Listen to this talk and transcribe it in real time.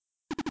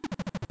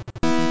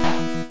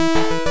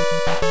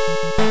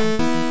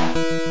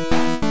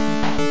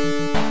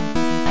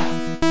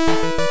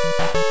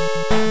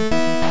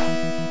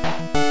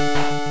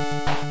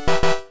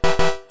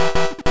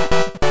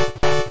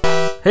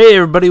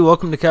everybody,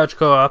 welcome to Couch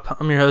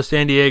Co-op. I'm your host,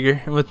 Andy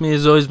Yeager, and with me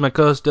as always my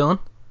co-host, Dylan.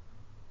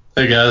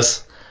 Hey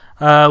guys.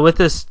 With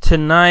us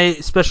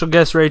tonight, special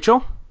guest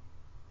Rachel.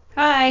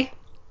 Hi.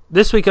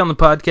 This week on the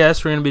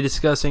podcast, we're going to be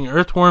discussing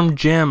Earthworm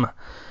Jim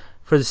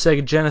for the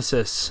Sega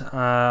Genesis.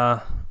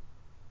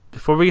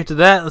 Before we get to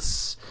that,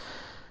 let's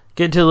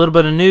get into a little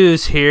bit of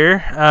news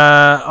here.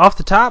 Off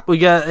the top, we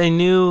got a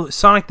new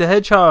Sonic the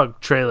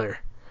Hedgehog trailer.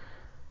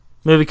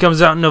 Movie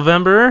comes out in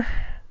November.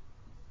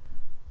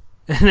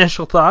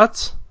 Initial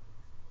thoughts?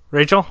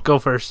 Rachel, go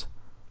first.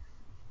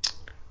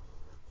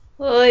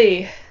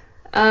 Oy.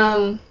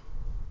 Not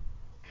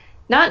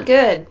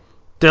good.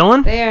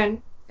 Dylan?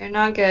 They're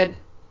not good.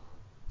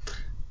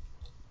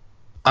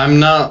 I'm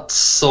not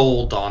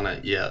sold on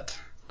it yet.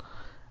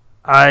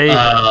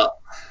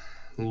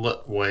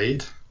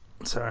 Wait.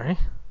 Sorry.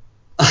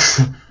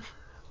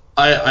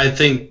 I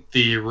think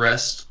the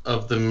rest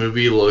of the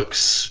movie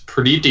looks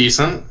pretty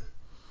decent.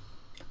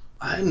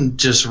 I'm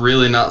just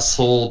really not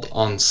sold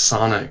on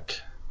Sonic.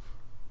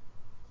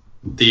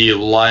 The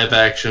live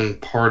action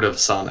part of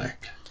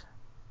Sonic.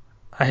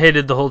 I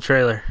hated the whole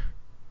trailer.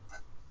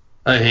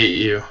 I hate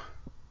you.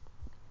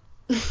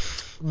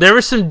 There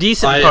were some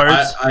decent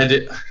parts.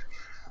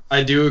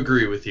 I do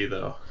agree with you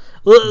though.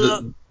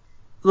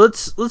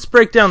 Let's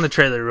break down the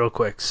trailer real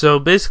quick. So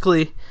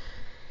basically,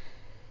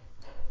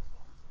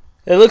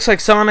 it looks like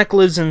Sonic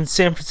lives in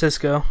San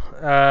Francisco.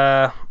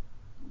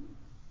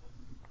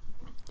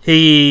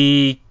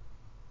 He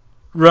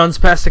runs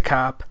past a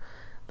cop.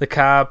 The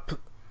cop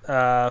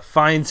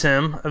finds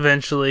him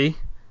eventually.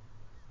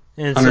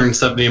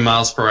 170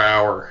 miles per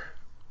hour.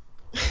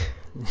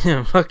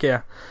 Yeah, fuck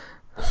yeah.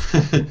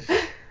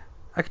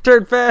 I can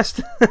turn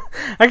fast.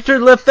 I can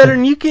turn left better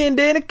than you can,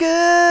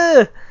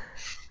 Danica.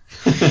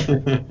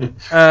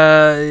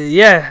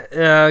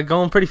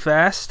 Going pretty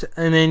fast.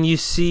 And then you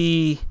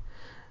see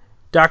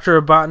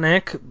Dr.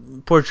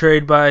 Robotnik,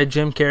 portrayed by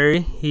Jim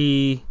Carrey.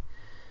 He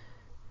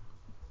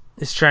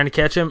is trying to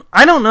catch him.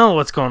 I don't know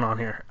what's going on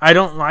here. I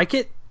don't like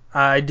it.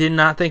 I did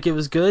not think it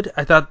was good.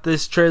 I thought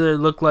this trailer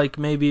looked like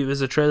maybe it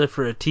was a trailer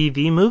for a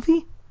TV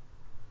movie.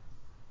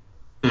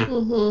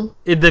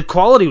 Mm-hmm. The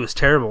quality was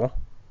terrible.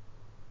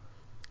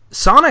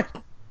 Sonic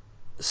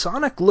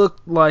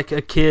looked like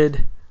a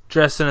kid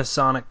dressed in a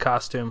Sonic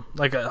costume,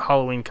 like a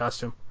Halloween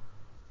costume.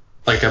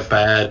 Like a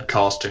bad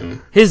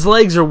costume. His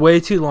legs are way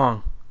too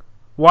long.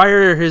 Why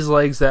are his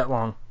legs that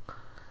long?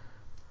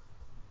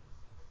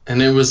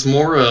 And it was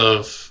more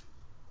of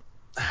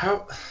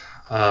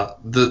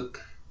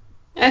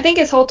I think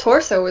his whole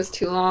torso was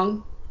too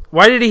long.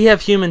 Why did he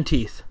have human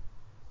teeth?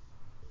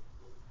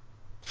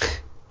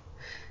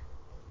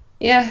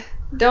 Yeah.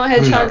 Don't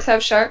hedgehogs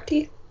have sharp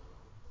teeth?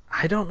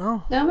 I don't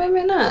know. No,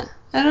 maybe not.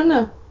 I don't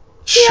know.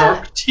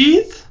 Shark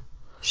teeth?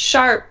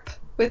 Sharp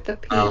with the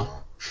P.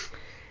 Oh.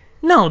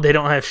 No, they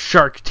don't have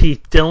shark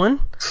teeth, Dylan.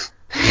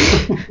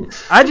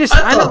 I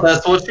thought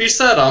that's what she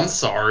said. I'm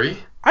sorry.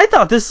 I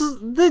thought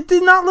they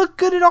did not look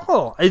good at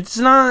all. It's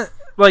not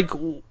like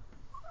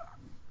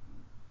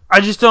I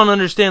just don't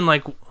understand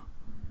like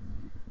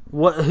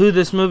who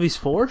this movie's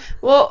for.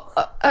 Well,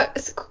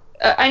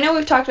 I know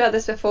we've talked about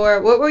this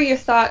before. What were your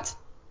thoughts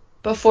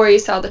before you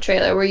saw the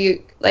trailer? Were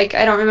you like,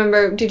 I don't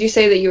remember, did you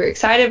say that you were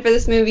excited for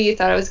this movie? You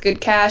thought it was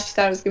good cast? You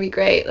thought it was gonna be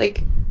great?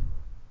 Like,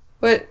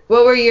 what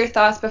were your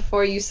thoughts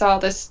before you saw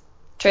this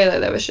trailer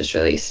that was just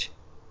released?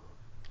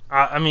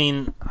 I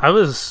mean, I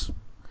was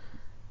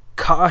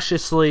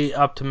cautiously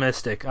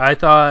optimistic. I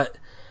thought,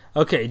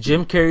 okay,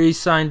 Jim Carrey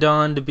signed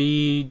on to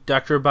be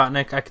Dr.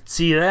 Robotnik. I could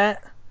see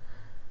that.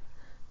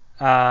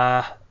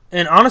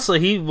 And honestly,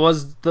 he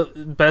was the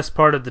best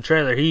part of the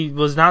trailer. He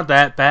was not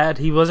that bad.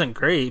 He wasn't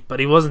great,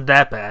 but he wasn't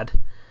that bad.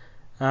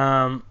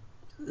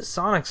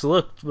 Sonic's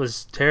look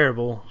was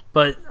terrible,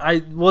 but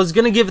I was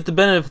going to give it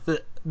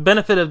the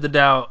benefit of the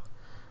doubt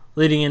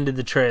leading into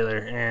the trailer.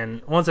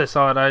 And once I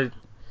saw it, I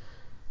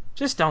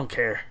just don't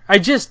care. I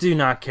just do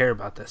not care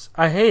about this.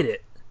 I hate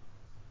it.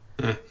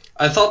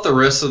 I thought the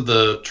rest of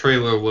the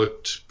trailer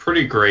looked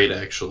pretty great,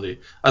 actually.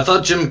 I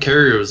thought Jim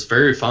Carrey was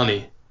very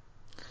funny.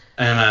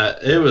 And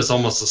it was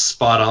almost a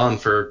spot on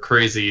for a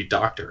crazy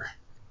doctor.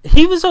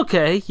 He was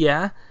okay,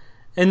 yeah.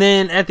 And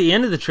then at the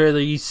end of the trailer,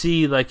 you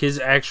see like his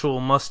actual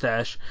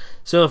mustache.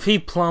 So if he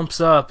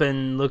plumps up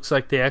and looks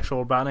like the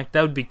actual Robotnik,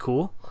 that would be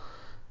cool.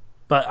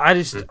 But I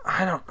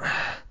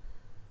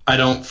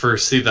don't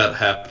foresee that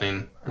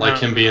happening. Like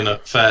him being a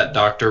fat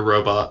doctor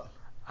robot.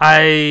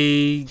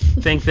 I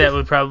think that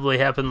would probably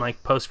happen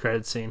like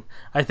post-credit scene.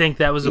 I think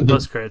that was a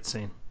post-credit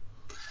scene.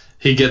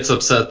 He gets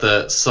upset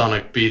that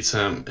Sonic beats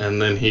him,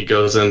 and then he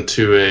goes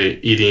into a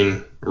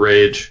eating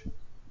rage.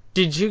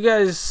 Did you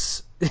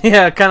guys...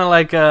 Yeah, kind of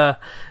like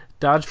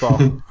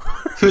Dodgeball.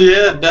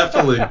 Yeah,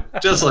 definitely.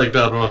 Just like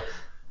Dodgeball.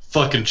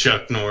 Fucking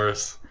Chuck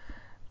Norris.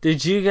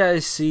 Did you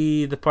guys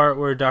see the part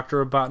where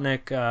Dr.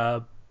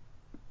 Robotnik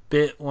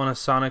bit one of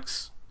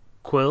Sonic's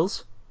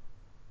quills?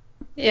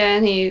 Yeah,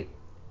 and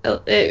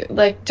it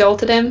like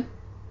jolted him.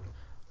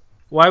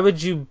 Why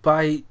would you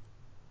bite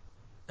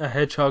a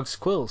hedgehog's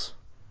quills?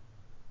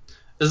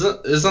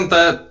 Isn't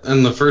that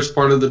in the first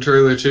part of the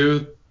trailer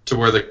too, to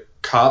where the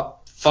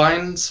cop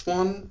finds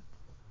one?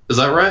 Is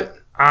that right?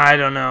 I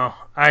don't know.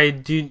 I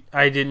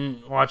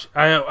didn't watch.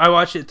 I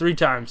watched it 3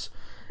 times,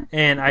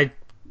 and I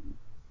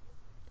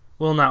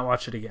will not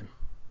watch it again.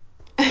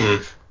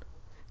 Hmm.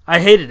 I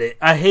hated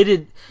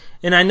it.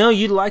 And I know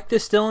you like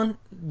this, Dylan.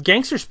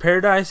 Gangster's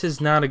Paradise is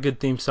not a good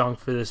theme song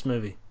for this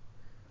movie.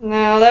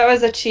 No, that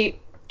was a cheap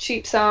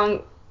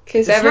song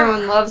because It's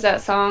everyone not. loves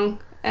that song,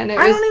 and I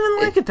don't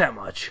even like it that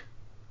much.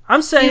 I'm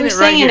You saying were it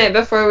right singing here. it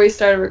before we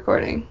started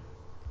recording.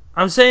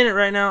 I'm saying it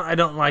right now. I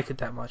don't like it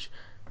that much.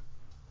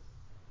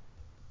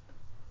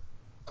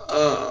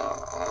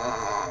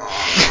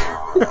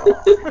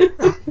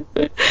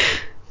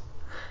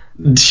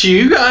 Do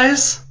you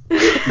guys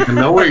even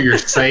know what you're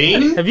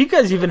saying? Have you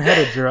guys even had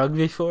a drug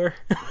before?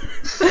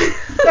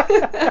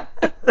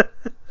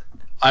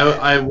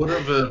 I would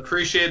have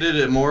appreciated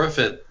it more if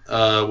it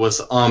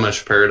was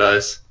Amish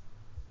Paradise.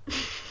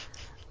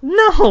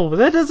 No,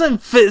 that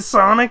doesn't fit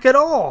Sonic at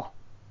all.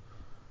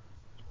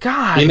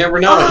 God. You never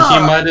know.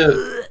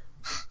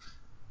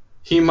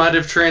 He might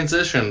have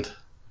transitioned.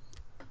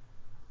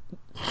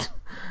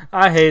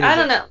 I hated it. I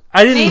don't know.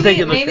 I didn't think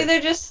it looked maybe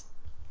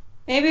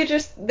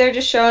good. they're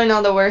just showing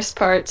all the worst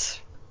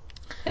parts,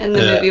 and the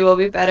Yeah. movie will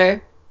be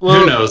better. Well,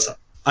 Who knows?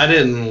 I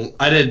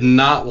did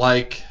not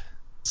like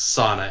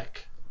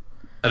Sonic.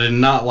 I did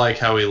not like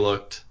how he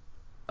looked.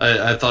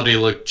 I thought he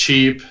looked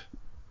cheap,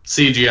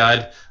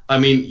 CGI'd. I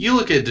mean, you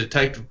look at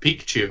Detective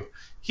Pikachu.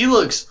 He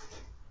looks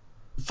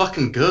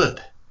fucking good.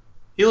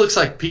 He looks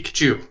like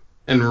Pikachu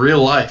in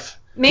real life.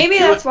 Maybe He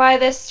that's look- why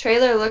this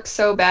trailer looks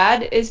so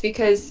bad, is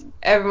because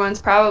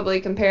everyone's probably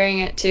comparing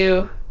it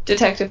to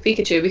Detective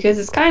Pikachu, because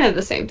it's kind of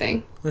the same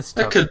thing. that's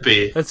That tough. could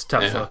be. That's a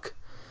tough Yeah. look.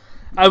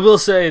 I will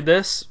say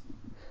this.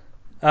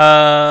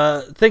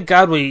 Thank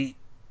God we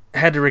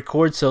had to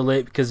record so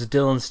late because of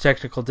Dylan's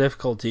technical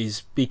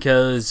difficulties.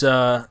 Because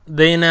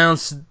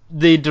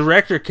the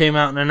director came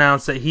out and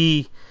announced that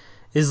he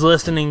is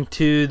listening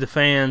to the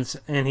fans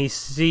and he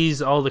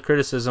sees all the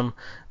criticism.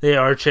 They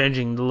are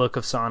changing the look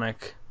of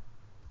Sonic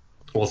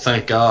Well,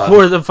 thank God.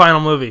 for the final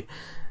movie,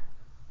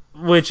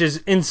 which is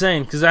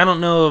insane because I don't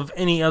know of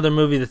any other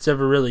movie that's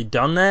ever really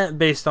done that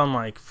based on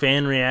like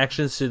fan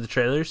reactions to the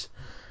trailers.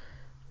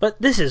 But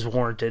this is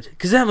warranted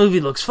because that movie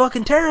looks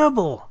fucking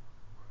terrible.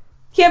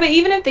 Yeah, but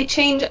even if they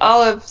change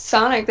all of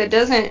Sonic,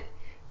 the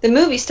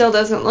movie still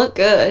doesn't look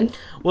good.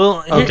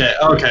 Well,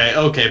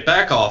 Okay.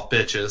 Back off,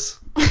 bitches.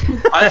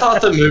 I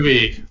thought the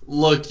movie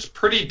looked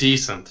pretty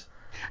decent.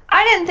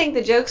 I didn't think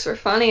the jokes were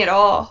funny at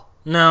all.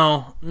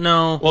 no,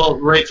 Well,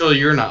 Rachel,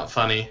 you're not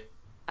funny.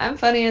 I'm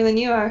funnier than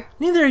you are.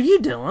 neither are you,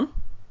 Dylan.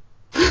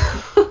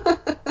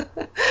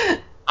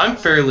 I'm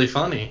fairly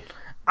funny.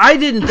 I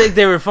didn't think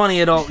they were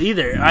funny at all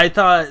either. I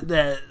thought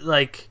that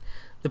like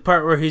the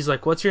part where he's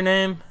like, "What's your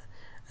name?"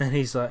 and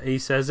he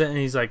says it, and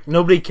he's like,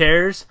 "Nobody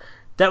cares."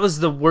 That was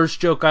the worst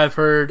joke I've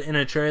heard in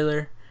a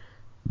trailer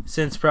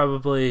since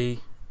probably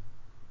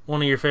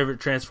one of your favorite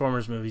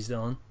Transformers movies,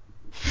 Dylan.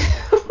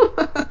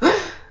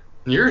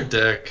 You're a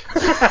dick.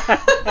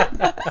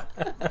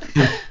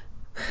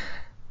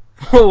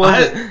 What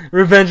was it?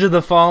 Revenge of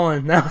the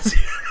Fallen. That was.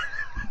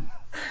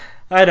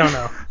 I don't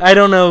know. I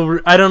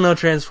don't know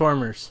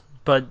Transformers,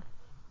 but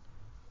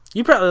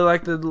you probably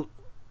liked the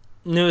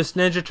newest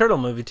Ninja Turtle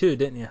movie too,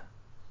 didn't you?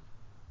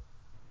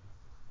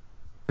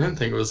 I didn't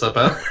think it was that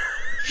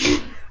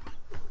bad.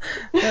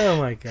 Oh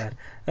my god.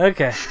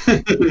 Okay.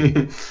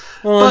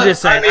 Well, But, I'm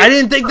just saying. I mean- I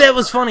didn't think that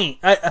was funny.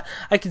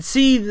 I could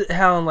see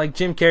how like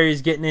Jim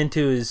Carrey's getting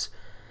into his.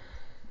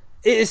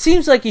 It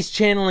seems like he's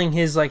channeling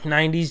his like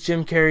 '90s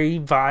Jim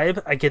Carrey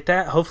vibe. I get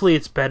that. Hopefully,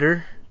 it's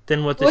better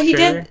than what this Well, he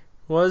trailer did-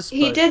 was.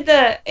 He but- did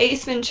the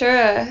Ace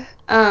Ventura,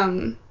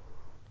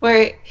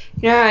 where you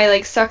know how he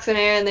like sucks in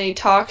air and then he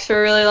talks for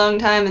a really long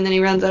time and then he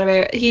runs out of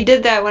air. He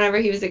did that whenever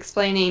he was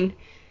explaining,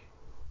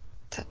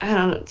 I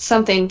don't know,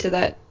 something to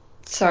that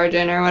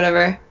sergeant or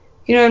whatever.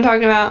 You know what I'm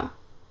talking about?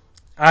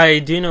 I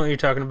do know what you're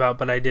talking about,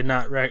 but I did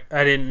not.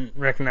 I didn't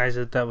recognize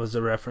that was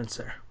a reference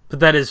there. But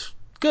that is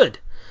good.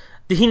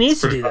 He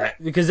needs to do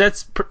that because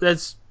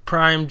that's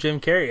prime Jim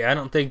Carrey. I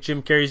don't think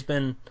Jim Carrey's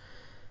been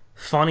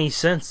funny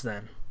since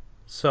then.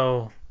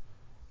 So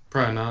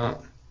Probably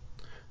not.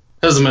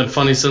 Hasn't been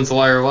funny since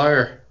Liar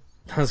Liar.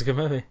 that was a good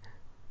movie.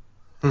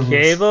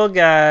 Cable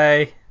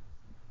Guy.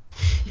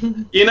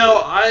 You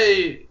know,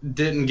 I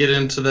didn't get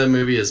into that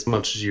movie as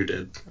much as you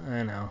did.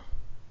 I know.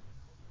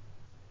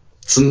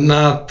 It's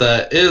not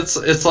that.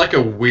 It's like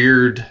a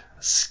weird,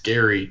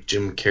 scary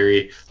Jim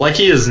Carrey, like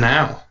he is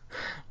now.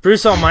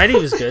 Bruce Almighty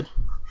was good.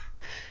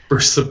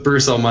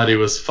 Bruce Almighty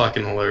was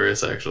fucking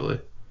hilarious, actually.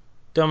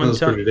 Dumb That and was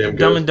pretty damn good.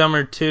 Dumb and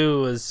Dumber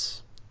 2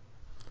 was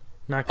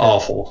not good.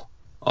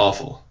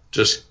 Awful,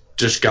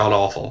 just god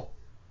awful.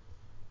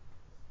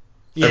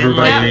 You didn't,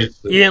 Everybody like,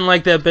 needs to you didn't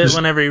like that bit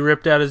whenever he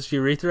ripped out his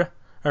urethra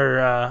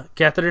or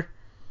catheter?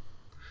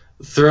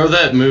 throw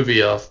that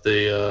movie off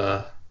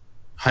the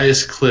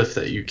highest cliff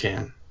that you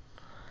can.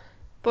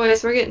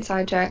 Boys, we're getting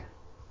sidetracked.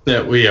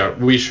 Yeah,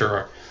 we sure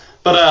are.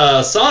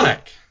 But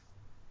Sonic.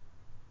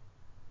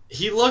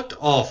 he looked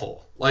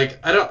awful. Like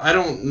I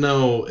don't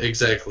know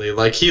exactly.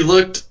 Like he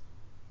looked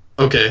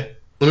okay.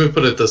 Let me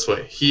put it this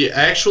way: he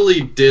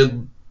actually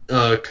did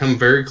come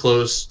very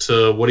close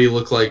to what he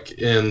looked like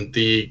in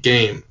the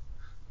game.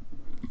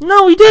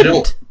 No, he I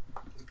don't. didn't.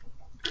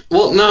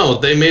 Well, no,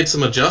 they made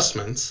some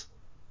adjustments,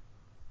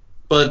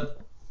 but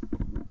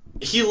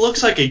he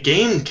looks like a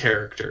game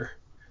character.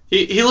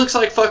 He looks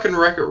like fucking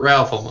Wreck-It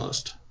Ralph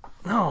almost.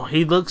 No,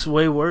 he looks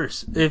way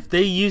worse. If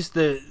they used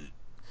the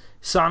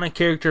Sonic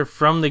character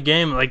from the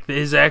game, like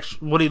his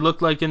actual what he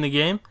looked like in the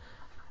game,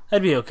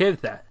 I'd be okay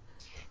with that.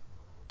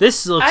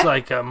 This looks I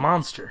like a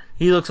monster.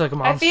 He looks like a I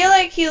monster. feel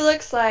like he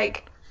looks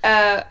like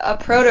a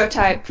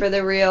prototype for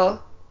the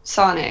real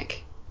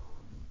Sonic.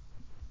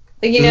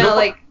 Like, you know, No,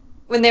 like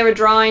when they were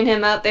drawing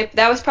him up,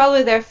 that was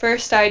probably their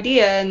first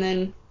idea, and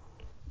then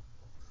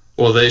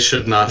well, they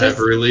should not have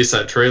just released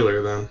that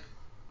trailer then.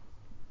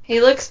 he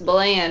looks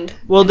bland.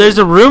 Well, there's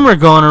a rumor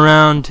going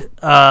around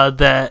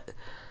that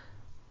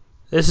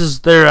this is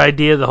their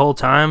idea the whole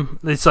time.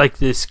 It's like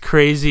this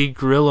crazy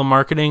guerrilla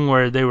marketing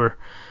where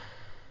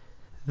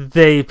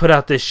they put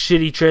out this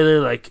shitty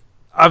trailer. Like,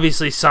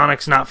 obviously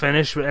Sonic's not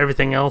finished, but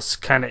everything else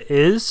kind of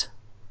is.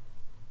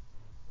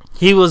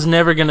 He was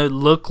never gonna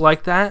look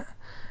like that,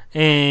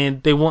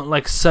 and they want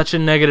like such a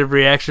negative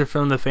reaction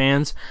from the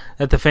fans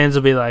that the fans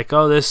will be like,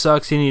 "Oh, this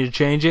sucks. You need to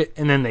change it,"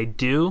 and then they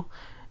do,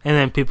 and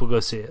then people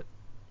go see it.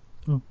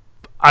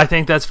 I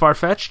think that's far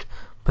fetched,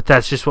 but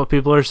that's just what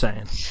people are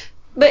saying.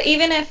 But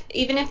even if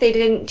they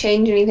didn't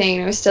change anything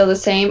and it was still the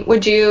same,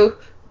 would you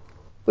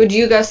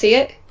go see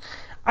it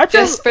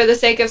just for the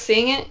sake of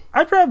seeing it?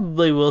 I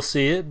probably will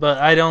see it, but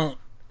I don't.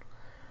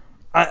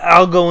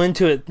 I'll go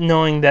into it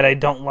knowing that I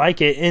don't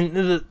like it.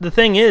 And the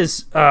thing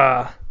is,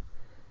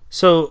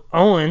 so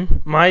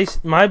Owen,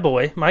 my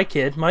boy, my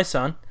kid, my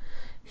son,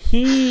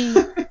 he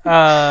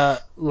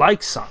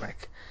likes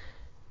Sonic,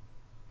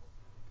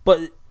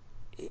 but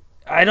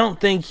I don't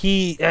think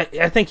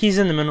I think he's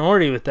in the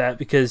minority with that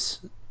because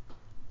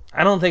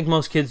I don't think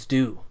most kids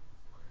do.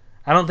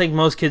 I don't think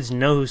most kids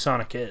know who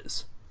Sonic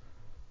is.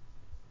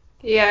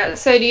 Yeah.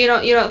 So you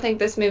don't think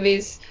this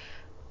movie's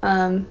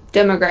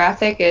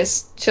demographic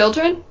is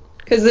children?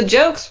 Because the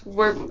jokes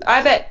were,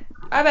 I bet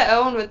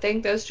Owen would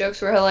think those jokes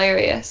were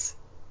hilarious.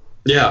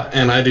 Yeah,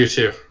 and I do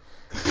too.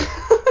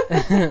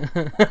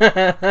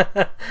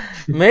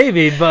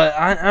 Maybe, but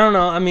I don't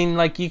know. I mean,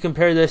 like, you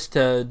compare this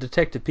to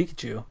Detective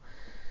Pikachu.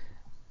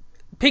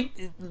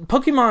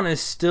 Pokemon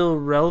is still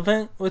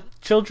relevant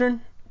with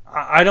children.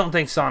 I don't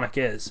think Sonic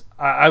is.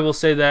 I will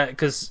say that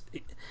because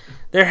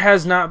there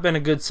has not been a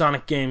good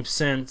Sonic game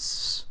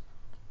since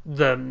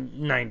the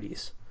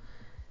 90s.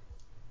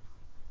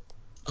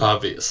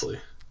 Obviously.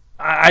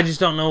 I just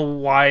don't know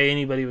why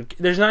anybody would.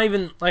 There's not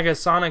even like a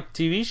Sonic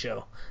TV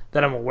show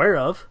that I'm aware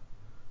of.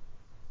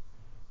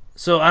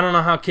 So I don't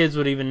know how kids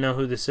would even know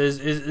who this is.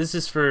 This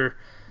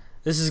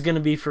is going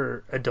to be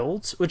for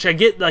adults, which I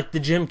get like the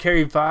Jim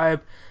Carrey vibe.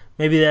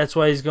 Maybe that's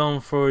why he's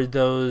going for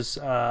those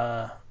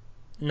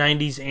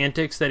 90s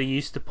antics that he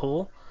used to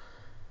pull.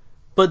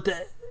 But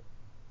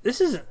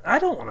this isn't. I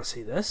don't want to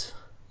see this.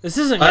 This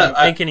isn't going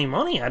to make any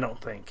money, I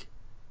don't think.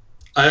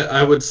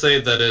 I would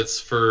say that it's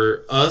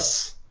for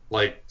us,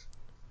 like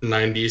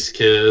 90s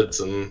kids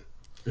and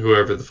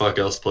whoever the fuck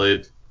else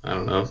played. I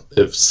don't know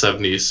if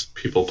 70s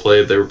people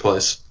played, they were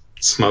probably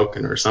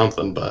smoking or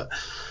something, but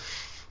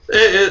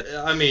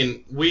I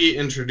mean, we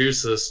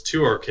introduce this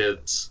to our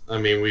kids. I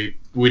mean,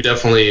 we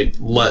definitely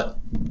let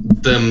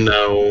them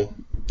know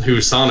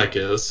who Sonic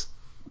is.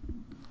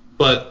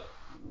 But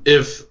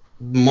if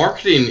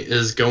marketing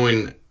is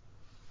going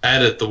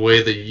at it the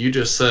way that you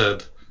just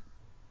said,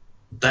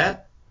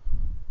 that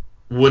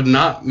would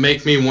not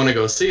make me want to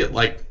go see it.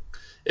 Like,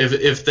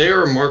 if they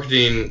are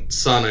marketing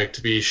Sonic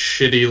to be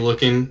shitty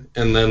looking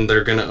and then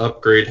they're gonna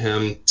upgrade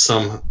him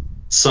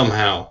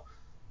somehow,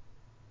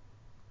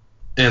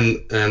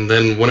 and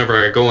then whenever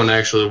I go and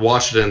actually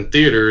watch it in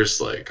theaters,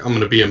 like I'm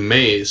gonna be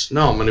amazed.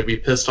 No, I'm gonna be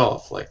pissed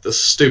off. Like, this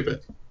is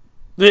stupid.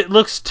 It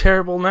looks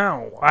terrible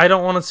now. I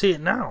don't want to see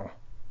it now.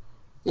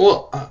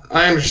 Well,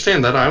 I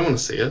understand that. I want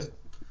to see it.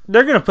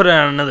 They're going to put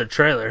out another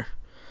trailer.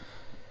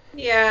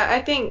 Yeah,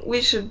 I think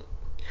we should.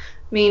 I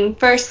mean,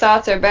 first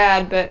thoughts are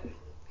bad, but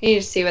you need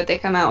to see what they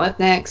come out with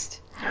next.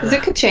 Because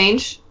it could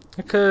change.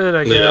 It could,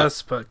 I Yeah.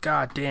 guess, but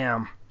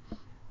goddamn.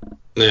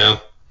 Yeah.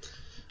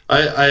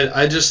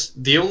 I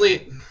just the only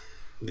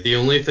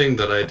thing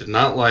that I did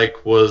not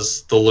like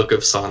was the look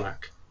of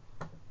Sonic.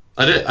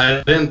 I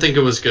didn't think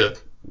it was good.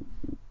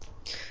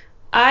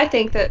 I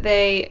think that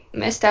they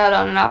missed out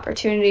on an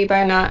opportunity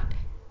by not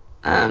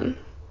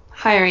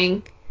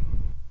hiring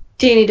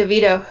Danny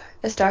DeVito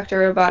as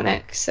Dr.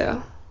 Robotnik.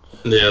 So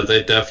Yeah,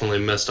 they definitely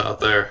missed out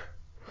there.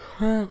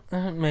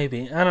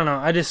 Maybe. I don't know.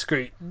 I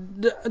disagree.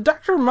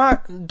 Dr.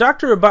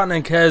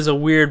 Robotnik has a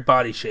weird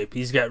body shape.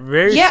 He's got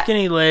very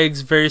skinny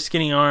legs, very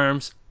skinny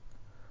arms.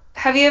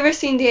 Have you ever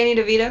seen Danny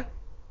DeVito?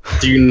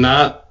 Do you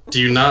not?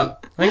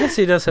 I guess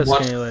he does have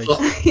skinny legs.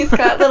 He's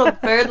got little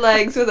bird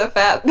legs with a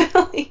fat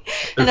belly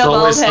and It's a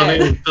Always bald Sunny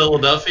head. in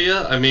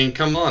Philadelphia. I mean,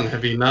 come on,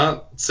 have you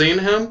not seen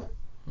him?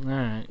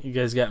 Alright, you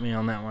guys got me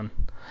on that one.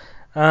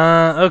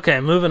 Okay,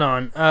 moving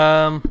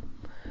on.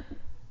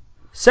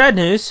 Sad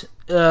news.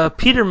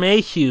 Peter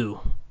Mayhew,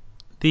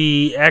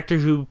 the actor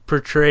who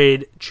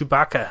portrayed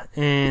Chewbacca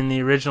in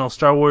the original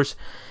Star Wars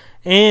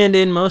and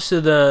in most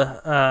of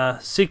the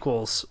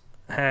sequels,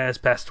 has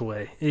passed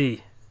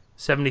away.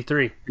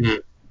 73.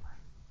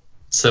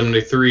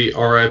 73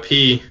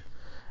 R.I.P.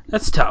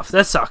 That's tough.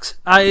 That sucks.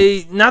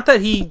 Not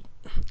that he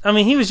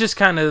was just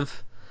kind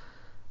of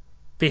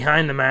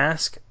behind the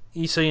mask,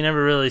 so you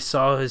never really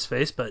saw his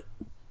face, but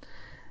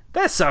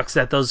that sucks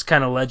that those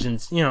kind of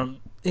legends,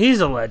 he's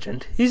a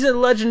legend. He's a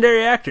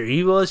legendary actor.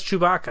 He was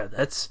Chewbacca.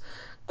 That's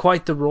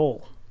quite the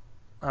role.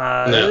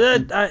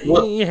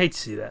 You hate to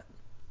see that.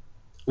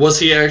 Was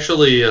he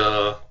actually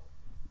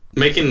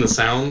making the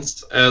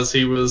sounds as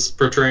he was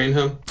portraying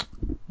him?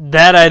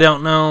 That I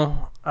don't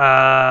know.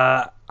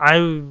 I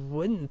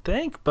wouldn't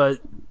think, but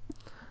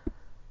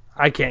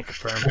I can't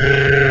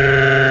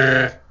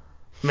confirm.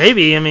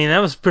 Maybe. I mean, that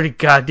was pretty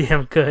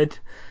goddamn good.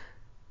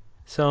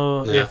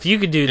 So if you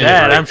could do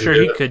that, I'm sure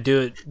he could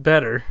do it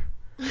better.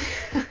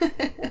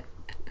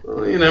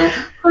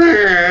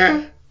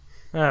 Well,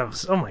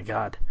 Oh my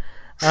god.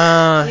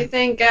 You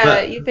think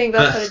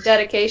they'll put a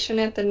dedication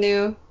at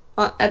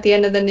the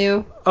end of the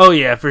new? Oh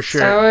yeah, for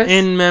sure. Star Wars?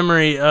 In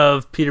memory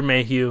of Peter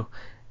Mayhew,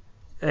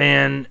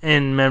 and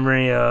in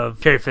memory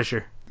of Carrie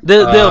Fisher.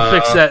 They'll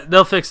fix that.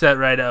 They'll fix that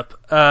right up.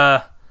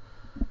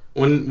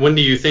 When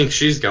do you think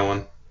she's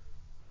going?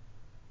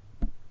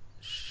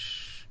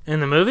 In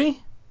the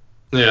movie?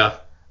 Yeah.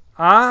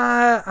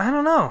 I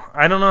don't know.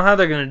 I don't know how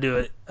they're gonna do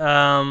it.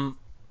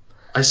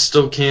 I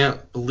still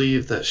can't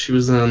believe that she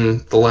was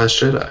in The Last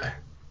Jedi.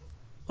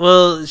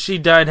 Well, she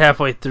died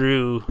halfway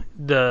through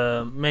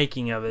the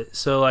making of it,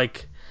 so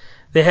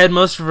they had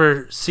most of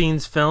her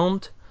scenes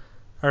filmed,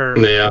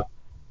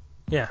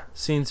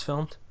 scenes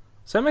filmed.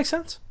 Does that make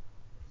sense?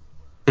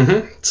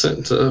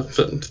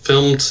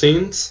 Filmed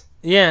scenes.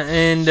 Yeah,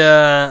 and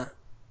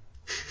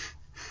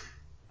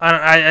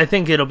I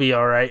think it'll be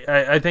all right.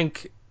 I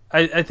think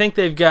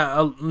they've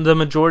got the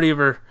majority of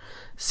her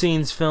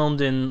scenes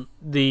filmed in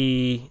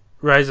the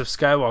Rise of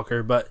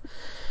Skywalker, but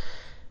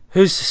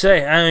who's to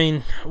say? I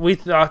mean, we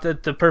thought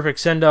that the perfect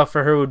send-off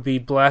for her would be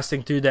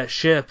blasting through that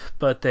ship,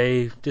 but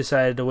they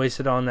decided to waste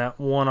it on that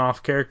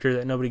one-off character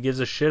that nobody gives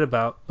a shit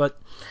about.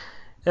 But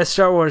that's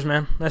Star Wars,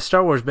 man. That's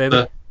Star Wars,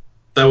 baby.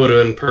 That would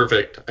have been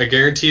perfect. I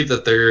guarantee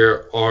that they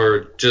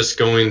are just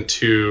going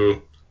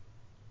to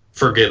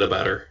forget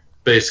about her,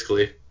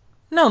 basically.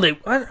 No,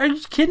 are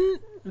you kidding?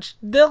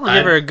 They'll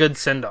give her a good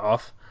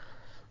send-off.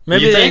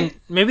 You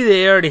think? Maybe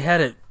they already had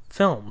it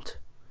filmed.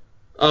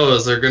 Oh,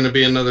 is there going to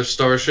be another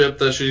starship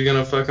that she's going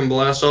to fucking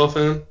blast off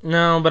in?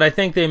 No, but I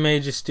think they may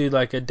just do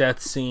a death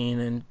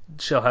scene and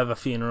she'll have a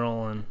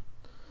funeral and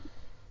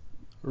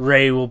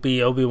Rey will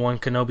be Obi-Wan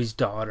Kenobi's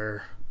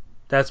daughter.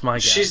 That's my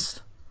guess.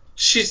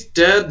 She's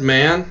dead,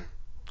 man.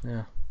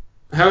 Yeah.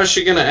 How is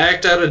she going to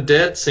act out a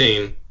dead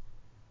scene?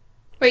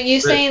 Wait,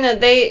 you saying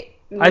that they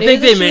I knew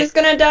that she was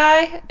going to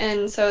die,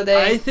 and so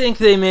they... I think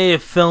they may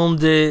have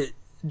filmed it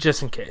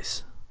just in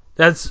case.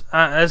 That's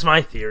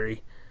my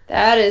theory.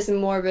 That is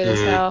morbid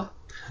as hell.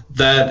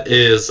 That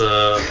is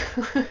a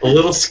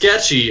little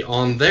sketchy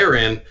on their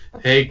end.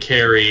 Hey,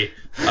 Carrie,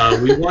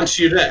 we want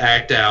you to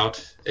act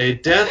out a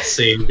death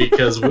scene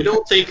because we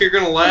don't think you're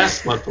going to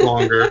last much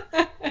longer.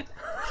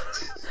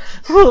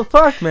 Well,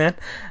 fuck, man.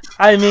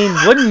 I mean,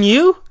 wouldn't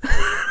you?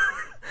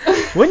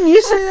 Wouldn't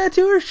you say that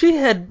to her? She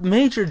had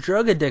major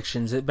drug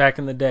addictions back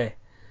in the day.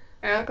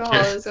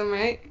 Alcoholism,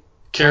 right?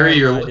 Carrie,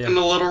 you're looking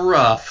a little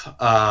rough.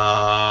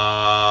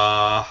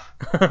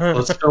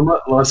 Let's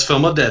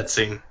film a death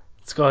scene.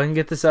 Let's go ahead and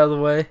get this out of the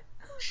way.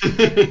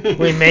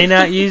 We may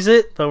not use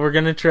it, but we're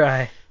gonna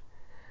try.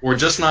 We're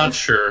just not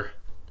sure.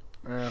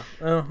 Well,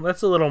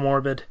 that's a little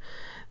morbid.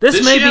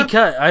 This may be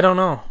cut. I don't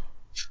know.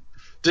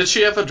 Did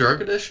she have a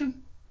drug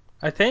addiction?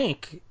 I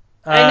think.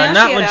 I know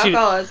not she had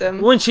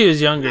alcoholism. When she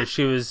was younger,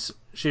 she was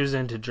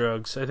into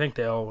drugs. I think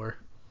they all were.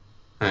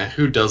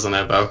 Who doesn't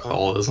have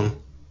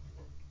alcoholism?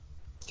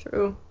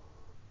 True.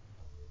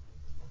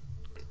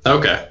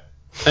 Okay.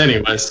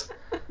 Anyways.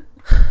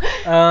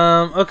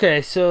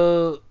 Okay,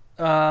 so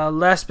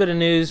last bit of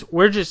news.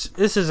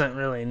 This isn't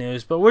really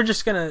news, but we're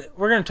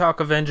gonna talk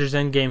Avengers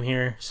Endgame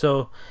here.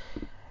 So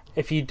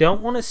if you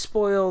don't want it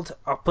spoiled,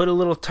 I'll put a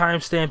little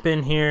timestamp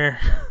in here.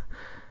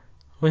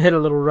 We had a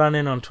little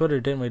run-in on Twitter,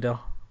 didn't we,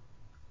 Del?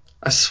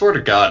 I swear to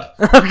God.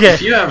 Okay.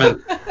 If you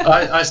haven't,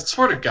 I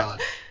swear to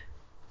God,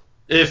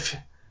 if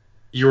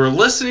you're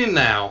listening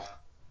now,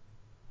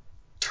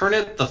 turn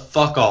it the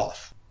fuck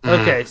off.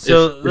 Okay,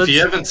 so if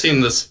you haven't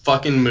seen this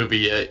fucking movie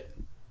yet,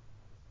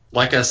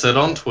 like I said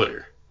on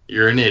Twitter,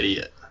 you're an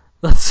idiot.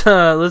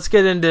 Let's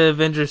get into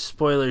Avengers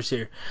spoilers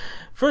here.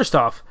 First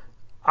off,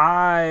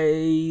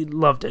 I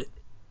loved it.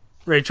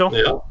 Rachel?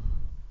 Yeah.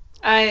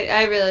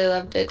 I really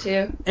loved it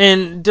too.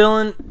 And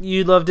Dylan,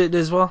 you loved it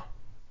as well?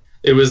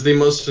 It was the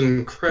most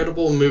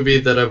incredible movie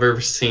that I've ever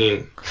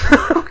seen.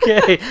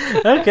 Okay,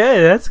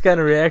 that's the kind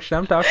of reaction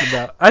I'm talking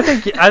about. I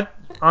think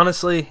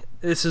honestly,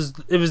 it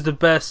was the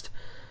best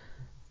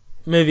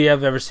movie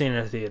I've ever seen in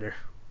a theater.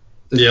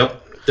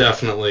 Yep,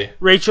 definitely.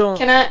 Rachel,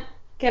 Can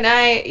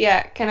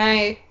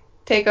I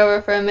take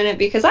over for a minute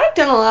because I've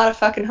done a lot of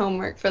fucking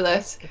homework for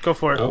this. go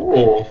for it.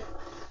 Oh.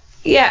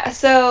 Yeah,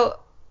 so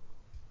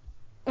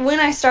when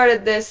I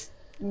started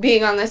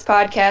being on this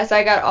podcast,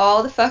 I got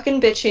all the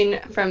fucking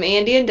bitching from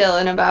Andy and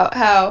Dylan about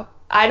how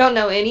I don't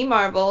know any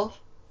Marvel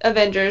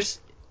Avengers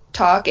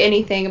talk,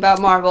 anything about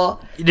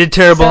Marvel. You did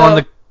terrible So- on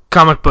the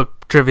comic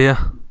book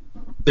trivia.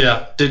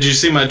 Yeah. Did you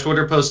see my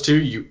Twitter post too,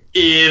 you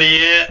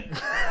idiot?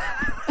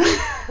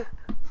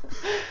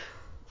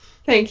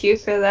 Thank you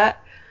for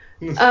that.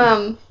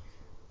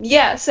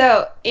 Yeah,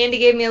 so Andy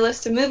gave me a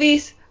list of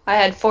movies. I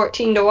had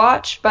 14 to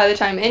watch by the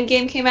time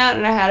Endgame came out,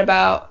 and I had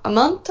about a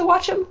month to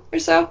watch them or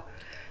so.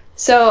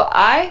 So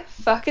I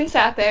fucking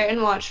sat there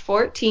and watched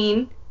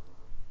 14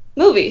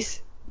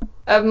 movies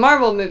of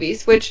Marvel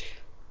movies, which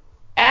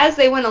as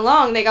they went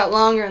along, they got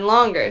longer and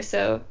longer.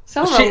 So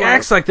some of She them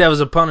acts like that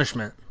was a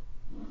punishment.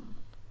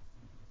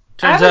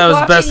 I Turns was out it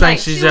was the best watching, thing like,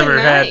 she's 2 a ever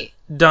had night.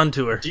 done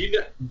to her.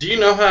 Do you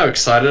know how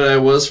excited I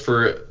was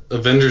for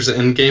Avengers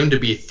Endgame to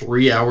be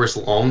 3 hours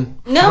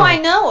long? No, Oh. I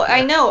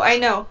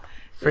know.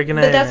 Freaking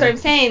But A, that's what man. I'm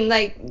saying.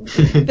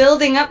 Like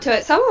building up to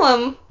it, some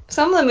of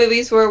the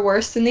movies were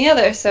worse than the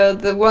others. So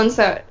the ones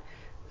that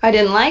I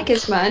didn't like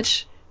as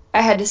much,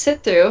 I had to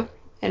sit through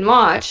and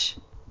watch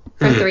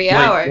for 3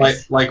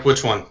 hours. Like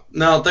which one?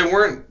 No, they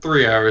weren't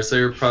 3 hours.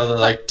 They were probably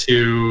like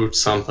 2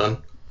 something.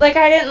 Like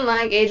I didn't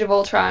like Age of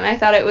Ultron. I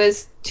thought it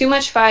was too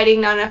much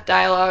fighting, not enough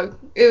dialogue.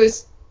 I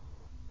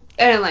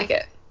didn't like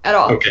it at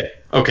all.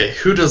 Okay.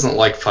 Who doesn't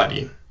like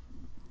fighting?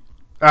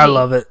 I Me.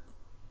 love it.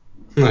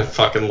 I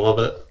fucking love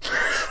it.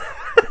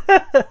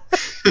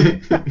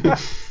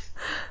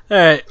 All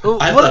right.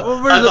 I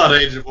thought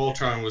Age of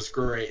Ultron was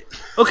great.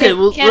 Okay.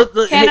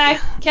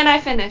 Can I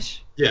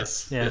finish?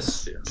 Yes.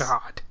 Yes.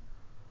 God.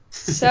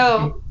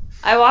 So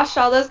I watched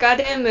all those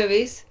goddamn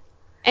movies,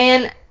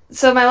 and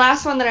so my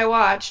last one that I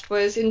watched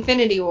was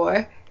Infinity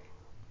War,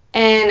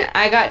 and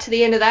I got to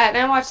the end of that, and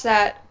I watched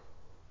that,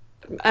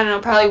 I don't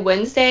know, probably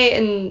Wednesday,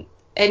 and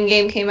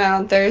Endgame came out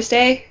on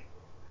Thursday,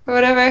 or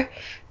whatever.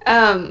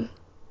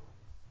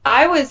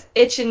 I was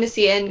itching to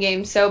see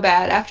Endgame so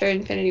bad after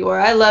Infinity War.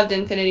 I loved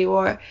Infinity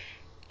War,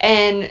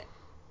 and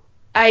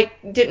I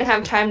didn't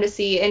have time to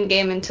see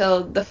Endgame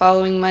until the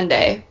following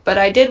Monday, but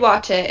I did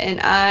watch it, and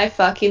I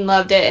fucking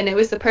loved it, and it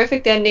was the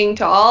perfect ending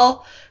to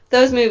all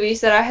those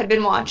movies that I had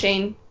been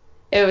watching.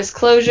 It was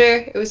closure.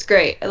 It was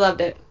great. I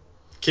loved it.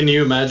 Can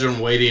you imagine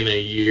waiting a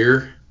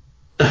year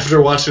after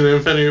watching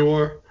Infinity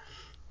War?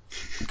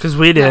 Because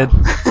we did.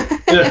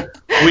 Yeah,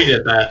 we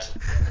did that.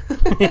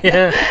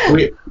 Yeah.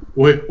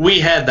 We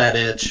had that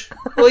itch.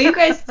 Well, you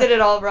guys did it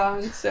all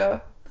wrong,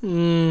 so.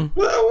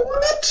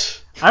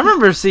 What? I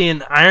remember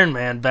seeing Iron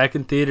Man back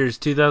in theaters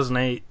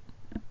 2008.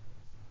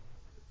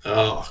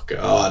 Oh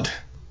God.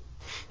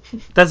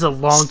 That's a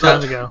long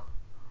time ago.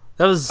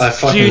 That was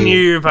junior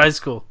year of high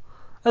school.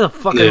 That's a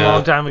fucking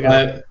long time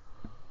ago.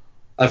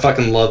 I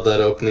fucking love that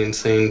opening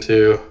scene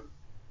too.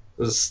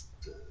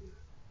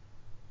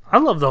 I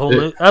love the whole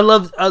movie.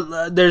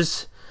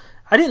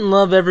 I didn't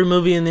love every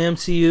movie in the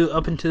MCU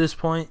up until this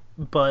point,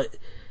 but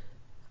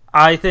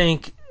I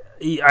think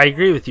I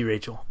agree with you,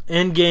 Rachel.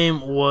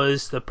 Endgame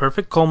was the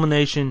perfect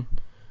culmination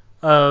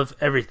of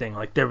everything.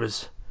 Like it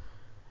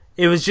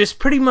was just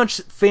pretty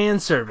much fan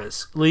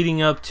service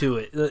leading up to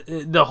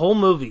it. The whole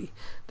movie,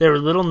 there were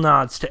little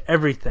nods to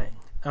everything.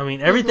 I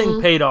mean,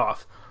 everything paid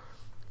off.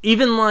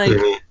 Even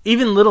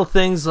little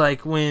things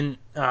like when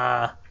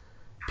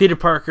Peter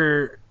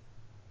Parker,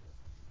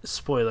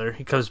 spoiler,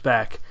 he comes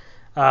back.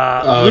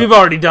 We've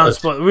already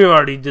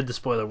did the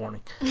spoiler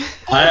warning.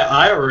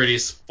 I already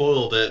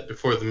spoiled it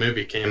before the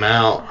movie came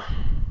out.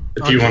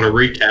 If you want to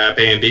recap,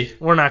 Andy.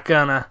 We're not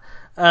gonna.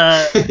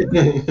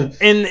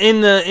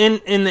 In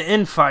the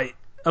end fight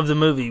of the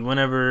movie,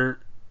 whenever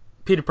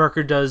Peter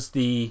Parker does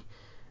the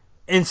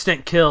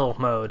instant kill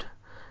mode,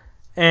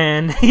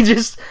 and he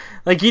just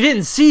you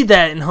didn't see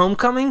that in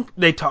Homecoming.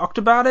 They talked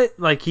about it,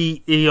 like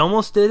he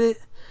almost did it,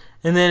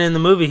 and then in the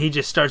movie he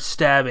just starts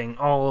stabbing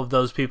all of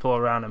those people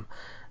around him.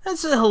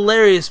 That's a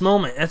hilarious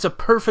moment. That's a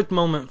perfect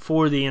moment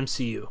for the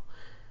MCU.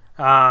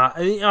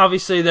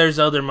 Obviously, there's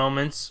other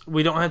moments.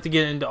 We don't have to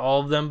get into all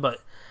of them, but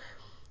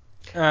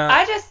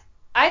I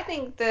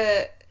think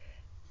that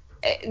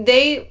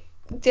they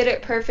did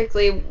it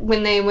perfectly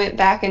when they went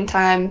back in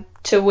time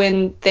to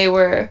when they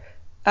were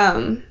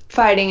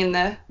fighting in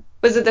the.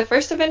 Was it the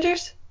first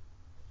Avengers?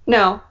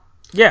 No.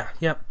 Yeah.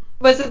 Yep.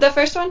 Was it the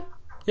first one?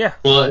 Yeah.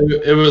 Well,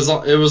 it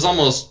was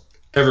almost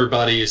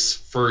everybody's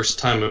first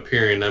time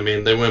appearing. I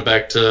mean, they went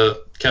back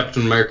to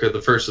Captain America: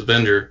 The First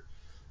Avenger.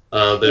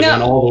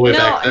 Went all the way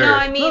back there. No,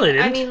 I mean, No, they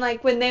didn't.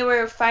 like when they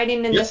were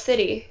fighting in the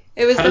city.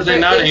 It was How did they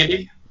not,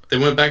 Andy? They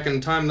went back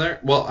in time there.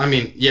 Well, I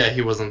mean, yeah,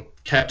 he wasn't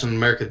Captain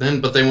America then,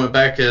 but they went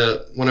back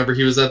whenever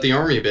he was at the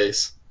army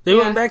base. They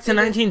went back to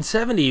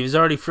 1970. He was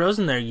already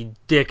frozen there, you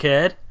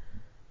dickhead.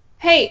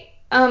 Hey,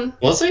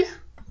 Was he?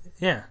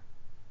 Yeah.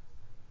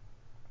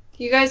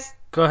 You guys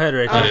Go ahead,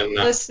 Rachel. aren't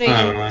listening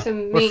to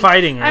me. We're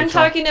fighting,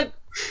 Rachel.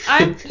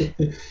 I'm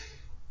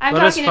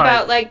Let us talking fight.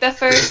 about like the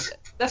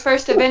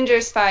first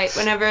Avengers fight.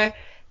 Whenever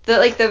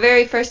the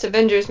very first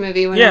Avengers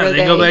movie. Whenever Yeah,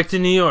 they go back to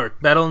New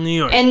York, Battle of New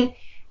York. and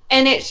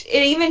it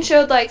even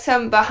showed like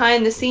some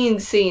behind the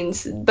scenes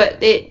scenes,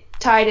 but it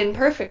tied in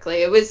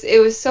perfectly. It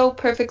was so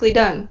perfectly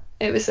done.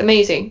 It was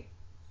amazing.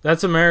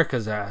 That's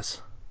America's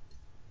ass.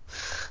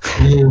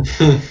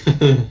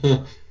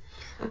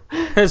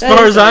 As That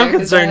far is as I'm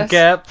America's concerned, ass.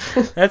 Cap,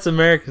 that's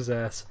America's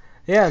ass.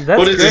 Yeah, that's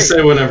What does great. he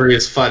say whenever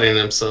he's fighting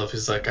himself?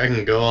 He's like, I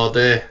can go all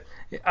day.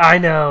 I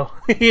know.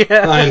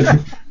 Yeah.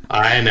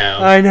 I know.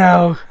 I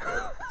know.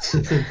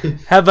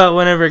 How about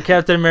whenever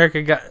Captain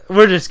America got...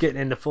 We're just getting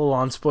into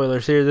full-on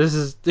spoilers here. This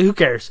is... Who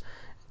cares?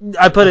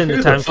 I put in the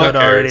Who the time fuck code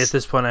already cares? at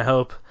this point, I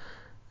hope.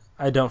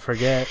 I don't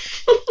forget.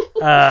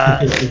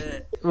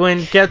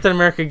 When Captain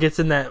America gets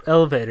in that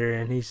elevator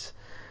and he's...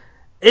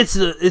 It's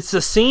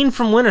the scene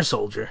from Winter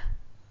Soldier.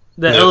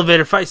 The Yep.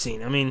 elevator fight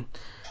scene. I mean,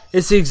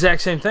 it's the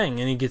exact same thing.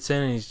 And he gets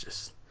in and he's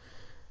just...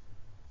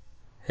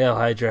 Hail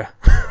Hydra.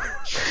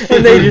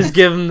 And they just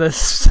give him the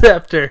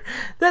scepter.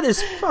 That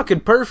is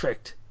fucking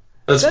perfect.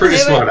 That's pretty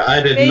They smart. would-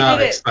 I did they not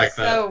did it expect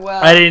that. so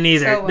well. I didn't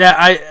either. So well.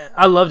 Yeah,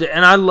 I loved it,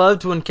 and I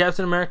loved when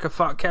Captain America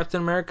fought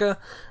Captain America.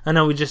 I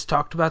know we just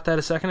talked about that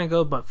a second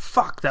ago, but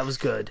fuck, that was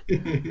good.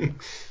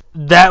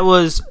 That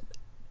was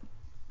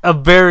a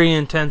very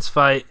intense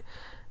fight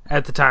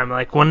at the time.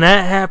 Like when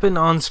that happened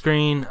on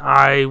screen,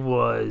 I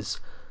was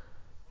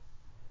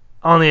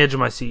on the edge of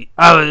my seat.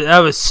 I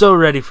was so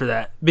ready for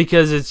that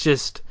because it's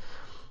just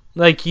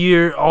like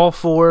you're all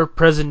for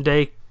present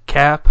day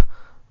Cap,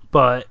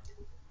 but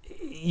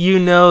you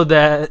know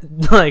that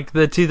like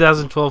the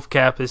 2012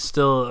 Cap is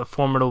still a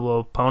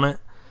formidable opponent.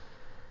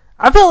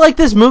 I felt like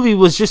this movie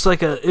was just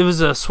like it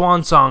was a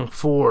swan song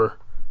for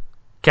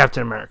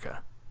Captain America.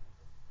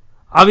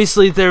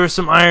 Obviously there was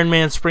some Iron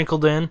Man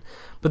sprinkled in,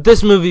 but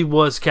this movie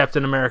was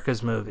Captain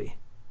America's movie.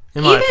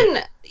 In my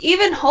opinion.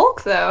 Even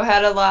Hulk though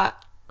had a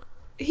lot.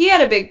 He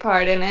had a big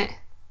part in it.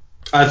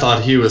 I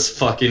thought he was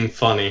fucking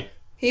funny.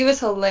 He was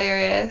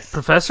hilarious.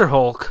 Professor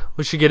Hulk.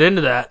 We should get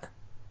into that.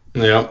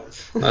 Yep,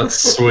 that's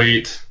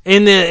sweet.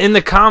 In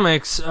the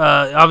comics,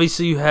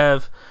 obviously you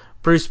have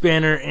Bruce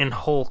Banner and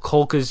Hulk.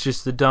 Hulk is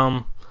just the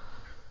dumb.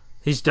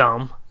 He's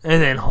dumb,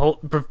 and then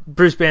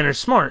Bruce Banner's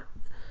smart.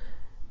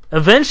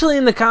 Eventually,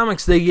 in the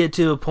comics, they get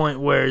to a point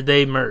where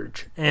they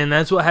merge, and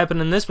that's what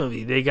happened in this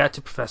movie. They got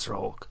to Professor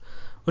Hulk,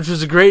 which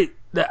was a great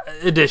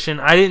addition.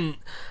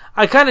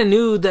 I kind of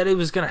knew that it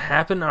was going to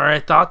happen, or I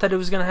thought that it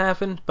was going to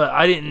happen, but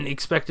I didn't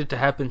expect it to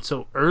happen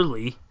so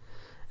early.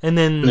 And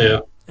then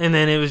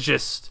it was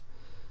just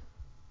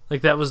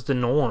like that was the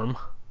norm.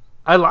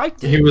 I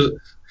liked it.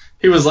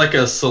 He was like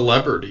a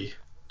celebrity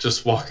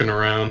just walking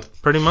around.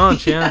 Pretty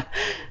much, yeah.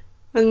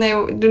 When they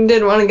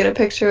did want to get a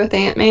picture with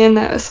Ant-Man,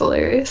 that was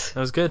hilarious.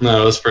 That was good.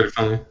 No, it was pretty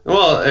funny.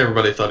 Well,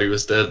 everybody thought he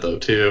was dead though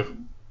too.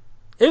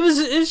 It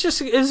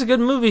was a good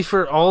movie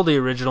for all the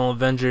original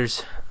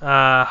Avengers.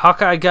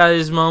 Hawkeye got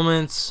his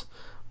moments.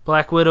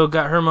 Black Widow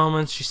got her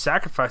moments. She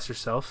sacrificed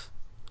herself.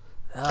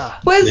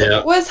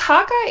 Was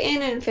Hawkeye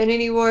in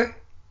Infinity War?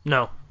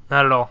 No,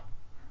 not at all.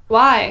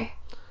 Why?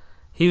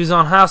 He was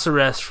on house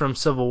arrest from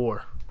Civil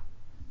War.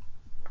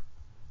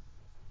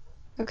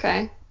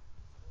 Okay.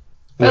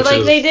 But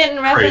like they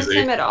didn't reference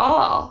him at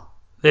all.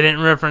 They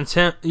didn't reference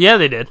him. Yeah,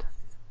 they did.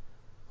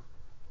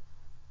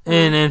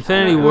 In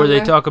Infinity War, they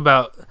talk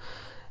about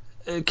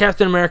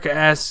Captain America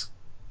asked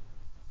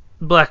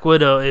Black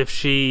Widow if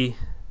she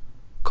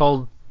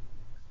called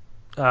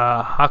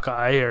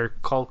Hawkeye or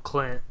called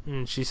Clint,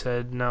 and she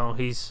said no,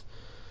 he's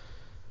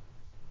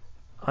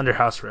under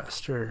house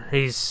arrest, or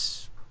he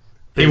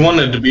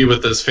wanted to be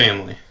with his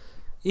family.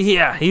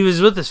 Yeah, he was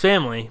with his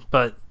family,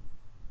 but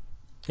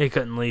he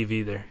couldn't leave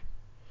either.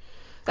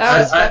 That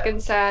was fucking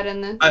sad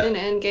in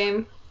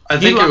Endgame. I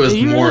think it was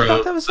more really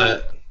of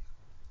that.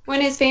 When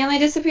his family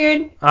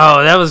disappeared?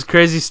 Oh, that was a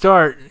crazy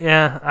start.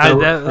 Yeah,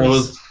 that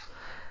was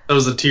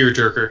a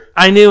tearjerker.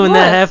 I knew when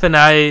that happened.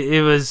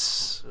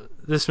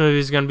 This movie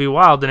was going to be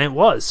wild, and it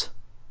was.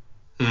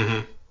 Mm-hmm.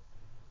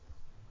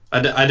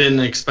 I didn't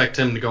expect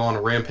him to go on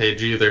a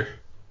rampage either.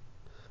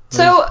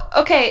 So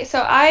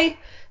I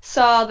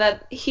saw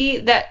that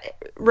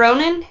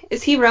Ronan,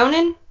 is he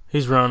Ronan?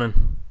 He's Ronan.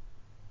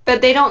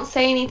 But they don't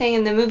say anything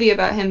in the movie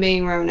about him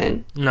being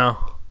Ronan. No.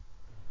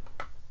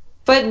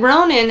 But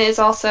Ronan is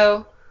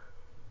also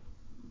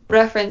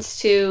reference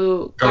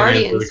to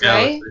Guardians,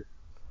 right?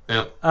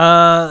 Yep.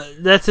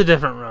 That's a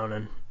different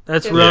Ronan.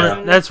 That's Ronan.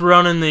 Ronan. That's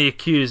Ronan the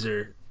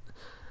Accuser.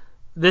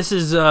 This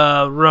is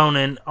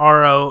Ronan,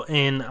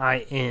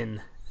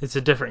 Ronin. It's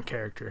a different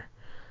character.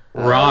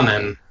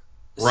 Ronan.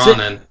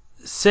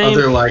 Same.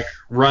 Other like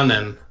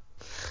running.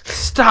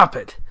 Stop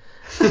it.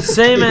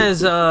 Same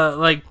as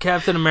like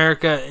Captain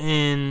America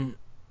in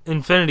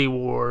Infinity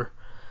War.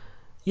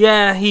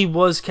 Yeah, he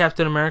was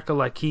Captain America,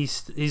 like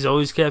he's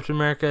always Captain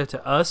America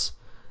to us.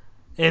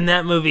 In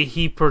that movie,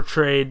 he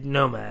portrayed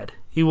Nomad.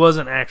 He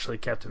wasn't actually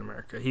Captain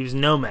America. He was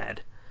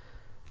Nomad.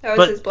 That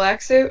was his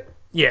black suit?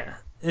 Yeah.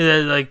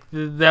 Like,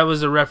 that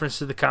was a reference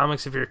to the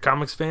comics. If you're a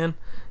comics fan,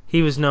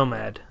 he was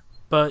Nomad.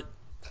 but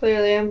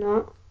Clearly, I'm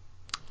not.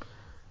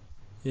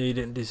 yeah, you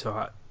didn't do so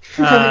hot.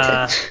 No,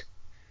 I didn't.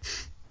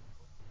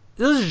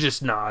 Those are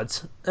just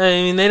nods. I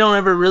mean, they don't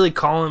ever really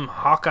call him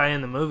Hawkeye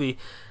in the movie.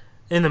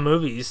 In the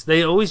movies,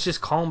 they always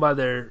just call him by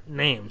their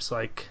names.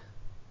 Like,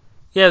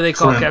 yeah, they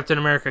call Clint. Captain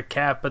America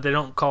Cap, but they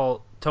don't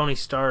call Tony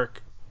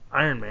Stark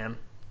Iron Man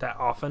that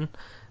often.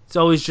 It's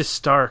always just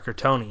Stark or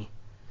Tony.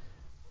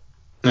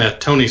 Yeah,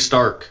 Tony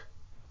Stark.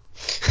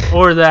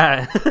 Or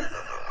that.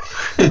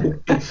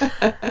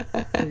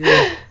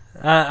 Yeah.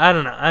 I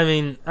don't know. I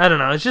mean, I don't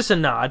know. It's just a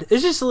nod.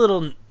 It's just a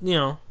little,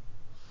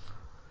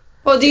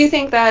 Well, do you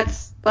think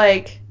that's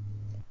like?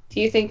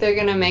 Do you think they're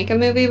gonna make a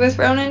movie with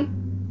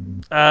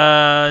Ronan?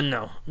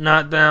 no.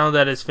 Not now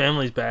that his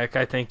family's back.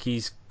 I think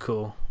he's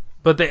cool.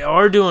 But they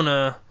are doing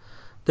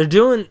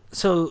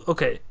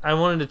okay, I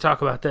wanted to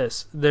talk about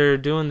this. They're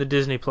doing the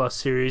Disney Plus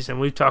series, and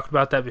we've talked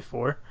about that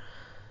before.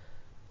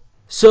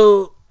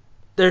 So,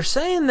 they're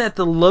saying that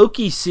the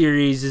Loki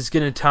series is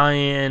going to tie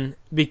in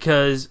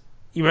because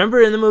you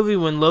remember in the movie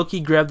when Loki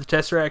grabbed the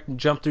Tesseract and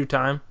jumped through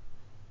time?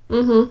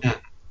 Mm-hmm.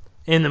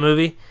 In the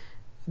movie?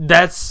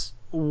 That's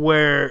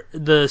where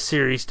the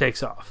series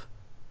takes off.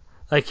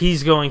 Like,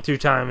 he's going through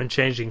time and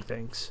changing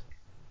things.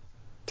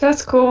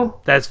 That's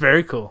cool. That's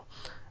very cool.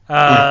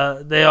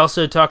 They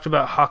also talked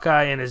about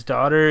Hawkeye and his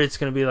daughter. It's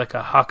going to be like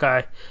a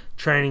Hawkeye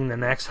training the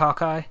next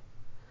Hawkeye.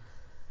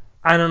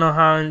 I don't know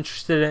how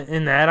interested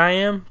in that I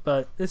am,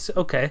 but it's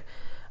okay.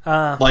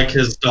 Like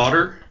his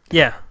daughter?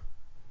 Yeah.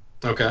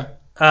 Okay.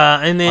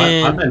 And I'm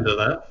then into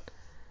that.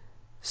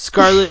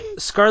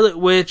 Scarlet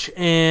Witch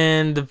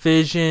and the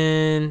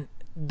Vision,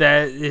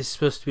 that is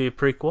supposed to be a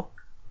prequel.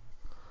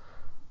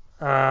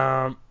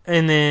 And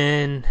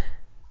then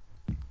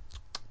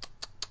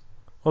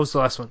what was the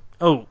last one?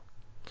 Oh,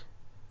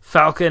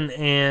 Falcon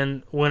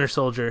and Winter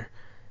Soldier.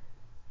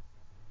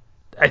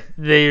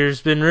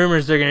 There's been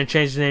rumors they're going to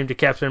change the name to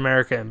Captain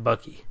America and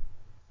Bucky.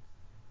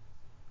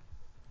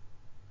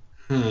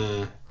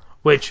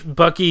 Which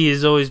Bucky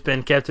has always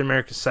been Captain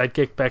America's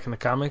sidekick back in the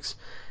comics,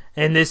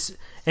 and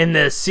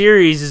the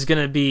series is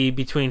going to be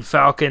between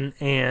Falcon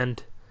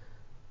and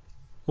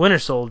Winter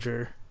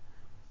Soldier,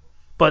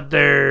 but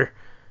they're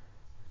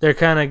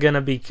kind of going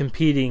to be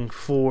competing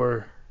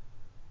for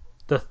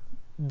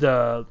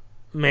the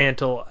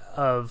mantle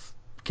of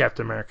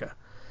Captain America.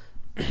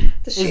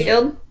 The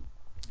Shield.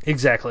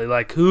 Exactly,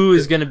 like who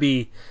is going to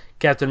be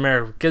Captain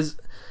America? Because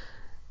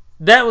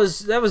that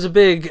was a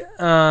big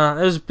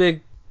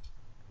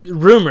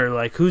rumor.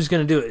 Like who's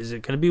going to do it? Is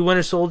it going to be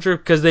Winter Soldier?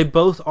 Because they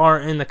both are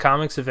in the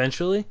comics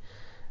eventually,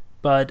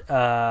 but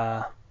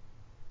yeah,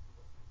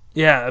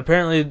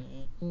 apparently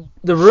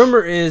the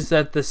rumor is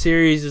that the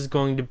series is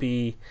going to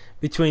be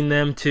between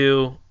them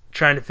two,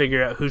 trying to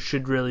figure out who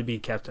should really be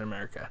Captain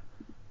America.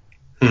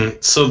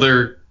 So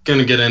they're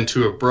gonna get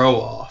into a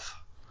bro off.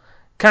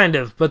 Kind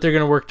of, but they're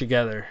going to work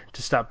together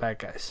to stop bad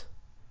guys.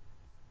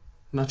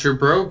 Not your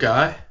bro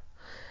guy.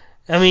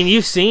 I mean,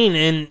 you've seen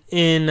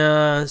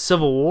in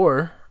Civil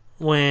War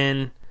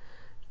when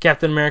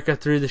Captain America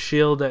threw the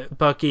shield at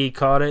Bucky,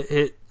 caught it,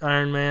 hit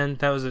Iron Man.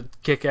 That was a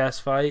kick-ass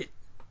fight.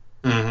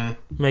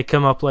 Mm-hmm. May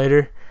come up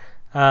later.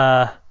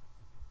 Yeah.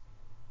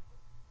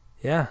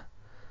 I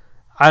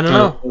don't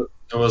know.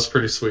 It was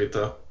pretty sweet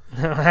though.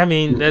 I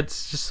mean,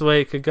 that's just the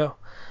way it could go.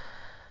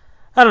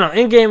 I don't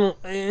know.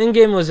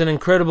 Endgame was an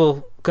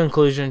incredible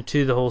conclusion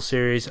to the whole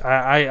series.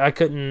 I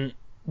couldn't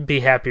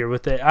be happier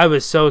with it. I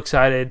was so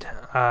excited.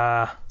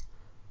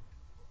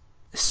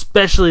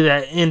 Especially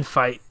that end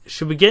fight.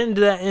 Should we get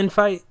into that end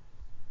fight?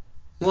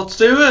 Let's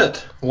do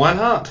it. Why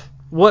not?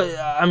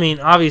 I mean,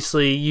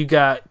 obviously you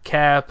got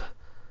Cap,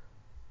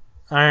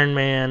 Iron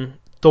Man,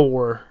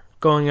 Thor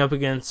going up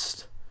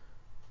against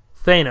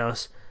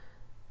Thanos.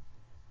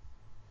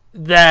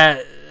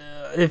 That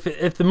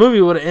if the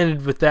movie would have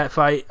ended with that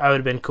fight, I would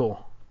have been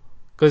cool.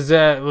 Because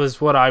that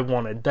was what I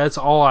wanted. That's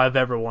all I've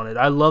ever wanted.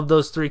 I love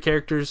those three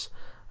characters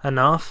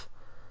enough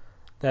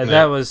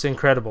that was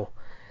incredible.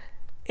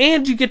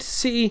 And you get to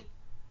see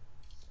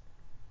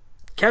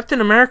Captain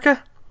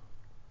America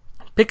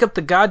pick up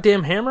the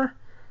goddamn hammer.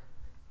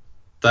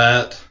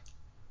 That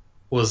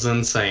was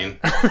insane.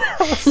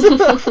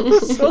 that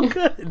was so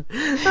good.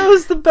 That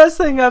was the best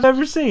thing I've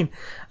ever seen.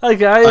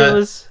 Like I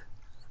was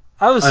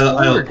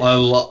floored.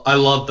 I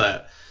love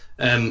that.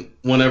 And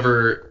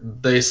whenever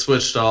they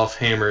switched off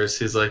hammers,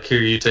 he's like,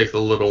 "Here, you take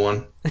the little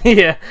one."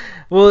 Yeah.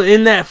 Well,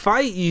 in that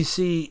fight, you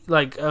see,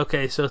 like,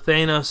 okay, so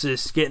Thanos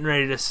is getting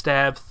ready to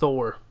stab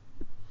Thor.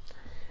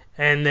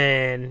 And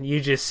then you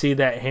just see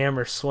that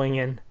hammer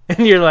swinging.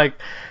 And you're like,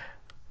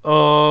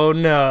 oh,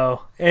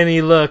 no. And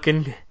you look,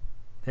 and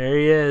there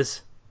he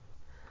is.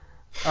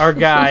 Our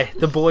guy,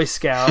 the Boy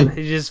Scout.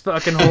 He's just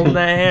fucking holding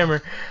that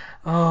hammer.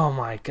 Oh,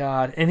 my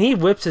God. And he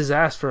whips his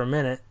ass for a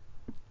minute.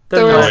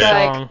 Thor's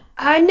like,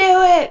 I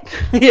knew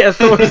it. Yeah,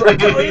 Thor's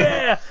like, oh,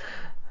 yeah.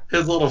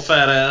 His little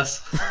fat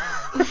ass.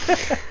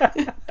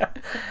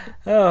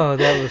 Oh,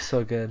 that was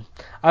so good.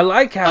 I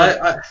like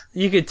how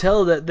you could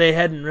tell that they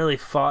hadn't really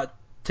fought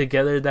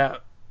together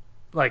that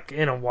like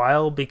in a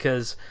while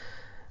because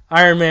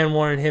Iron Man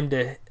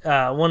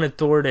wanted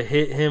Thor to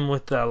hit him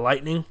with the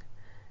lightning,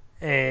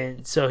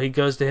 and so he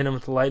goes to hit him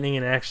with the lightning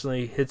and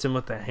actually hits him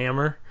with a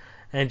hammer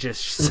and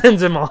just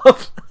sends him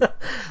off.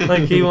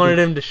 Like he wanted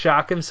him to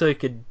shock him so he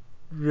could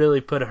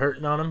really put a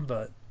hurting on him,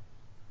 but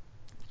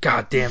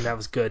god damn, that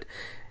was good.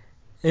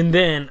 And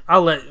then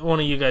I'll let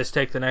one of you guys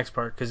take the next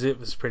part because it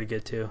was pretty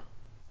good too.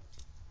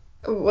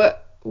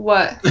 What?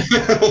 Lead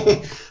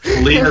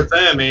us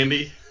in,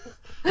 Andy.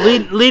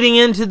 Leading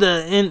into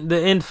the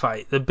end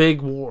fight, the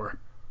big war.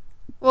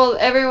 Well,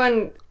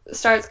 everyone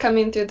starts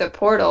coming through the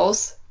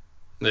portals,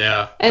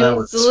 Yeah, and that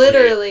was it's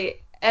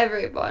literally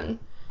everyone.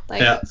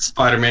 Like yeah,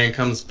 Spider-Man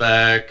comes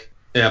back.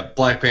 Yeah,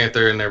 Black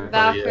Panther and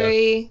everybody.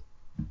 Valkyrie.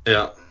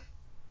 Yeah.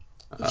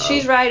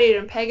 She's riding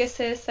a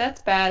Pegasus.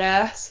 That's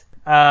badass.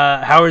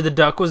 Howard the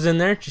Duck was in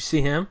there. Did you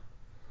see him?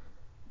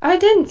 I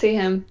didn't see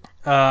him.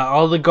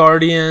 All the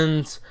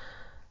Guardians,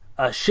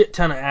 a shit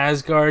ton of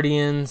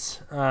Asgardians.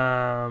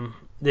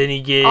 Then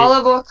you get All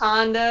of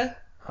Wakanda.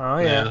 oh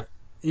yeah,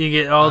 you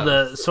get all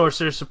the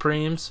Sorcerer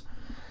Supremes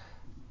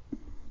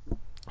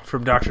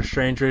from Doctor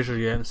Strange. Rachel,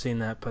 you haven't seen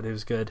that, but it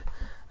was good.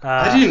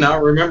 I do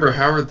not remember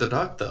Howard the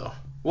Duck though.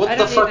 What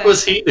the fuck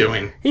was he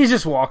doing? He's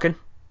just walking.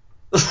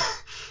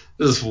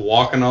 Just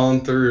walking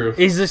on through.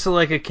 He's just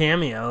like a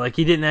cameo. Like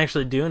he didn't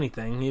actually do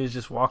anything. He was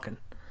just walking.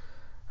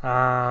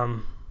 Yeah,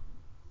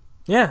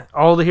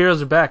 all the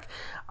heroes are back.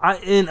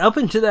 And up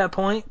until that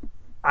point,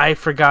 I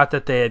forgot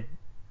that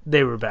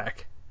they were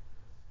back.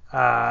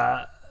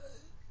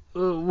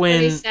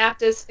 When he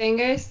snapped his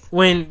fingers.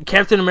 When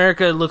Captain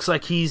America looks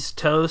like he's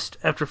toast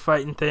after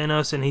fighting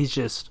Thanos, and he's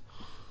just,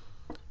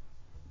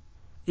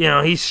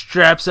 he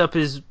straps up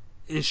his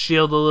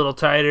shield a little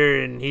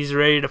tighter, and he's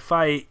ready to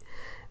fight.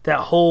 That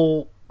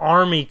whole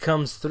army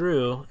comes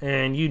through,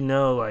 and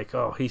like,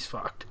 oh, he's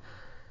fucked.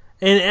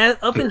 And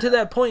up until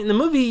that point in the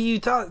movie, you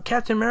thought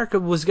Captain America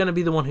was going to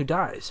be the one who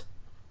dies.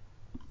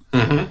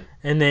 Mm-hmm.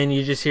 And then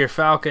you just hear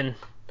Falcon,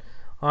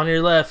 on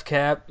your left,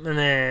 Cap, and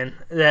then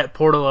that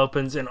portal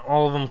opens, and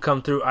all of them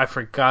come through. I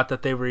forgot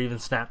that they were even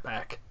snapped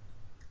back.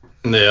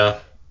 Yeah,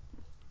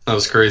 that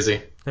was crazy.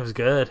 It was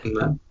good. And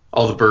then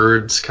all the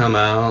birds come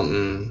out,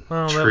 and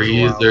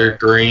trees are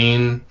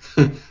green.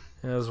 It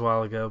was a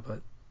while ago,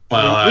 but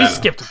well, we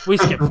skipped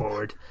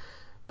forward.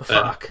 But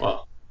fuck.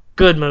 Well.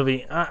 Good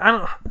movie. I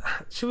don't.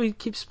 Should we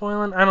keep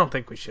spoiling? I don't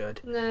think we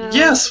should. No.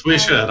 Yes, we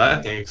should. I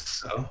think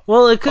so.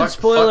 Well, it could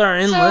spoil our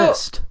end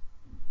list.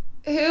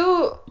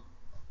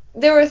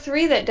 There were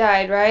 3 that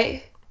died,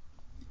 right?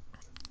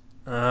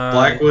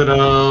 Black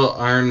Widow,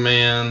 Iron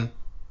Man.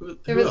 Who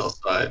else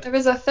died? There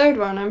was a 3rd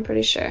one, I'm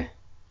pretty sure.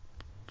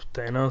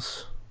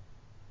 Thanos.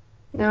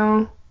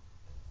 No.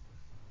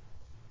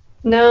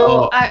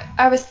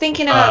 I was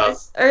thinking about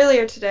this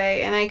earlier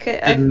today, and I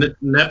could. Did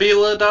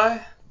Nebula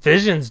die?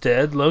 Vision's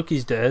dead.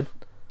 Loki's dead.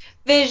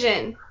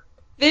 Vision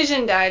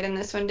died in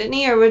this one, didn't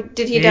he? Or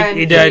did he die in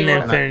He died in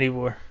Infinity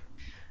War.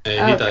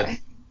 Yeah, he died.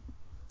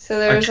 So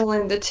there was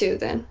only the 2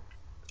 then.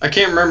 I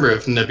can't remember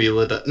if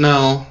Nebula died.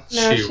 No,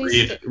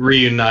 she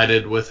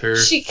reunited with her.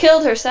 She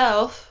killed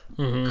herself.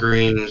 Mm-hmm.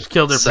 Green. She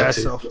killed her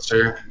past self.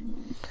 Sister.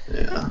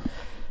 Yeah,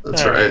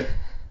 that's right.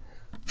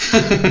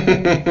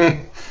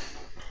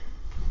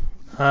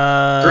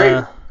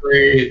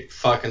 Great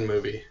fucking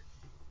movie.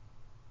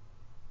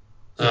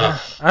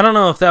 I don't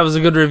know if that was a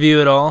good review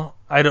at all.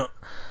 It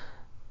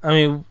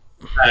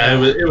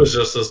was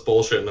just us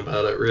bullshitting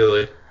about it,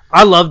 really.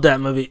 I loved that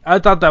movie. I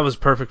thought that was a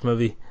perfect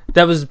movie.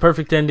 That was the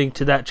perfect ending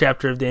to that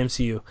chapter of the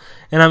MCU.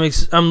 And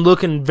I'm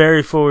looking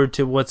very forward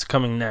to what's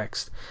coming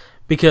next.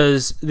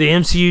 Because the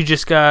MCU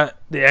just got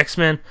the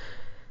X-Men,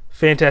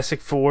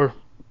 Fantastic Four.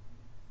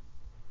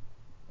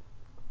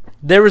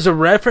 There was a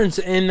reference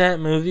in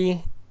that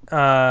movie,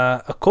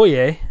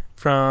 Okoye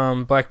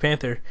from Black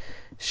Panther.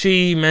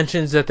 She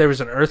mentions that there was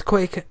an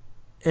earthquake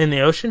in the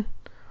ocean,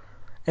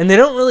 and they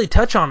don't really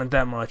touch on it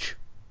that much.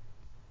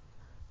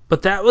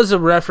 But that was a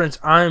reference,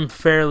 I'm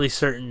fairly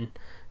certain,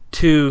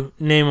 to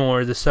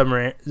Namor, the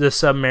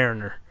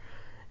Submariner.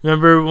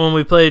 Remember when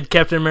we played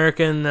Captain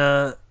America and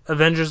the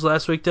Avengers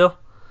last week, Dill?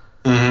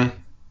 Mm-hmm.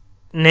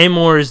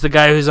 Namor is the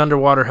guy who's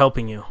underwater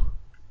helping you.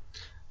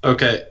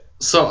 Okay,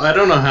 so I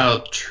don't know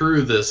how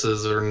true this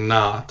is or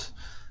not,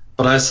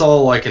 but I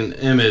saw like an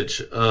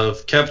image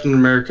of Captain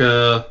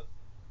America,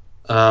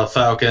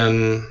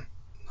 Falcon,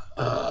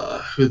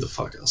 who the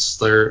fuck else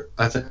was there?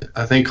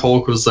 I think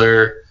Hulk was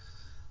there,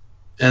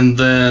 and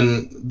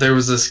then there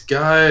was this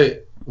guy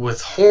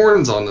with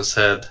horns on his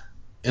head,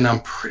 and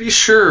I'm pretty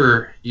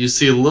sure you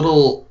see a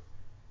little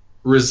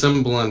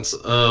resemblance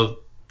of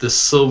the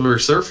Silver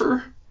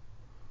Surfer.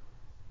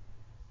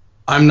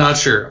 I'm not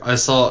sure. I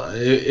saw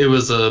it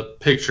was a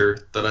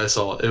picture that I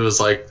saw. It was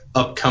like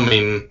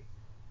upcoming.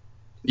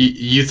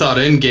 You thought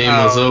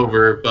Endgame was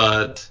over,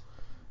 but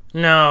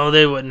no,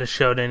 they wouldn't have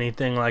showed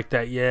anything like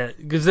that yet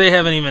because they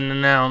haven't even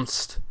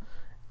announced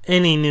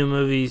any new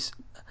movies.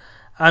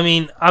 I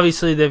mean,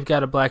 obviously they've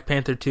got a Black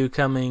Panther 2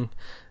 coming.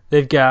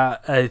 They've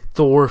got a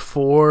Thor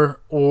 4,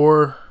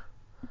 or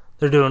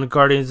they're doing a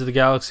Guardians of the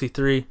Galaxy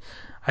 3.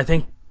 I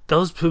think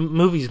those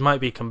movies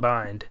might be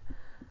combined.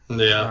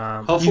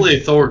 Yeah. Hopefully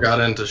Thor got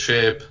into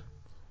shape.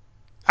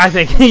 I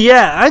think,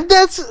 yeah,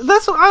 that's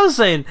what I was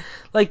saying.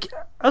 Like,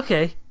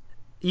 okay,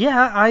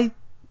 yeah,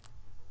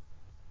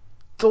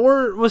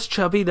 Thor was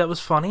chubby. That was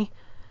funny.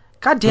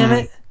 God damn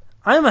it,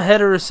 I am a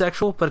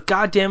heterosexual, but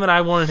god damn it, I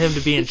wanted him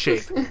to be in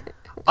shape.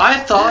 I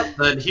thought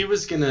that he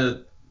was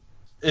gonna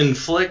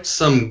inflict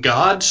some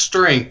god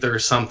strength or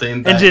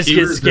something, that And just he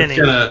get was skinny.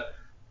 just gonna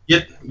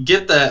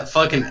get that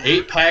fucking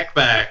 8-pack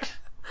back.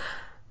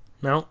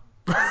 No.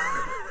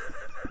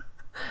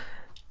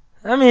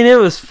 I mean, it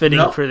was fitting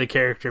Nope. for the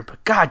character,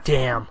 but god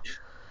damn.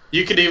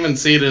 You could even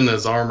see it in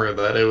his armor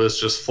that it was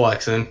just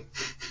flexing.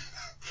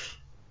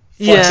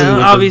 Yeah,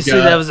 with obviously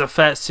his gut. that was a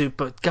fat suit,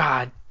 but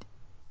god,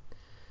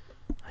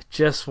 I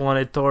just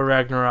wanted Thor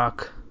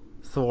Ragnarok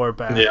Thor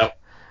back. Yep.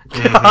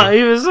 God,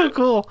 he was so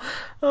cool.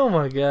 Oh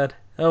my god.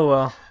 Oh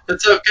well.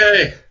 It's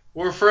okay.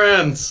 We're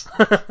friends.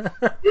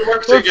 We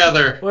work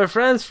together. We're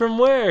friends from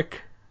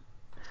work.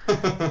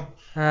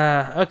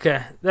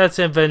 Okay, that's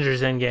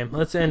Avengers Endgame.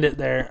 Let's end it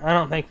there. I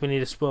don't think we need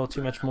to spoil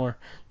too much more.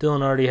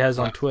 Dylan already has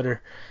on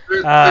Twitter.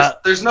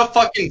 There's no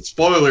fucking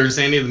spoilers,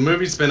 Andy. The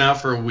movie's been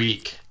out for a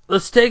week.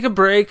 Let's take a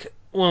break.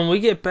 When we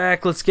get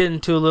back, let's get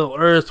into a little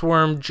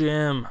Earthworm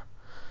Jim.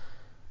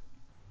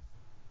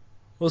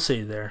 We'll see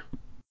you there.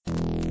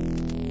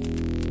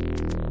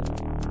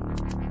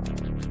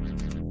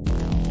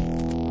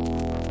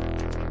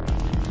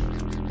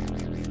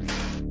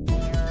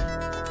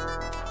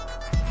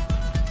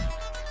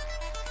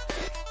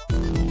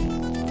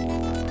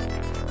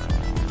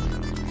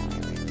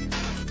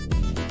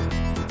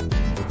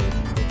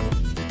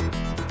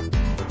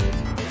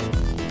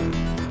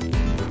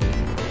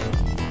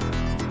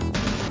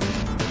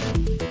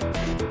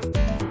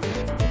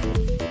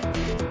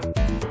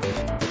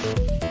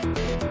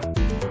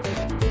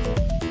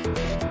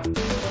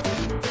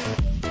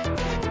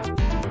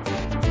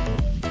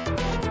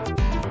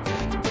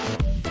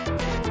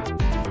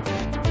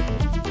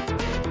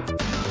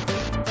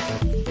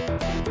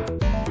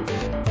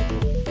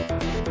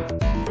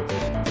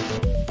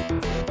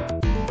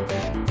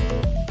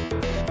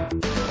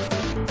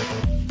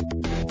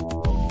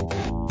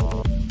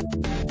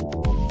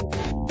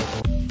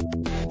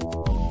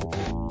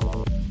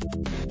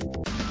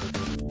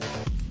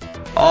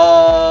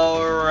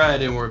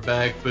 Alright, and we're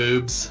back,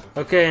 boobs.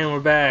 Okay, and we're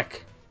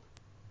back.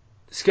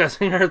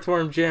 Discussing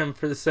Earthworm Jim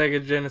for the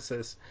Sega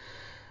Genesis.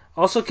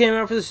 Also came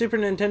out for the Super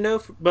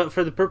Nintendo, but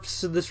for the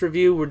purposes of this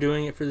review, we're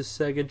doing it for the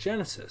Sega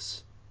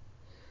Genesis.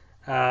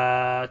 Came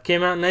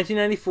out in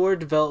 1994,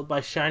 developed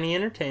by Shiny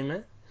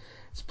Entertainment.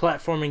 It's a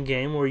platforming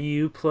game where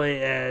you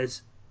play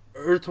as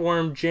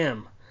Earthworm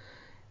Jim,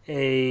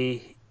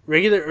 a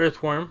regular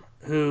earthworm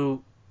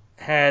who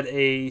had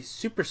a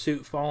super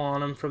suit fall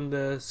on him from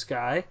the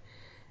sky,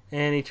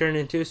 and he turned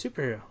into a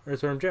superhero,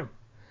 Earthworm Jim.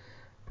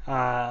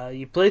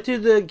 You play through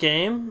the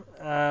game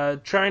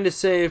trying to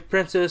save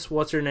Princess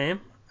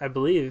What's-Her-Name, I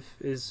believe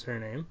is her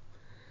name.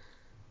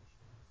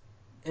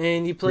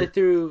 And you play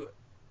through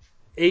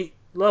 8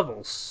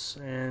 levels,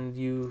 and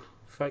you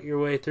fight your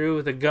way through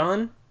with a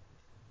gun,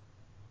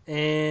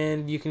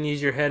 and you can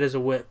use your head as a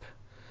whip.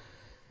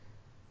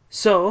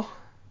 So,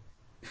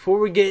 before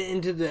we get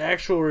into the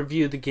actual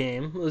review of the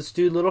game, let's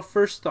do little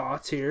first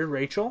thoughts here.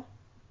 Rachel?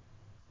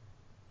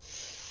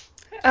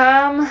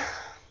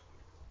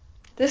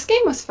 This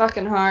game was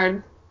fucking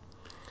hard.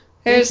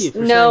 Thank you There's for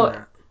saying no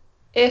that.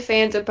 ifs,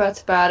 ands, or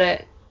buts about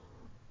it.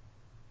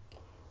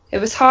 It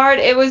was hard.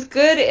 It was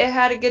good. It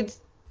had a good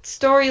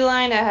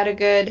storyline.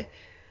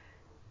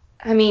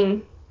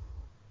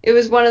 It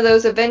was one of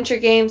those adventure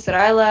games that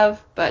I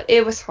love, but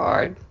it was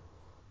hard.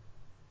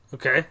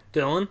 Okay,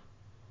 Dylan?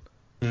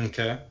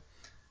 Okay.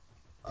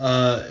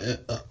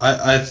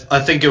 I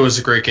think it was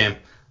a great game.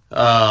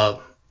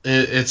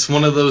 It's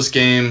one of those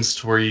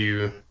games where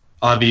you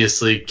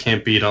obviously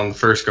can't beat on the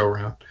first go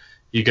round.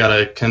 You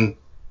gotta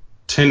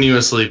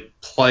continuously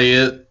play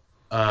it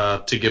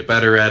to get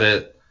better at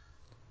it.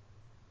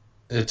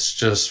 It's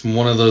just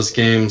one of those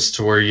games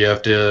to where you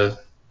have to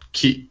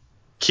keep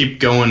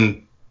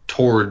going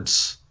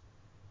towards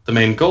the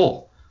main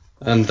goal,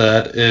 and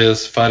that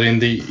is fighting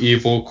the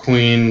evil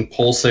queen,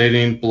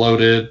 pulsating,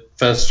 bloated,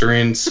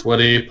 festering,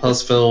 sweaty,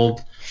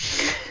 pus-filled,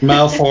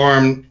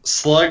 malformed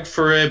slug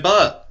for a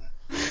butt.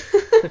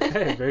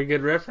 Okay, very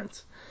good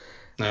reference.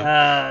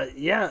 No.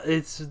 Yeah,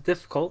 it's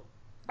difficult.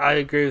 I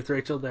agree with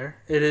Rachel there.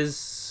 It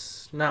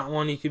is not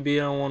one you could beat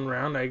on one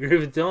round. I agree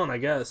with Dylan, I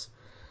guess.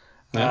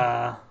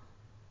 Yeah.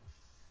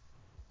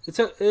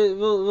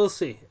 We'll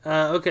see.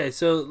 Okay,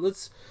 so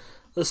let's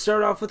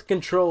start off with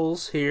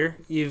controls here.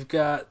 You've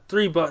got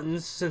 3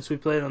 buttons since we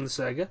played on the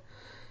Sega.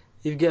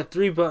 You've got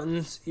 3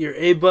 buttons. Your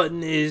A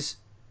button is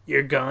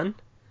your gun.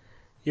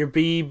 Your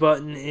B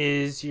button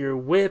is your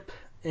whip,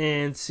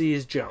 and C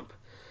is jump.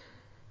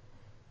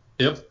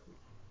 Yep.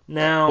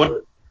 Now,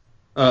 What?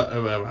 I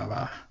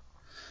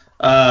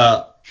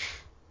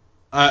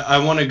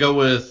want to go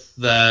with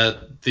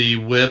that. The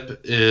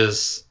whip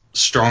is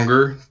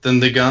stronger than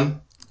the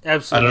gun.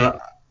 absolutely. I don't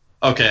know.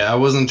 Okay, I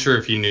wasn't sure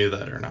if you knew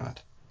that or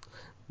not.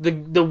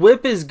 The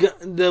whip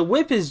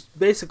is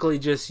basically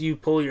just you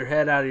pull your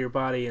head out of your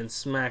body and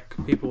smack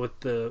people with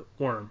the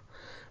worm,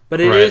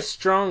 but it is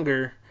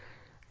stronger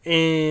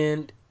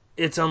and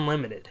it's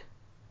unlimited.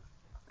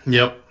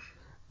 Yep.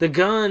 The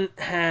gun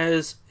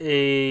has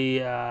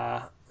a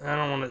I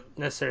don't want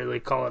to necessarily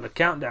call it a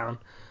countdown,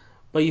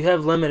 but you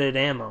have limited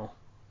ammo,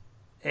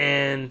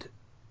 and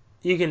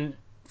you can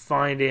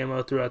find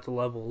ammo throughout the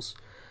levels,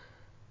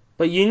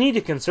 but you need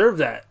to conserve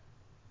that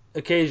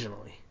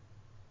occasionally.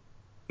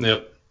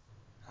 Yep.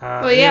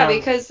 Well, yeah,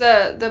 because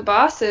the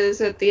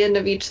bosses at the end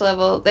of each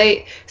level,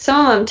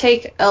 some of them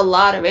take a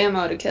lot of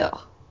ammo to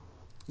kill.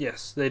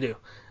 Yes, they do.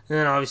 And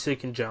then obviously you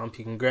can jump,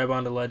 you can grab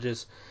onto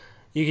ledges,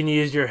 you can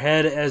use your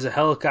head as a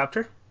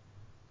helicopter.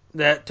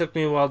 That took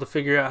me a while to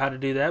figure out how to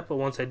do that, but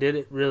once I did,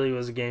 it really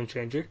was a game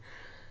changer.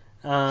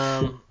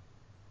 Yeah,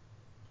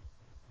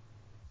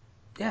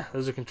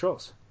 those are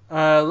controls.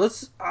 I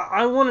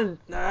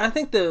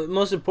think the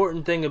most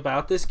important thing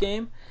about this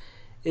game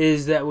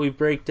is that we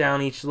break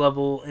down each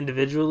level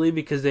individually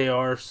because they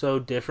are so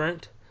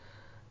different.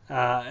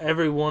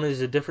 Every one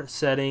is a different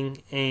setting,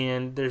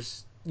 and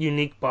there's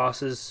unique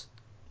bosses.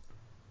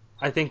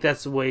 I think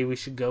that's the way we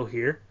should go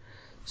here.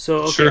 So,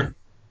 okay. Sure.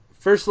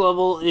 First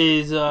level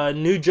is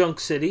New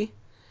Junk City.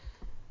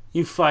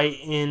 You fight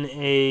in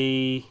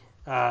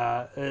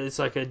it's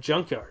like a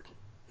junkyard,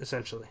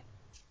 essentially.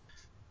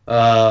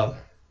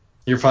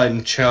 You're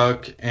fighting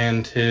Chuck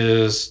and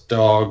his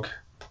dog,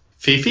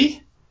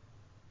 Fifi?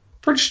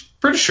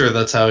 Pretty sure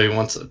that's how he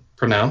wants it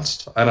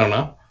pronounced. I don't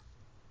know.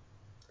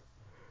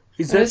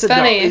 Is It that was the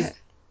funny.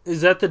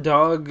 is that the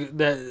dog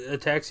that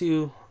attacks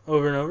you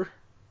over and over?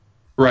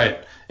 Right.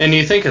 And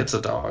you think it's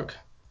a dog.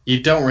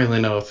 You don't really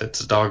know if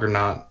it's a dog or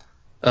not.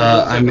 It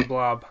looks I like a mean,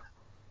 blob.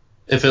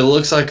 if it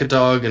looks like a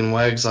dog and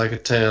wags like a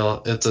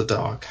tail, it's a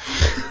dog.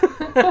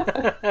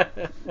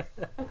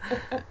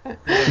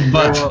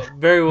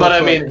 Very well But I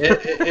put. mean,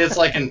 it's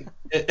like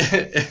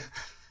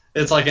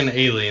it's like an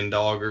alien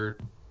dog or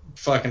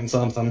fucking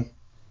something.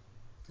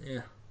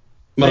 Yeah.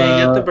 But Then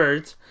you get the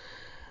birds.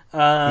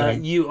 yeah.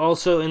 You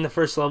also, in the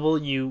first level,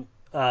 you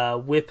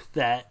whip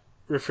that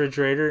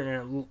refrigerator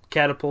and it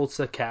catapults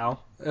a cow.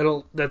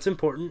 That's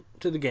important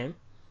to the game.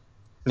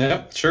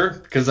 Yeah, sure,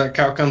 because that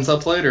cow comes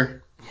up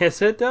later.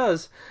 Yes, it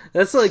does.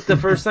 That's like the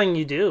first thing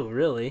you do,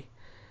 really.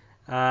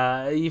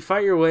 You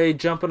fight your way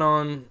jumping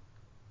on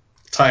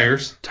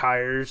Tires.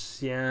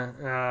 tires,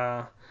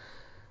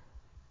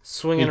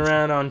 swinging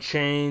around on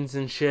chains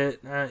and shit.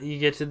 You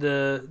get to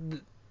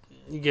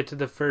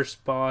the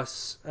first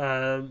boss.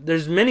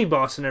 There's mini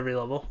boss in every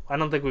level. I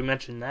don't think we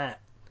mentioned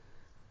that.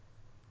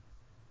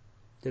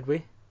 Did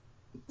we?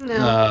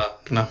 No.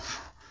 No.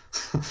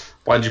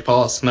 Why'd you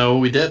pause? No,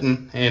 we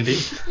didn't, Andy.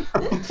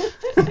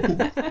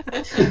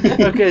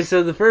 Okay,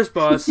 so the first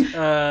boss,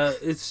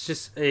 it's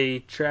just a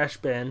trash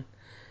bin.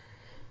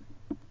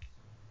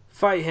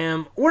 Fight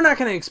him. We're not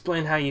going to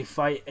explain how you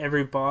fight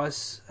every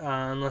boss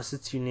unless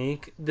it's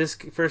unique. This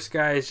first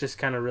guy is just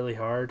kind of really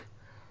hard.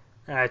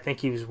 I think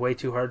he was way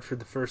too hard for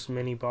the first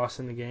mini boss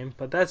in the game,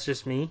 but that's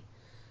just me.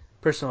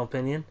 Personal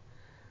opinion.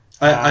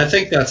 I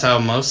think that's how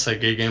most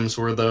Sega games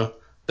were, though.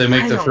 They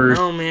make I the don't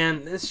first. know,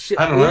 man. This shit.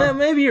 I don't Yeah, know.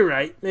 maybe you're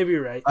right. Maybe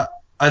you're right.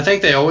 I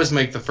think they always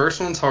make the first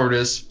ones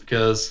hardest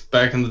because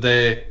back in the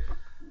day.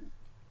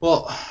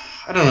 Well,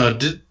 I don't know.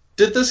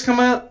 Did this come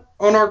out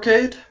on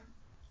arcade?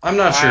 I'm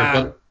not sure,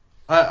 but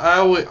I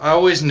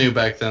always knew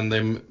back then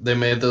they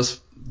made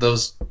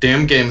those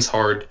damn games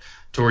hard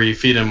to where you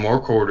feed in more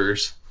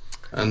quarters,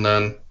 and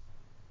then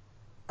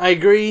I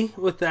agree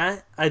with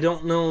that. I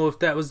don't know if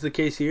that was the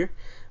case here,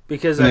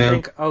 because I yeah,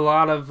 think a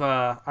lot of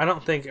I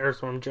don't think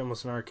Earthworm Jim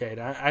was an arcade.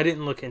 I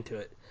didn't look into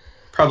it.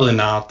 probably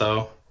not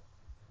though.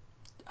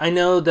 I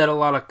know that a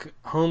lot of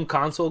home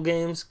console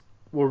games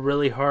were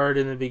really hard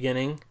in the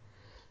beginning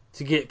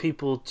to get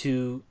people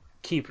to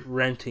keep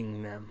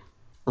renting them.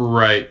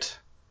 Right.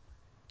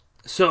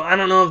 So I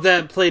don't know if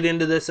that played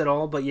into this at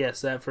all, but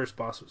yes, that first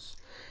boss was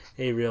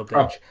a real bitch.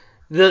 Prob-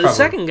 The Probably.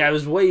 second guy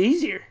was way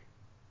easier.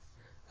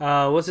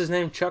 What's his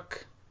name?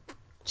 Chuck?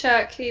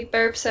 Chuck, he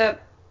burps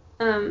up.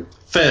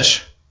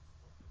 Fish.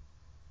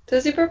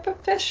 Does he burp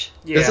up fish?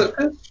 Yeah. Is it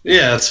fish?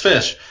 Yeah, it's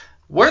fish.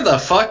 Where the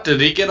fuck did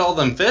he get all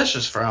them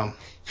fishes from?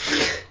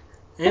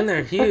 And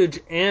they're huge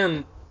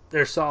and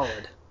they're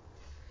solid.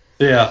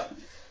 Yeah.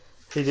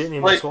 He didn't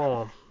even Like, swallow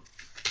them.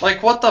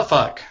 like what the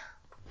fuck?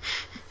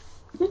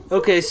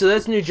 Okay, so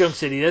that's New Junk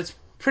City. That's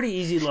pretty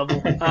easy level.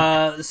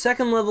 The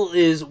second level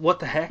is What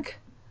the Heck.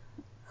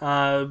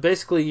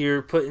 Basically,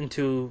 you're put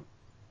into.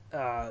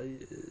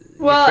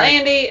 Well,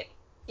 Andy,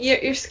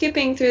 you're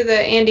skipping through the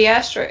Andy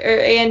Asteroid or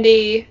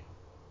Andy.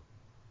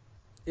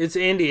 It's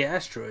Andy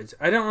Asteroids.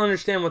 I don't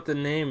understand what the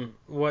name,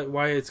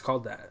 why it's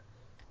called that.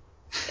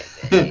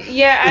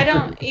 Yeah, I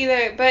don't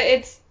either. But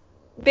it's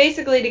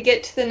basically to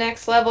get to the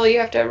next level, you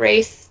have to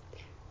race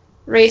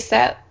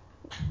that.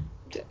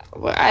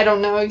 I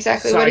don't know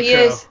exactly what he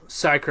is.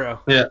 Psychro.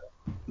 Yeah.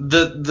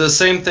 The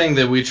same thing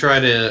that we try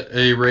to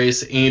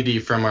erase Andy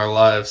from our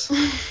lives.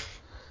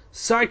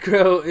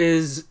 Psycho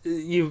is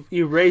you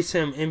race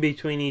him in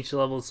between each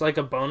level. It's like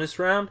a bonus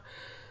round,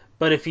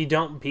 but if you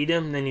don't beat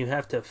him, then you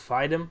have to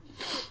fight him.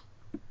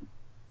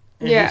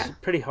 And Yeah. he's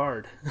pretty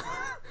hard.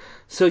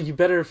 So you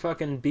better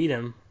fucking beat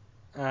him.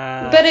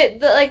 But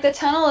the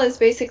tunnel is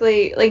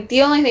basically like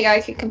the only thing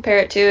I could compare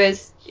it to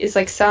is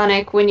like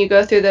Sonic when you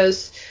go through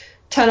those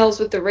tunnels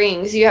with the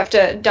rings. You have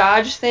to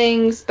dodge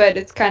things, but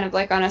it's kind of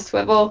like on a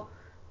swivel.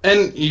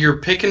 And you're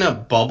picking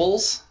up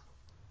bubbles.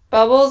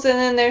 Bubbles, and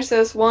then there's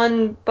those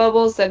one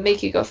bubbles that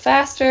make you go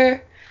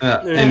faster.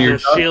 And There's you're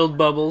the shield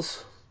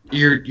bubbles,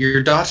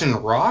 you're dodging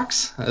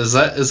rocks. Is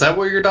that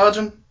what you're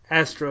dodging?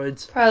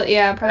 asteroids. Probably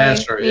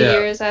Asteroid, yeah.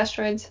 meteors,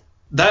 asteroids.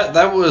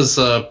 That was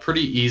a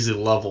pretty easy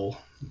level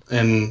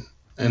in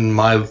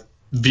my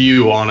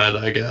view on it,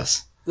 I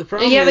guess. The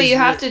problem Yeah, but is you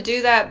have that- to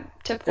do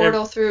that to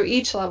portal through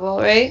each level,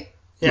 right?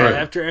 Yeah, Right.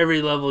 after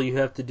every level you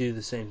have to do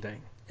the same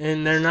thing.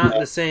 And they're not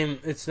the same.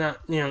 It's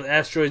not, the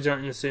asteroids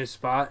aren't in the same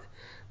spot.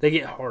 They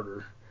get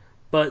harder.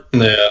 But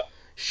Yeah.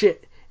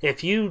 shit,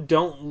 if you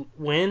don't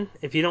win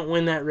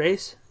that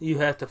race, you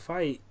have to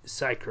fight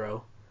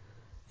Psycho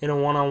in a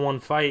one-on-one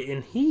fight,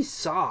 and he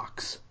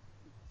sucks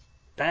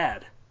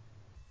bad.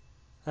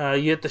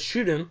 You have to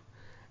shoot him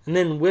and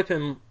then whip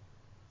him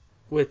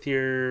with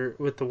the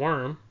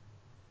worm,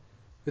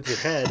 with your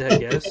head, I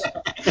guess.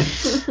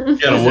 You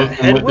gotta Is whip that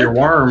him head with your whip?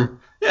 worm.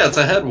 Yeah, it's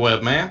a head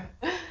whip, man.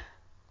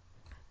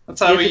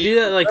 That's You how have to do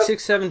that like that's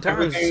 6-7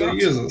 times. It everything he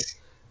sucks. uses.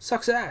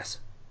 Sucks ass.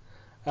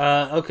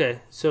 Okay,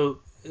 so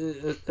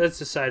that's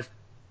aside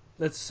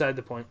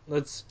the point.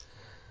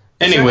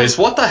 Anyways,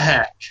 what the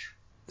heck?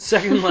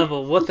 Second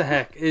level. What the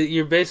heck?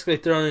 You're basically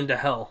thrown into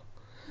hell.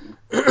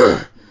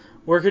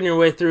 Working your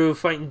way through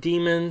fighting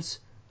demons.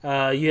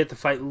 You have to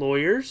fight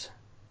lawyers.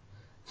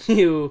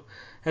 You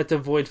have to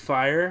avoid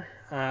fire,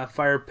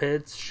 fire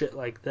pits, shit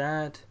like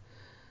that.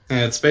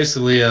 Yeah, it's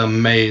basically a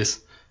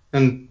maze,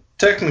 and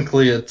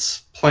technically it's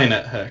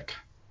Planet Heck.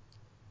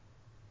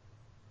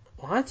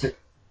 What?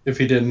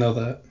 If you didn't know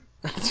that.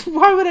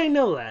 Why would I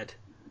know that?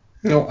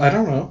 No, I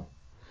don't know.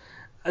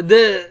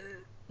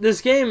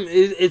 This game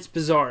it's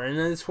bizarre, and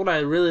that's what I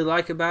really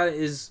like about it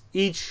is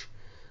each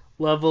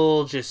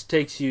level just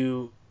takes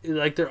you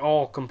like they're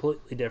all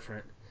completely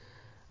different.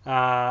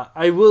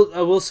 I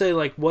will say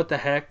like what the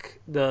heck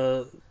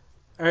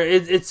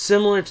it's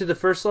similar to the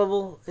first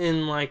level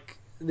in like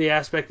the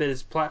aspect that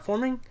it's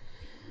platforming.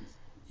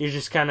 You're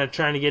just kind of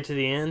trying to get to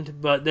the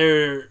end, but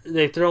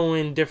they throw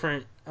in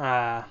different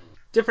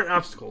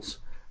obstacles.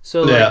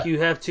 So like Yeah. you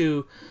have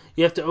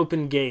to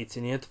open gates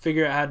and you have to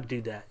figure out how to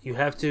do that. You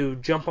have to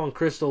jump on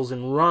crystals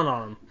and run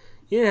on them.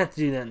 You didn't have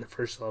to do that in the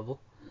first level.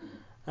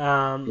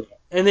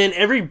 And then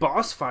every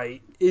boss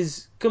fight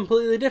is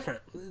completely different.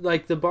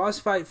 Like the boss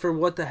fight for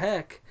what the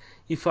heck,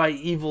 you fight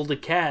Evil the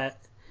Cat,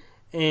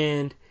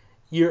 and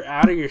you're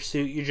out of your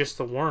suit. You're just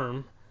the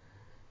worm,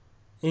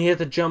 and you have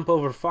to jump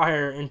over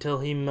fire until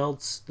he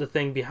melts the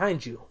thing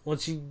behind you.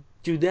 Once you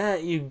do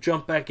that, you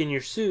jump back in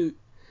your suit,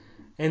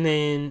 and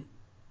then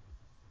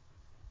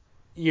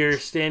you're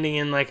standing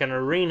in like an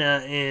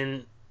arena,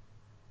 and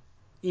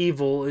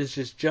Evil is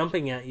just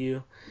jumping at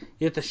you.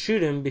 You have to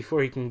shoot him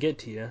before he can get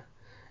to you.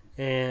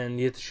 And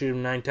you have to shoot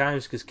him 9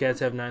 times because cats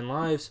have 9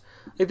 lives.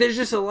 Like, there's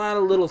just a lot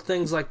of little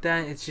things like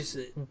that. It's just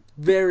a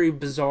very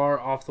bizarre,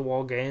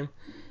 off-the-wall game.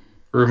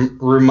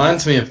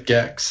 Reminds me of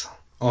Gex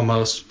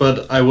almost,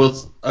 but I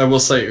will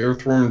say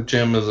Earthworm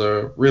Jim is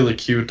a really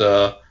cute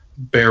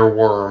bear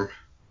worm.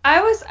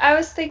 I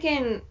was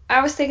thinking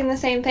the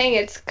same thing.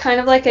 It's kind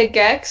of like a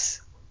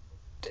Gex.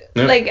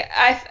 Yep. Like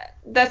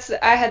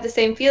I had the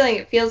same feeling.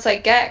 It feels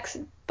like Gex,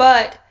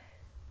 but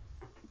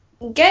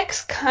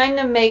Gex kind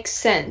of makes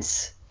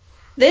sense.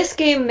 This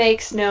game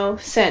makes no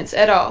sense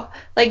at all.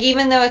 Like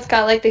even though it's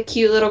got like the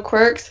cute little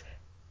quirks,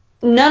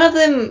 none of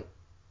them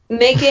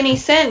make any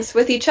sense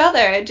with each other.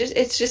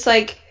 It's just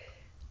like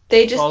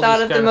they just All thought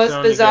just of the kinda most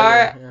thrown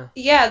bizarre together,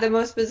 yeah, the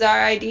most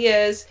bizarre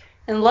ideas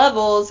and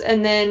levels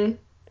and then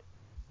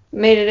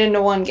made it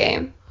into one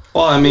game.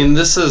 Well, I mean,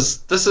 this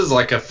is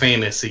like a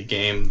fantasy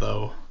game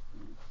though,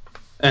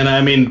 and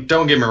I mean,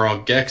 don't get me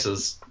wrong, Gex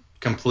is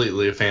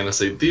completely a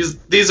fantasy.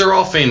 These are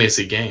all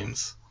fantasy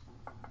games.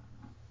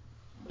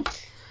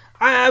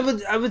 I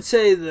would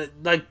say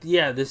that, like,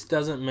 yeah, this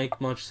doesn't make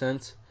much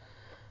sense.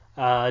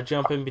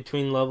 Jumping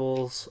between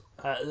levels.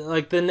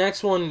 Like, the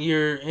next one,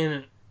 you're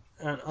in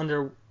an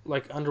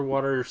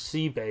underwater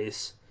sea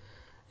base.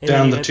 And then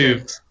Down you the have to...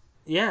 tubes.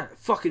 Yeah,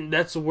 fucking,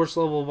 that's the worst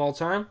level of all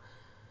time.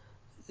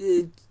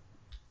 It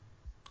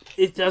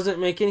doesn't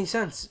make any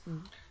sense.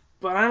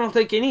 But I don't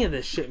think any of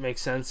this shit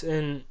makes sense.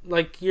 And,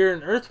 like, you're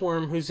an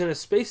earthworm who's in a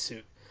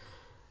spacesuit.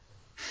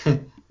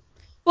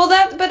 Well,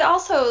 but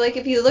also, like,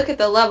 if you look at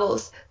the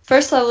levels,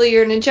 first level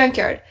you're in a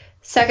junkyard,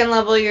 second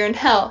level you're in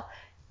hell,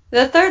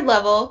 the third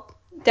level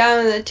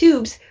down in the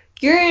tubes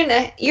you're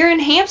in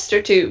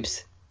hamster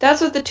tubes. That's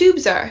what the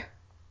tubes are.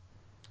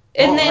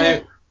 And Well,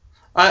 then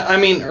I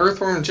mean,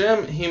 Earthworm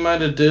Jim, he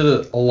might have did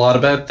a lot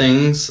of bad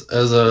things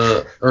as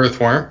a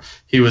earthworm.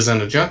 He was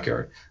in a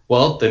junkyard.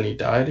 Well, then he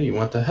died. He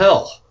went to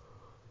hell.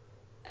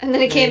 And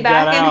then he And came he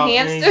got back out,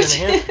 in and hamster he's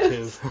in a hamster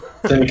tubes.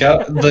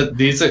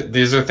 tube.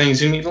 These are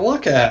things you need to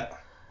look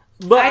at.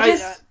 But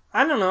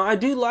I don't know. I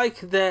do like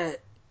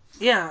that.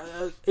 Yeah,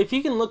 if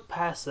you can look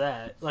past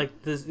that, like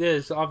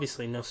there's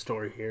obviously no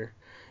story here.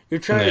 You're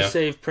trying to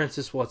save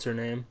Princess What's Her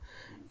Name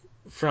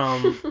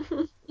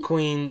from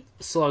Queen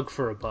Slug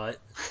for a Butt.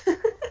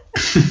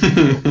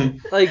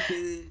 Like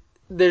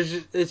this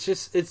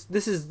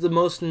is the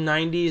most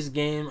 90s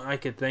game I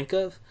could think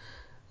of.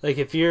 Like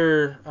if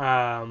you're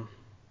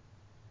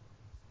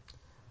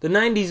the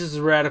 90s is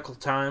a radical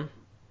time.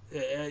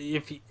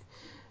 If you,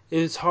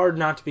 it's hard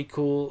not to be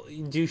cool.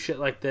 You do shit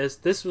like this.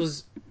 This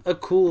was a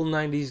cool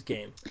 90s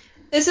game.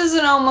 This is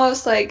an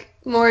almost like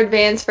more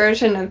advanced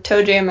version of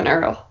Toe Jam and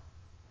Earl.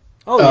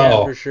 Oh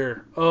yeah, for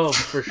sure. Oh,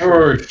 for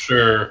sure. For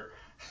sure.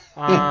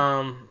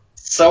 Um,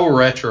 so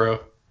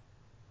retro.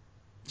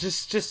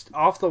 Just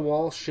off the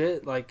wall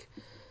shit. Like,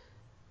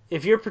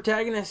 if your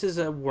protagonist is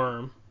a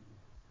worm,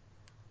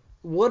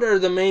 what are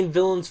the main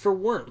villains for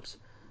worms?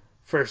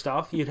 First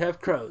off, you'd have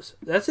crows.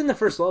 That's in the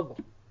first level.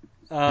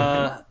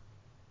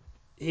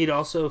 He'd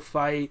also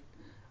fight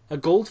a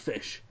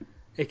goldfish,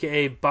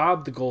 aka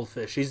Bob the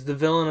Goldfish. He's the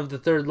villain of the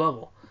third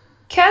level.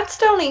 Cats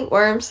don't eat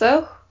worms,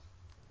 though.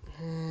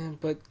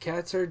 But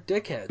cats are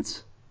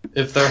dickheads.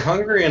 If they're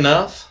hungry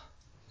enough.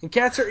 And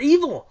cats are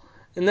evil.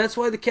 And that's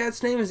why the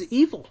cat's name is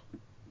Evil.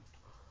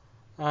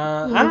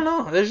 I don't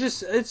know.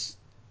 It's.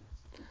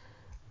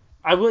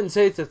 I wouldn't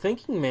say it's a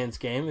thinking man's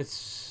game.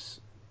 It's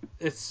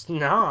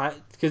not,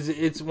 because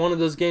it's one of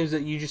those games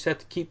that you just have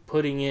to keep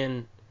putting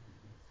in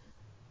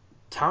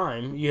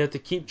time. You have to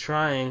keep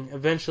trying.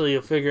 Eventually,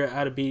 you'll figure out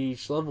how to beat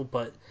each level.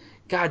 But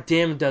god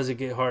damn, does it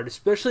get hard,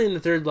 especially in the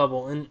third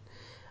level. And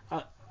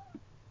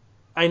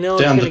I know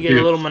it's going to get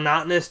a little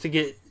monotonous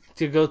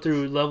to go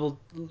through level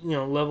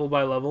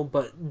by level,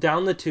 but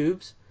down the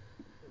tubes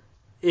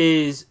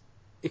is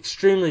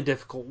extremely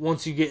difficult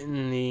once you get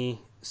in the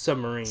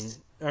submarine.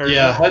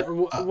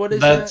 What is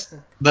that?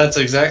 That's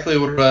exactly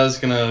what I was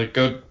going to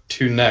go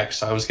to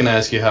next. I was going to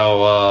ask you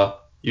how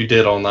you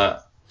did on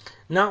that.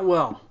 Not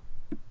well.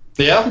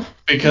 Yeah,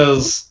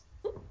 because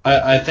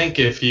I think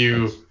if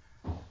you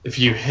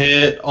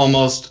hit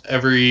almost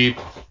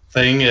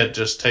everything, it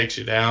just takes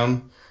you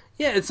down.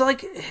 Yeah, it's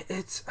like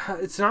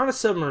it's not a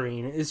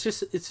submarine. It's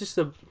just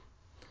a.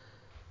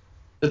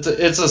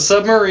 It's a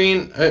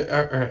submarine.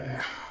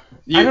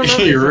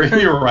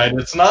 You're right.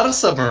 It's not a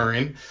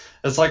submarine.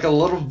 It's like a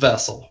little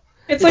vessel.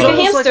 It's like a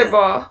hamster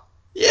ball.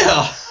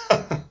 Yeah.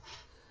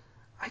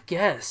 I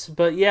guess,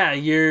 but yeah,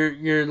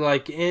 you're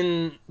like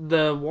in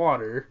the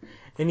water,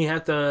 and you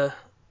have to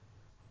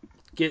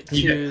get to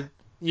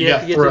you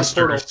have to get thrusters.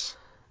 To the portal.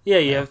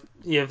 Yeah,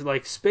 you have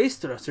like space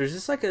thrusters.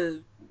 It's like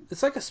a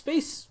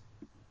space.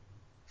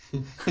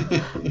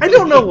 I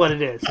don't know what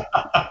it is.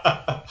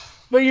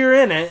 But you're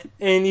in it,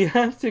 and you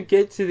have to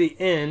get to the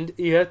end.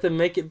 You have to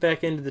make it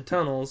back into the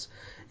tunnels,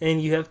 and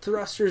you have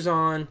thrusters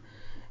on.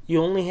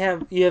 You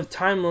have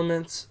time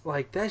limits.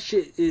 Like, that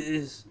shit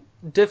is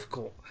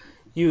difficult.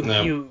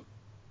 You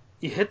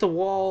hit the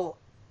wall,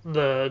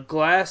 the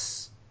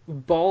glass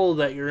ball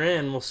that you're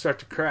in will start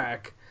to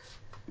crack.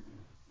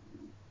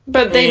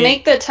 But they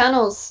make the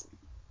tunnels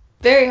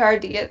very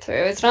hard to get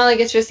through. It's not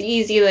like it's just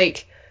easy,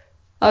 like,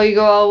 oh, you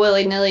go all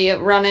willy-nilly,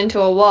 run into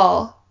a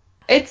wall.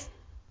 It's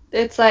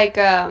like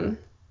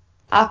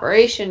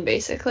Operation,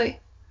 basically.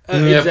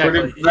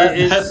 Exactly.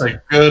 That's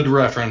a good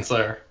reference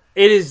there.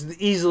 It is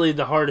easily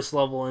the hardest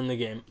level in the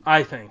game,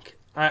 I think.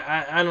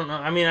 I don't know.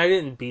 I mean, I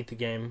didn't beat the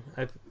game.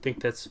 I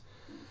think that's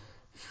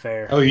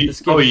fair. You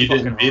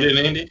didn't beat it,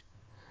 Andy?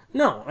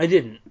 No, I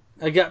didn't.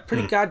 I got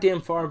pretty goddamn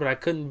far, but I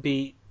couldn't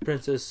beat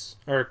Princess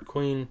or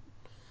Queen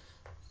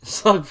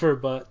Slug for a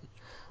Butt.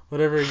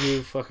 Whatever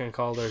you fucking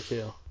called her,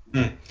 too.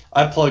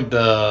 I plugged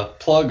a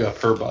plug up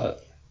her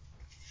butt.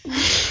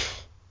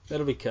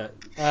 That'll be cut.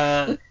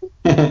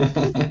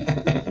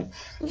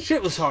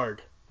 Shit was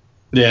hard.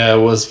 Yeah, it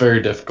was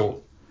very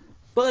difficult.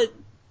 But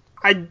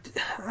I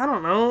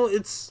don't know.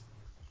 It's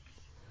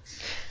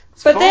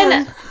but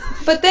fun.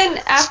 then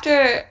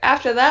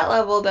after that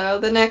level, though,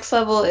 the next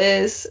level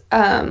is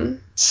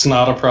it's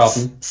not a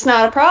problem. It's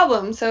not a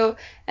problem. So,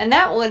 and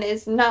that one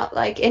is not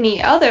like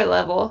any other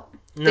level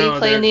that you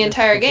play in the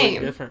entire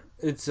game. Different.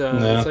 It's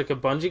like a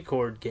bungee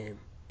cord game.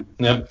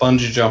 Yep,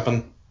 bungee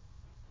jumping.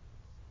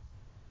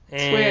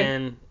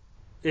 And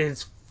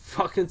it's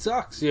fucking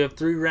sucks. You have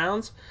 3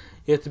 rounds.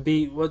 You have to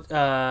beat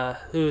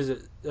who is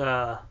it?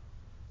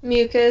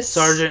 Mucus.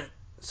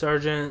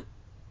 Sergeant.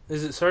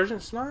 Is it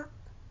Sergeant Snot?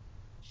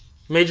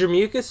 Major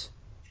Mucus?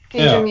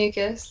 Major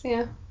Mucus,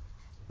 yeah.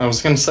 I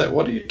was gonna say,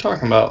 what are you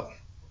talking about?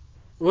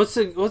 What's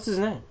his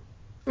name?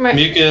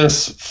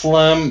 Mucus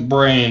Phlegm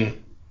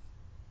Brain.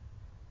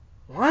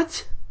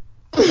 What?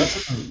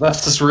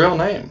 That's his real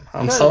name.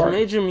 I'm sorry.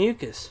 Major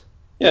Mucus.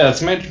 Yeah,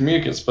 it's Major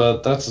Mucus,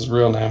 but that's his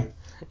real name.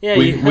 Yeah,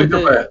 we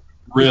go by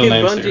real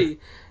names here.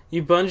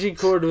 You bungee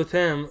cord with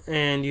him,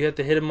 and you have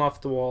to hit him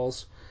off the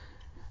walls.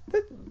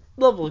 That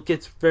level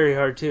gets very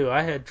hard too.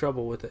 I had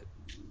trouble with it.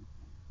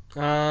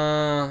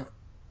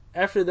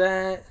 After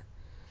that,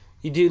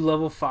 You do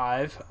level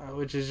 5,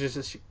 which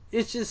is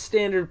it's just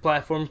standard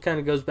platform. Kind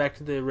of goes back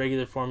to the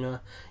regular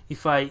formula. You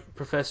fight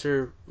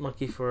Professor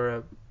Monkey for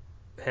a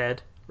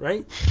head,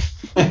 right?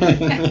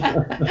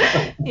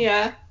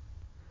 Yeah.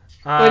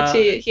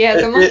 Which he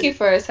has a monkey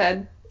for his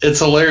head. It's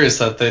hilarious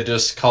that they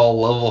just call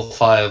level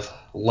 5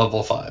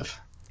 level 5.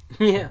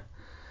 Yeah.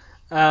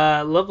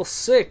 Level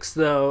 6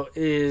 though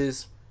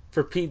is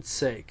For Pete's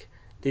Sake.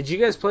 Did you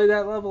guys play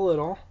that level at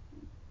all?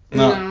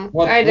 No,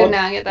 I did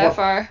not get that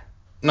far.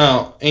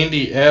 No,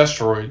 Andy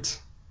Asteroids.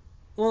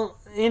 Well,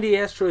 Andy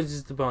Asteroids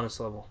is the bonus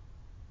level.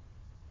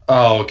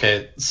 Oh,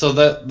 okay. So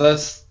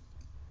that's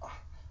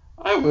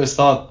I always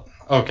thought,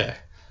 okay.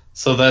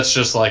 So that's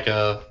just like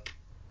a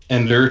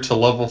ender to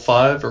level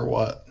 5 or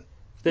what?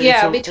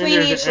 Yeah,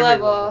 between each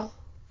level.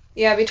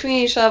 Yeah,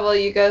 between each level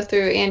you go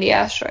through Andy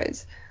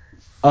Asteroids.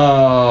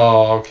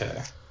 Oh,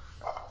 okay.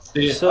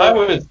 See, So, I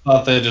always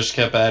thought they just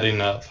kept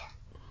adding up.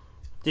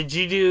 Did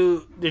you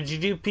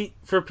do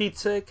For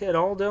Pete's Sake at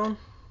all, Dylan?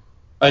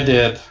 I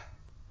did.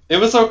 It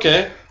was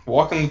okay.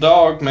 Walking the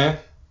dog, man.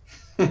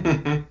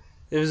 It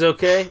was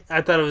okay.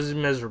 I thought it was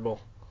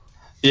miserable.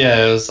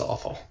 Yeah, it was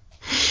awful.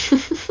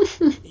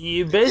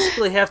 You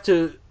basically have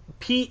to.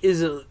 Pete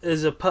is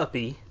a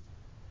puppy,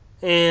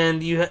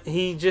 and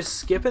he just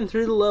skipping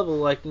through the level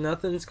like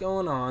nothing's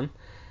going on.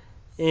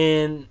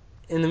 And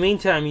in the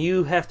meantime,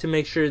 you have to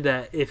make sure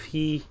that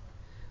you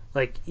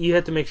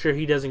have to make sure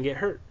he doesn't get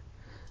hurt.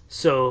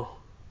 So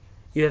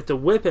you have to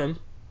whip him,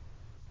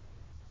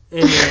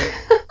 and then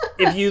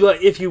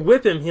if you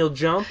whip him, he'll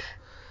jump,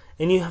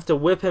 and you have to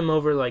whip him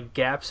over like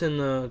gaps in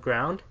the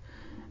ground.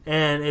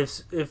 And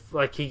if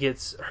like he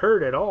gets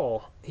hurt at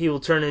all, he will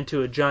turn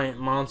into a giant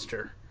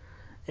monster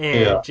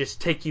and just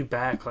take you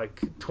back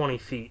like 20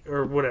 feet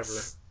or whatever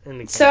in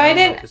the game. So I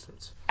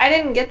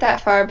didn't get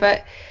that far,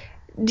 but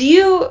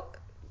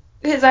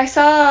because I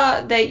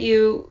saw that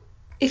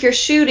if you're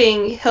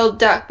shooting, he'll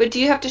duck, but do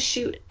you have to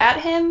shoot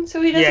at him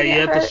so he doesn't get hurt? Yeah,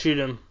 you have to shoot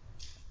him.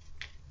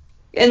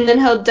 And then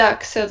he'll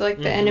duck so like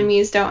the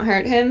enemies don't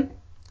hurt him?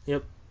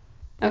 Yep.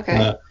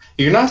 Okay.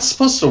 You're not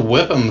supposed to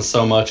whip him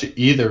so much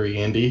either,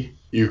 Andy.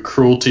 You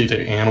cruelty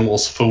to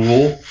animals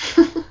fool.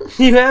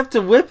 You have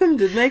to whip him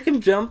to make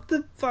him jump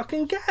the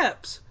fucking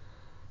gaps.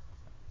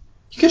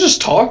 You can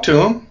just talk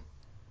to him.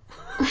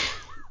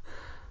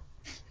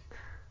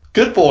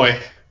 Good boy.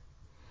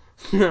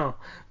 No,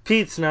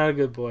 Pete's not a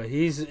good boy.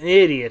 He's an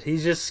idiot.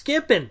 He's just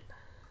skipping.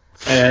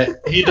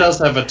 He does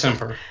have a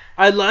temper.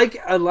 I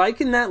like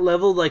in that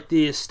level like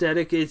the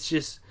aesthetic. It's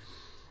just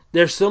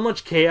there's so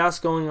much chaos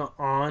going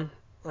on.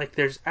 Like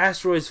there's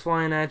asteroids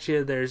flying at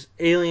you. There's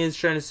aliens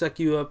trying to suck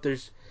you up.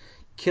 There's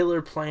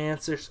killer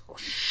plants. There's a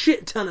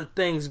shit ton of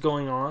things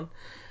going on.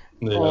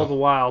 Yeah. All the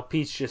while,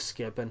 Pete's just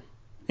skipping.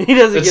 He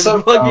doesn't give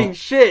a fucking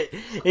shit,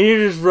 and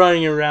you're just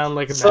running around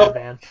like a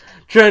madman,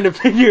 trying to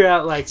figure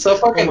out like,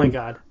 oh my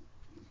god,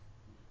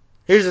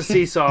 here's a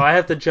seesaw. I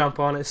have to jump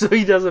on it so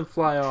he doesn't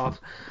fly off.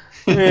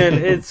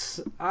 And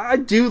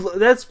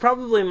that's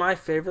probably my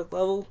favorite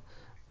level,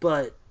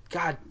 but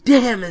god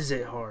damn, is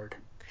it hard?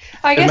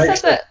 I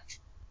guess that's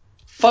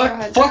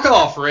Fuck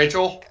off,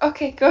 Rachel.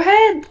 Okay, go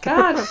ahead.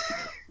 God.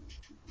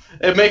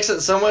 It makes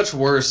it so much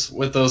worse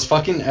with those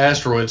fucking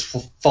asteroids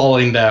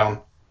falling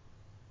down.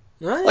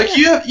 Oh, yeah. Like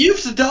you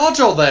have to dodge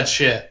all that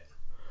shit.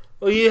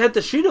 Well, you have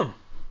to shoot them.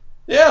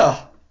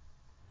 Yeah.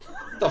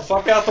 Get the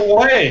fuck out the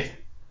way.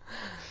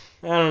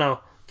 I don't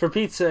know. For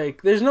Pete's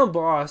sake, there's no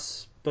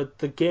boss, but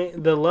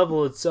the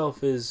level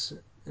itself is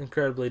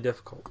incredibly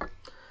difficult.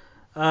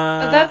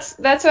 That's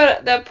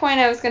what the point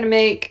I was gonna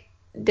make,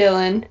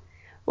 Dylan,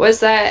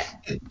 was that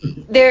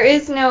there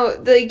is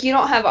no you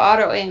don't have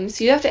auto aim,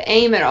 so you have to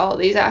aim at all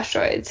these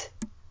asteroids.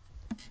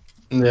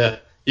 Yeah,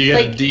 you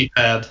got a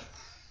D-pad.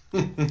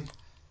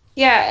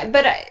 Yeah,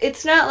 but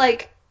it's not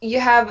like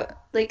you have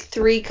like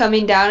 3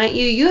 coming down at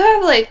you. You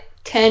have like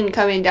 10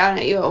 coming down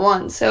at you at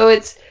once, so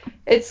it's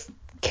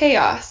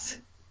chaos.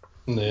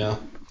 Yeah,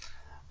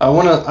 I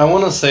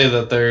wanna say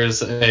that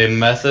there's a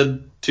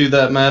method to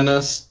that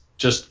madness.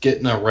 Just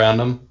getting around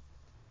them.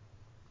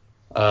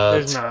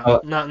 There's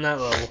not in that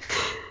level.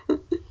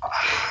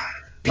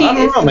 Pete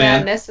is the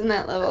madness in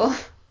that level.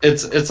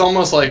 It's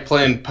almost like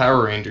playing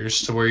Power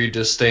Rangers, to where you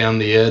just stay on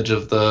the edge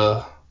of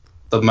the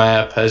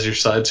map as you're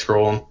side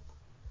scrolling.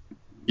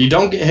 You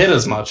don't get hit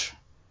as much.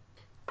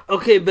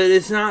 Okay, but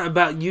it's not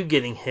about you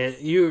getting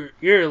hit.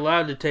 You're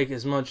allowed to take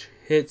as much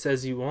hits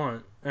as you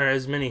want, or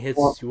as many hits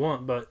as you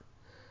want, but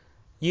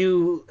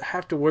you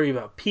have to worry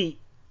about Pete.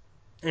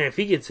 And if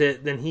he gets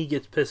hit, then he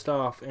gets pissed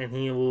off, and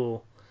he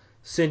will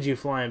send you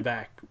flying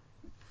back.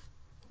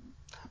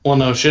 Well,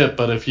 no shit,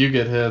 but if you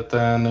get hit,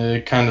 then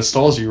it kind of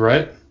stalls you,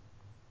 right?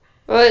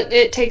 Well,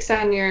 it takes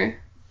on your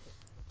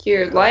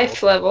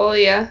life level,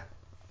 yeah.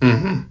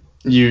 Mm-hmm.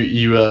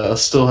 You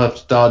still have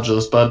to dodge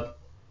those, bud.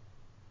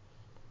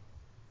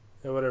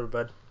 Yeah, whatever,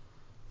 bud.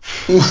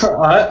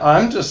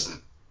 I'm just...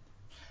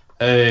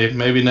 Hey,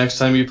 maybe next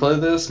time you play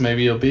this,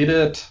 maybe you'll beat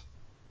it.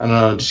 I don't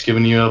know, just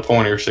giving you a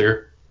pointers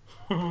here.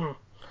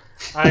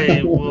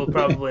 I will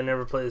probably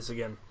never play this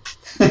again.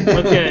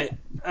 Okay.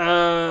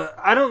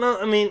 I don't know.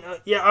 I mean,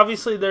 yeah,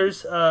 obviously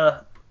there's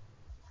a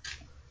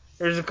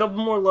couple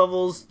more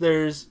levels.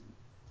 There's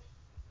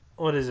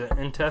what is it?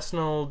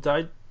 Intestinal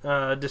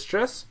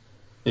distress.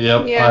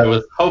 Yep, Yeah. I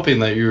was hoping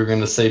that you were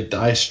going to say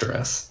die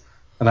stress,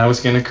 and I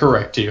was going to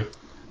correct you.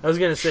 I was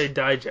gonna say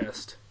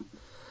digest.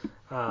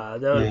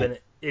 That would have Yeah. been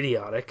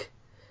idiotic.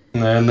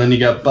 And then you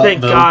got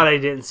Thank Buttville. God I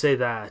didn't say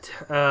that.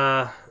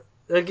 That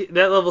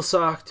level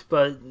sucked,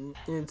 but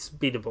it's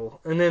beatable.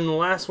 And then the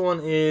last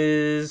one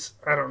is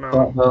I don't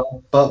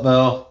know.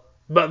 Buttville.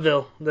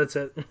 Buttville. That's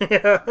it.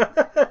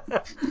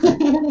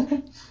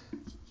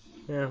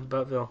 Yeah,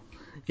 Buttville.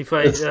 You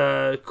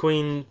fight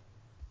Queen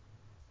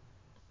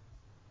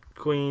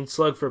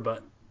Slug for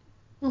Butt.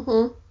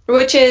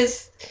 Which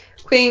is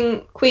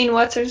Queen.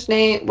 What's her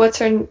name? What's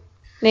her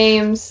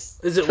name's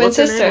Is it twin what's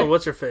her sister? name or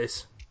what's her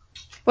face?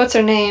 What's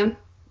her name?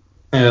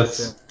 Yeah,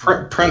 it's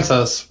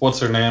Princess. What's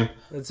her name?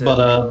 That's it.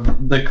 But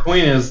the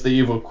queen is the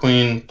evil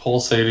queen,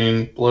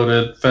 pulsating,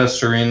 bloated,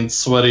 festering,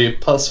 sweaty,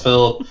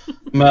 pus-filled,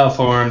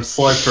 malformed,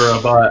 slug for a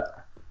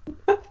butt.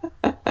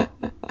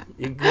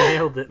 You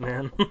nailed it,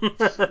 man.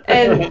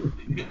 And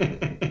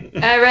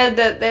I read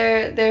that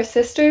they're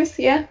sisters.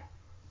 Yeah.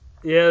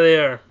 Yeah, they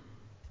are.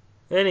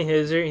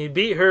 Anyways, he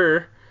beat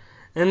her,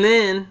 and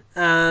then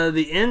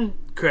the end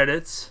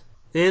credits,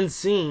 the end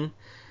scene,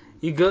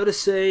 you go to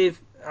save.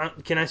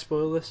 Can I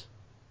spoil this?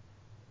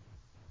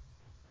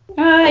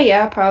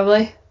 Yeah,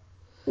 probably.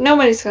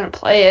 Nobody's gonna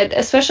play it,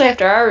 especially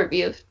after our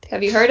review.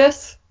 Have you heard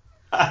us?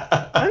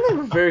 I'm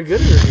never very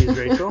good at reviews,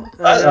 Rachel.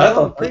 I I thought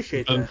don't this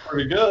appreciate was that.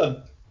 pretty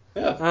good.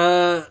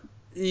 Yeah.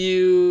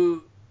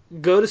 You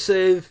go to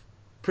save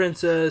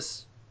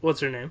Princess. What's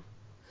her name?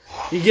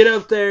 You get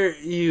up there,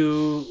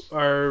 you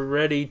are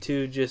ready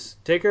to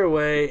just take her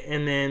away,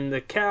 and then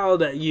the cow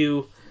that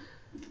you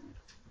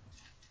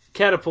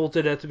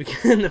catapulted at the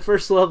beginning, the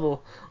first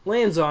level,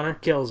 lands on her,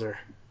 kills her,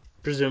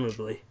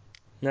 presumably.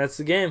 And that's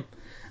the game.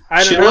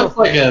 I don't She know. looks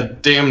like a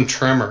damn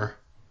trimmer.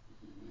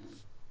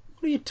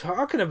 What are you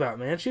talking about,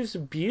 man? She was a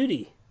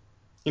beauty.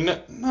 You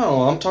know,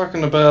 no, I'm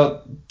talking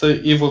about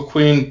the evil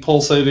queen,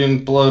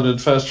 pulsating,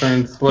 bloated,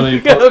 festering, sweaty,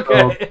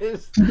 pus-filled. Okay.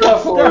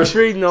 Stop Stop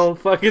reading the whole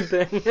fucking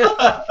thing.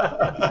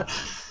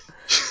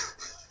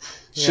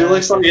 She Yeah,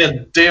 looks like okay. a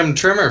damn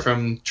trimmer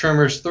from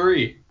Tremors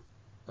 3.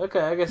 Okay,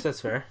 I guess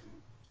that's fair.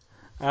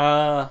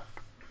 I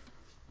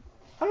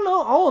don't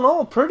know. All in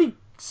all, pretty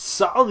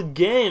solid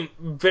game.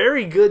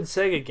 Very good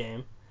Sega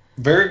game.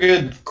 Very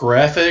good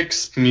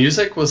graphics.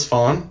 Music was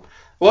fun.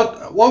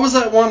 What was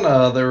that one?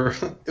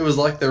 It was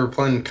like they were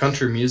playing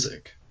country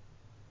music.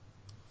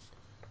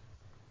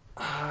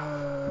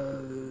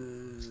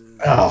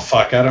 Oh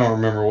fuck, I don't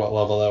remember what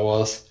level that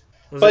was.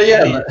 But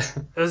yeah,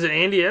 Was it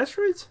Andy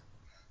Asteroids?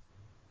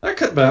 that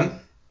could have been.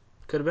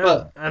 Could have been.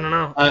 But I don't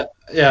know.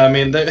 yeah, I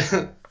mean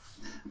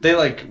they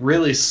like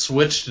really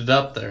switched it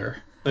up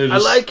there. I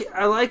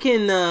like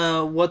in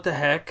What the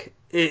Heck.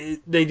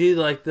 They do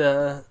like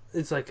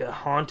it's like a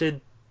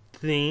haunted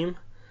theme,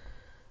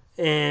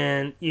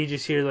 and you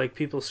just hear like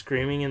people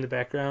screaming in the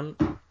background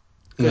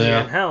because you're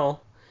in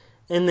hell,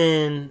 and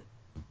then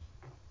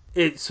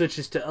it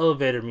switches to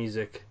elevator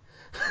music.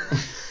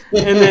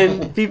 And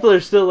then people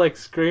are still like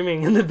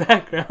screaming in the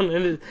background,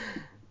 and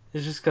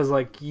it's just because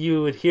like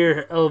you would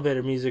hear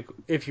elevator music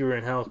if you were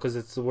in hell because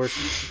it's the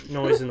worst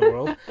noise in the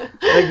world. Like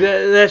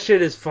that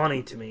shit is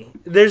funny to me.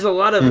 There's a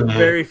lot of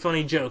very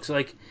funny jokes.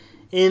 Like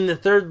in the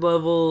third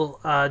level,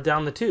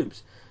 down the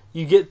tubes,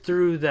 you get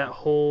through the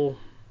whole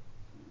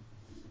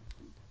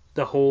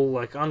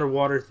like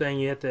underwater thing.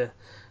 You have to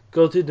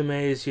go through the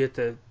maze. You have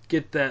to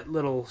get that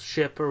little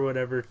ship or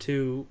whatever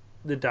to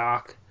the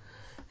dock,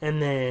 and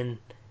then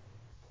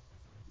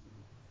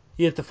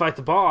you have to fight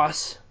the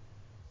boss,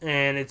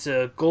 and it's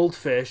a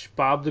goldfish,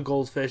 Bob the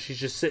goldfish. He's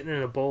just sitting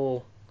in a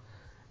bowl,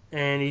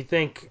 and you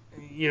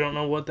don't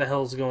know what the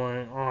hell's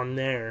going on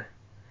there,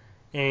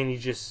 and you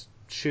just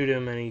shoot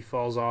him, and he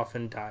falls off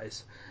and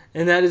dies.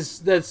 And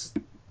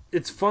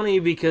it's funny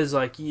because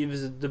like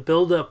the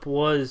buildup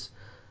was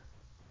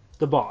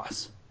the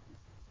boss.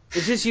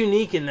 It's just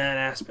unique in that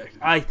aspect,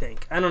 I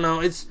think. I don't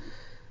know. It's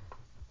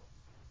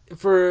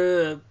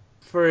for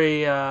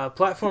a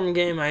platform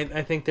game.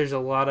 I think there's a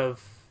lot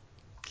of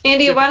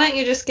Andy, why don't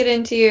you just get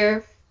into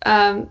your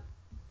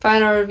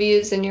final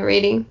reviews and your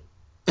rating?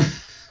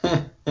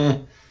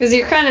 Because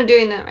you're kind of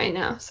doing that right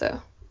now, so.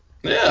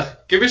 Yeah,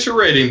 give us your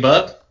rating,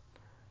 bud.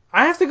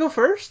 I have to go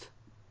first?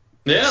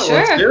 Yeah, Sure.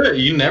 Let's do it.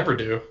 You never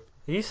do.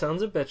 You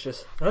sons of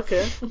bitches.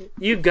 Okay.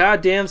 You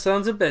goddamn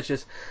sons of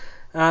bitches.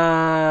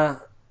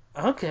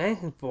 Okay.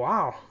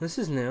 Wow. This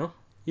is new.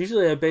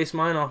 Usually I base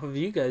mine off of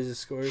you guys'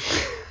 scores.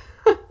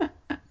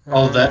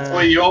 Oh, that's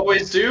what you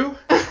always do?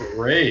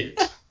 Great.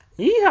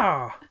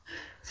 Yeehaw.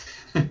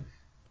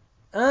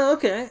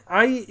 Okay.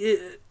 This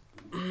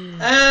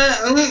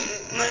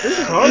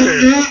is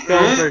harder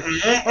going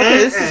first. Okay,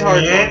 this is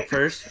hard going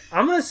first.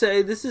 I'm going to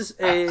say this is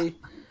a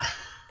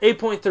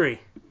 8.3.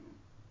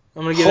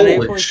 I'm going to give it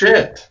an 8.3. Holy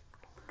shit.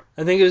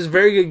 I think it was a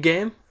very good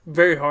game.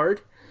 Very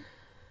hard.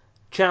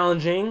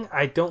 challenging.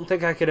 I don't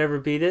think I could ever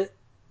beat it,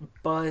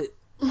 but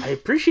I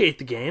appreciate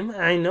the game.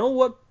 I know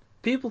what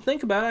people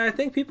think about it. I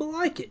think people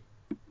like it.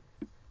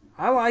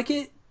 I like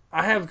it.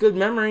 I have good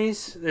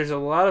memories. There's a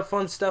lot of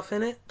fun stuff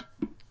in it.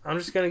 I'm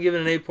just going to give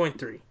it an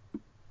 8.3.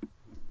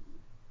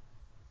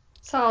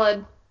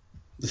 Solid.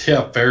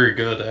 Yeah, very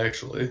good,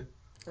 actually.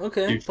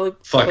 Okay. You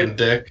fucking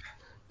dick.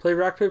 Play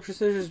rock, paper,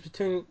 scissors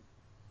between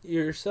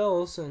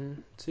yourselves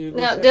and see who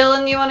goes Now, second.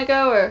 Dylan, you want to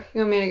go or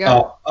you want me to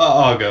go?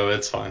 I'll go.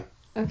 It's fine.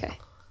 Okay.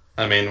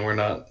 I mean, we're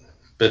not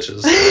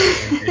bitches.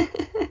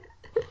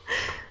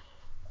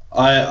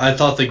 I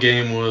thought the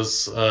game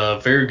was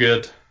very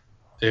good.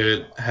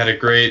 It had a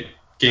great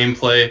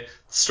gameplay.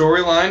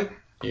 Storyline,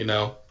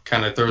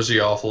 kind of throws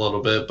you off a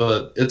little bit,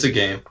 but it's a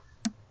game.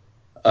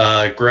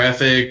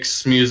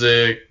 Graphics,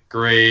 music,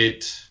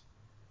 great.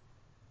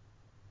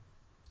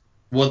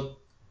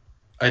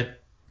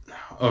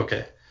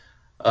 Okay.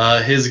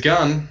 His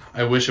gun,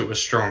 I wish it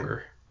was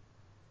stronger.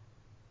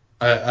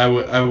 I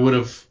would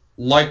have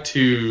liked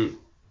to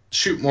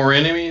shoot more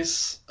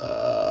enemies.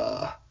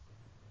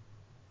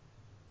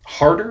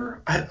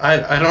 Harder?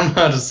 I don't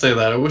know how to say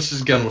that. I wish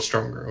his gun was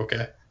stronger,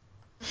 okay?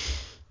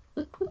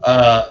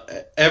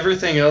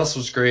 Everything else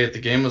was great. The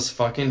game was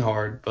fucking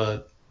hard,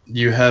 but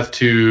you have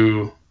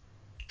to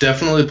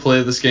definitely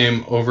play this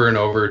game over and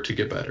over to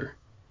get better.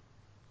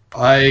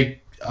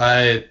 Andy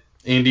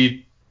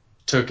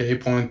took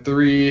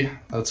 8.3.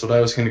 That's what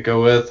I was going to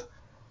go with.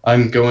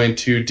 I'm going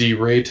to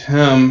derate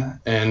him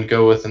and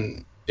go with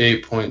an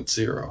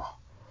 8.0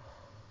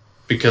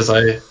 because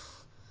I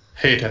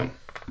hate him.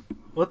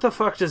 What the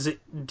fuck does it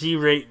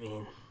derate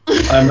mean?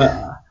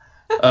 I'm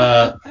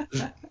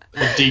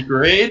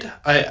degrade.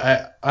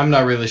 I'm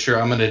not really sure.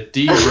 I'm gonna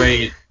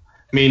derate,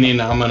 meaning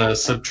I'm gonna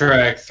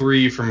subtract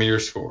 3 from your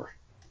score.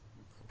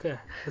 Okay,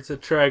 it's a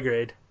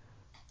trigrade.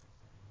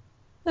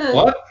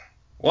 What?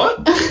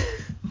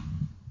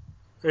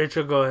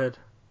 Rachel, go ahead.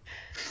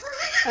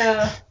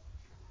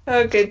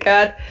 Oh, good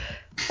God.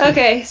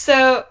 Okay,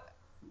 so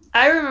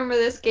I remember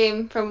this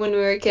game from when we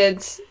were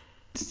kids.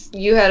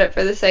 You had it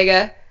for the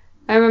Sega.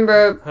 I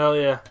remember. Hell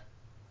yeah.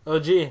 Oh,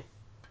 gee.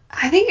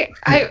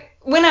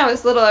 When I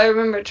was little, I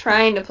remember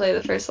trying to play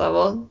the first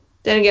level.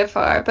 Didn't get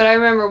far, but I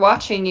remember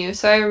watching you,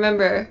 so I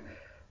remember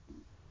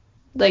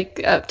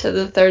like up to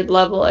the 3rd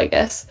level, I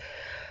guess.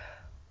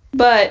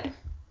 But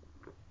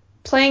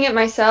playing it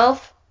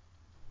myself,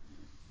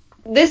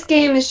 this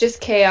game is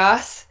just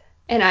chaos,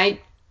 and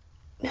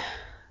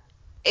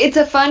it's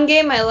a fun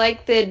game. I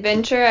like the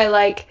adventure. I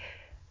like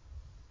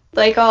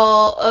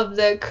all of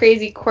the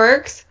crazy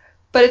quirks,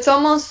 but it's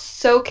almost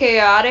so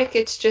chaotic,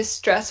 it's just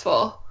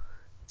stressful.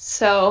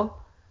 So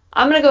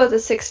I'm gonna go with a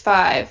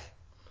 6.5.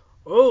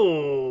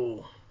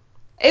 Oh.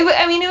 It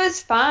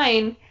was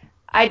fine.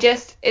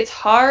 It's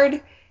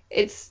hard.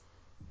 There's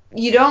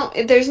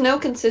no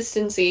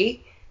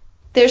consistency.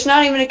 There's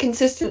not even a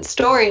consistent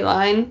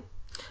storyline.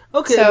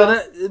 Okay, So,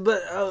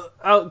 but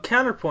I'll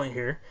counterpoint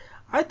here.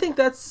 I think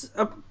that's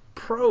a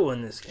pro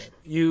in this game.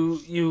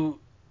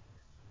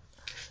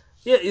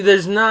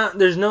 There's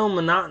no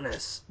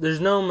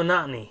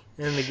monotony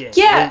in the game.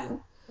 yeah,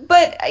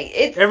 but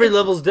Every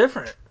level's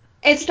different.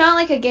 it's not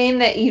like a game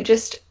that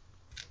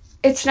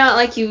it's not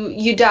like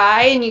you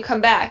die and you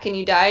come back and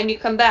you die and you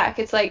come back.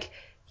 It's like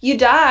you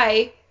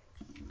die,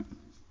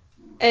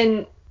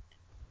 and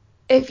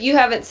if you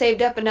haven't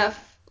saved up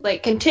enough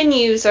like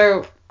continues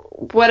or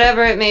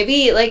whatever it may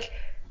be, like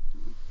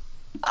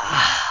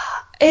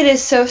it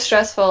is so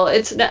stressful.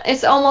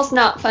 It's almost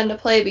not fun to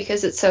play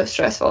because it's so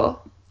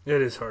stressful.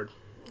 It is hard.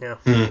 Yeah.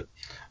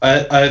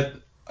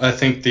 I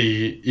think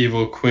the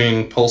evil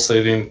queen,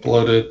 pulsating,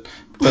 bloated,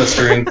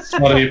 festering,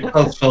 smutty,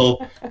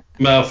 pus-filled,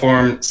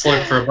 malformed,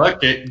 slick for a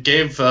bucket,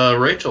 gave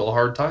Rachel a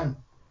hard time.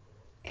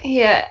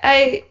 Yeah,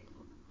 I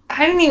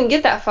didn't even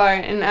get that far,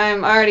 and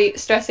I'm already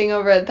stressing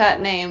over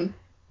that name.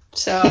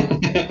 So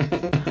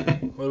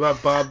What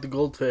about Bob the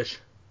Goldfish?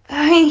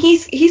 I mean,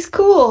 he's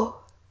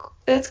cool.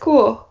 That's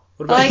cool.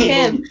 What about I like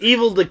him.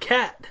 Evil the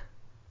cat?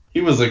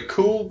 He was a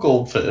cool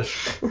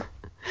goldfish.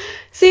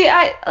 See,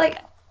 I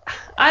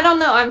don't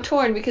know. I'm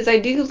torn because I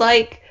do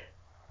like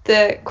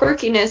the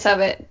quirkiness of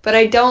it, but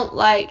I don't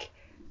like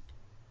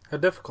How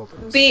difficult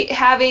it is.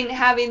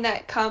 having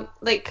that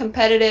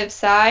competitive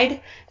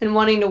side and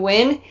wanting to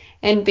win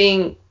and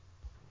being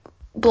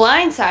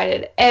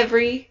blindsided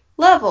every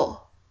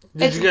level.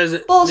 Did you guys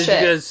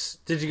bullshit.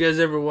 Did you guys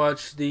ever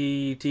watch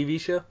the TV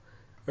show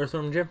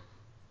Earthworm Jim?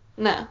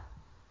 No.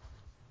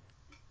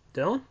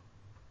 Dylan?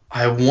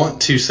 I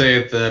want to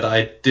say that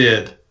I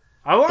did.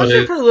 I watched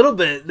it for a little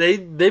bit.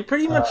 They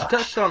pretty much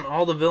touched on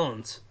all the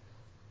villains.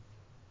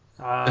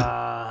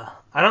 I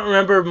don't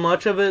remember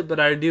much of it, but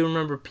I do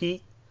remember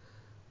Pete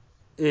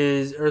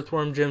is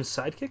Earthworm Jim's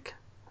sidekick.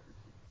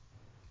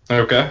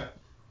 Okay.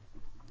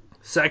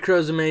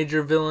 Psycho's a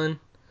major villain.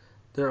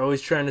 They're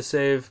always trying to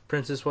save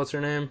Princess What's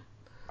Her Name.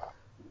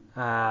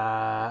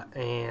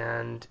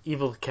 And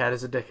Evil the Cat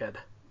is a dickhead.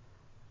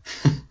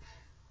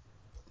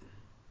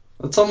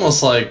 It's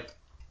almost like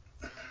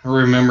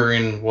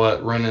remembering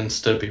what Ren and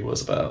Stimpy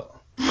was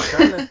about.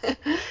 Kinda.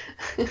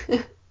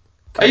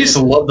 I used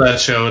to love that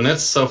show, and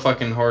it's so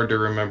fucking hard to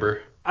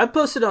remember. I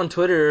posted on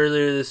Twitter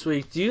earlier this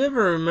week. Do you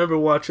ever remember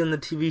watching the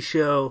TV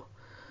show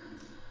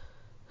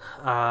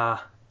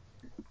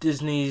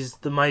Disney's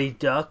The Mighty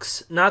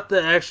Ducks? Not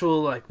the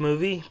actual like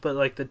movie, but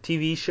like the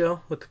TV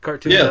show with the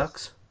cartoon Yeah.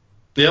 ducks.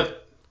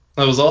 Yep.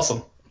 That was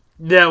awesome.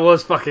 That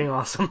was fucking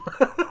awesome.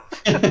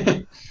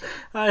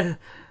 I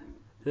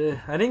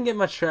didn't get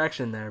much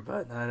traction there,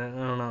 but I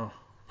don't know.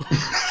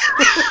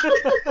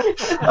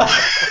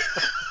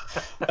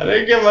 I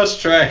didn't get much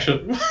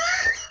traction.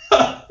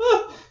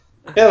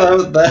 Yeah,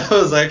 that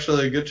was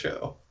actually a good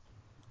show.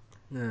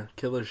 Yeah,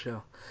 killer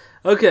show.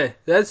 Okay,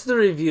 that's the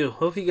review.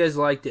 Hope you guys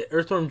liked it.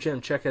 Earthworm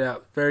Jim, check it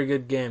out. Very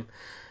good game.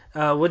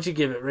 What'd you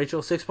give it,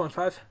 Rachel?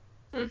 6.5?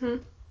 Mm-hmm.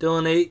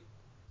 Dylan, 8?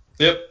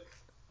 Yep.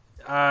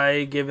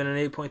 I give it an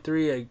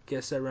 8.3. I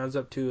guess that rounds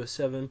up to a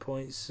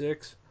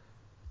 7.6.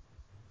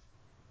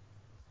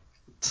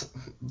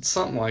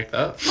 Something like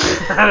that.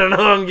 I don't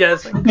know, I'm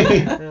guessing.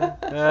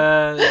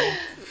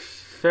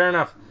 Fair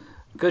enough.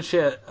 Good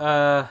shit.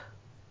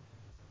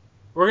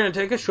 We're going to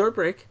take a short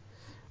break.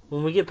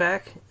 When we get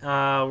back,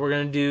 we're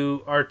going to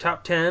do our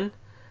top 10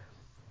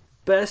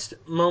 best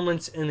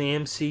moments in the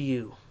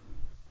MCU.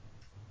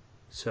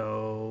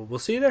 So, we'll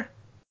see you there.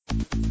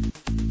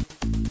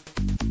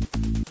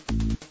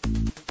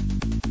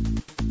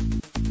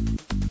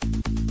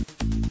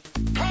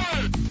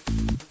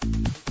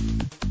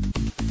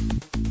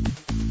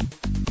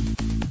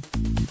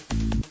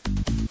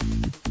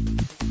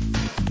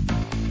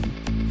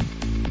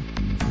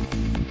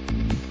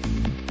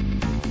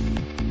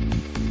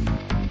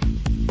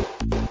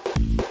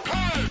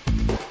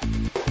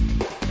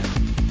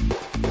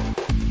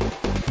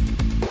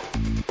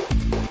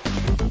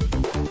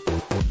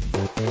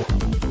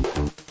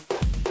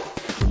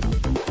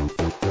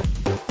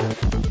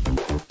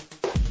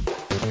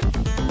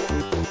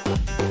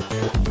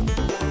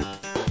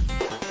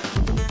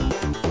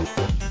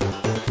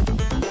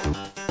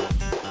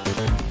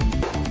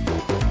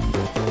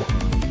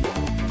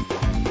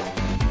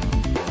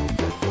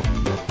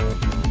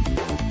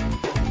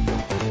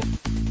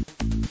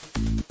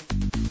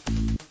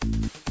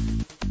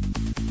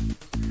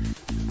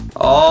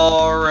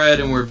 Alright,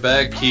 and we're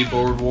back,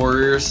 keyboard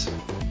warriors.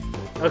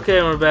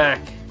 Okay, we're back.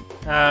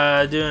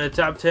 Doing a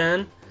top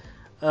 10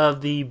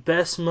 of the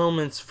best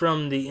moments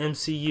from the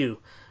MCU.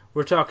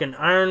 We're talking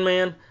Iron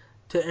Man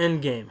to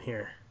Endgame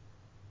here.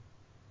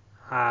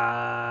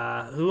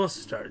 Who wants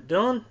to start?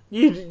 Dylan?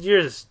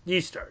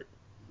 You start.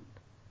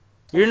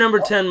 Your number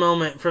 10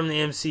 moment from the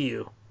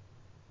MCU.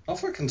 I'll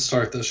fucking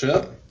start this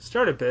shit.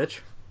 Start it, bitch.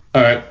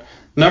 Alright.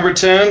 Number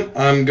 10,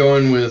 I'm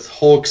going with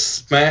Hulk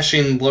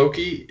smashing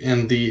Loki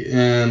in the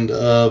end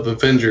of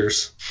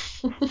Avengers.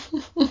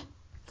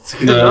 It's a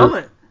good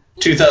moment.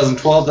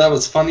 2012, that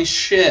was funny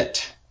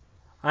shit.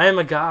 I am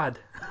a god.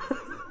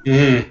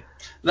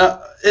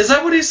 Now, is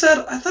that what he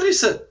said? I thought he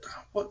said,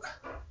 what?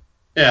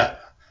 Yeah.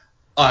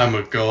 I'm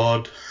a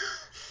god.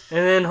 And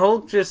then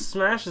Hulk just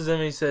smashes him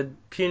and he said,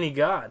 puny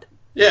god.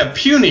 Yeah,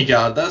 puny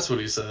god, that's what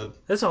he said.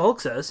 That's what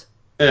Hulk says.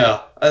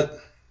 Yeah, I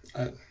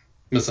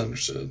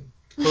misunderstood.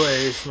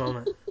 Hilarious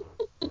moment.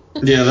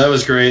 Yeah, that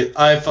was great.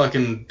 I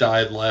fucking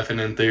died laughing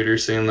in theater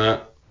seeing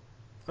that.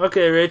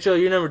 Okay, Rachel,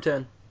 you're number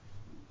 10.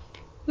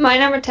 My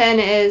number 10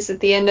 is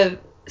at the end of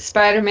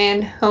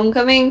Spider-Man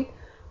Homecoming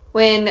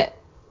when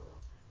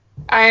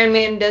Iron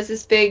Man does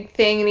this big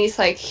thing and he's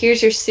like,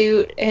 here's your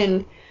suit,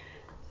 and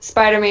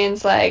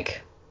Spider-Man's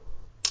like,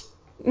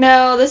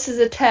 no, this is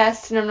a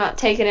test and I'm not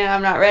taking it,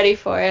 I'm not ready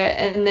for it.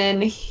 And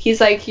then he's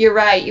like, you're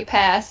right, you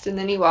passed. And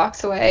then he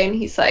walks away and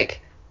he's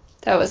like,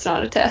 that was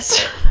not a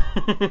test.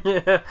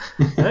 Yeah.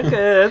 Okay,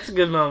 that's a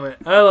good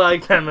moment. I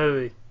like that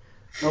movie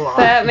a lot.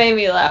 That made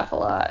me laugh a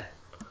lot.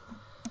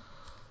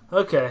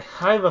 Okay,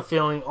 I have a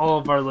feeling all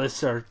of our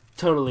lists are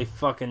totally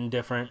fucking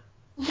different.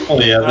 Oh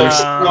yeah, there's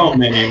so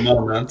many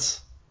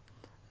moments.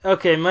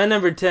 Okay, my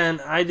number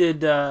 10, I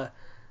did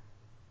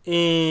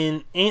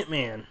in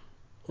Ant-Man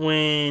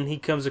when he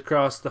comes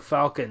across the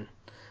Falcon,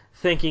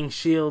 thinking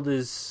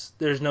S.H.I.E.L.D.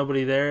 there's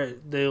nobody there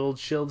at the old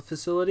S.H.I.E.L.D.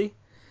 facility,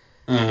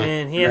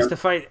 and he has to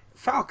fight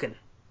Falcon.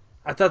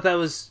 I thought that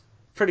was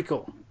pretty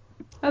cool.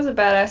 That was a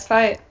badass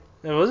fight.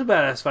 It was a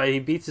badass fight. He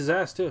beats his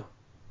ass too.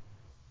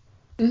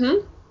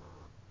 Mm-hmm.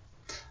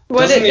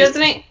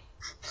 Doesn't he?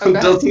 Oh,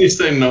 doesn't he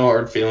say no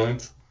hard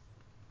feelings?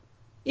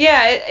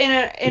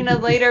 Yeah, in a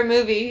later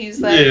movie,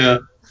 he's like, Yeah.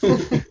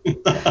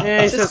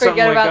 Yeah, he says just something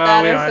forget like, about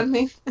that or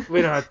we something.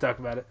 We don't have to talk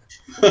about it.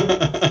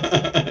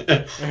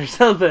 Or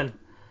something.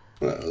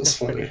 That was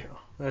funny. Pretty cool.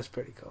 That's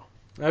pretty cool.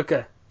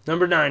 Okay,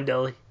 number 9,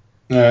 Dilly.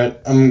 Alright,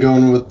 I'm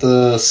going with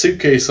the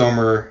suitcase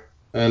armor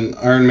and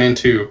Iron Man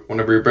 2.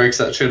 Whenever he breaks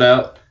that shit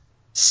out,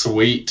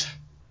 sweet.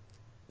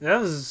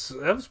 That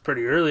was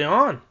pretty early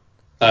on.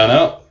 I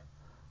know.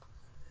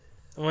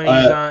 When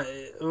he's on,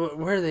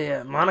 where are they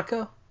at?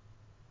 Monaco?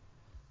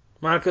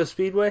 Monaco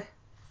Speedway?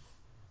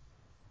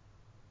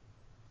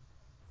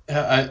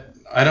 I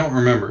don't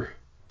remember.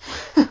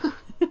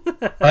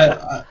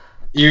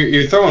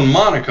 You're throwing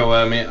Monaco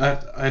at me.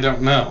 I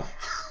don't know.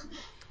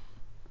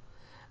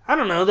 I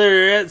don't know.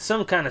 They're at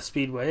some kind of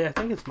speedway. I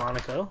think it's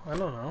Monaco. I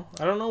don't know.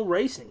 I don't know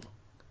racing.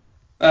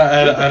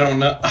 I don't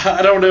know.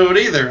 I don't know it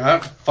either. I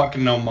don't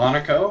fucking know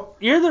Monaco.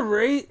 You're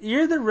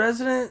the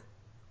resident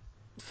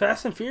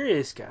Fast and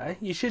Furious guy.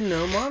 You should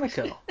know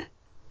Monaco.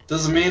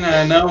 Doesn't mean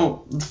I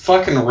know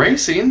fucking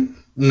racing.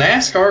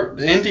 NASCAR,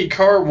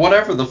 IndyCar,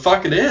 whatever the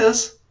fuck it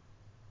is.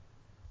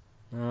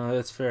 Oh,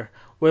 that's fair.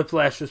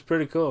 Whiplash was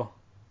pretty cool.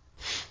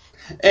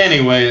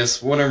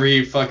 Anyways, whenever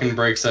he fucking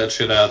breaks that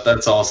shit out,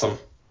 that's awesome.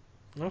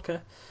 Okay.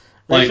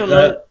 Like Rachel,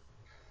 that.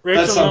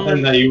 Rachel That's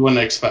something that you wouldn't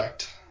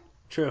expect.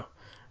 True.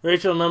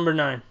 Rachel, number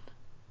 9.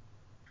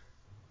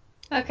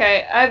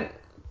 Okay, I'm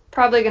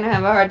probably gonna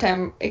have a hard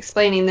time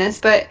explaining this,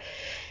 but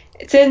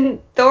it's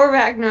in Thor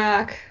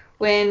Ragnarok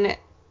when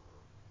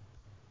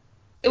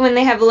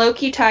they have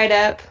Loki tied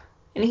up,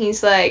 and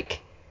he's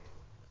like,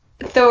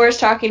 Thor's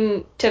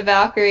talking to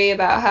Valkyrie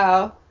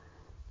about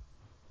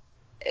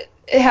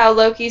how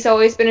Loki's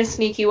always been a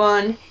sneaky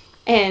one,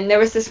 and there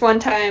was this one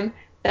time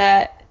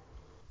that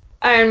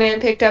Thor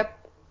picked up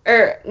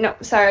a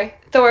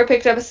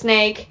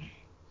snake,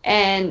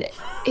 and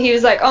he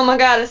was like, oh my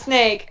god, a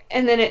snake,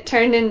 and then it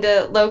turned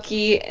into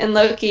Loki, and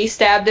Loki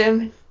stabbed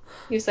him.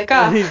 He was like,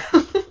 oh.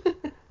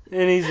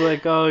 And he's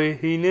like, oh,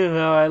 he knew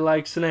how I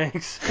like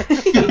snakes.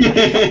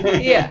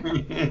 Yeah.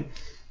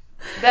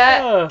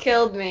 That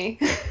killed me.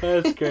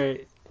 That's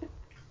great.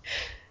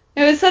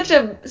 It was such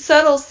a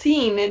subtle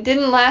scene. It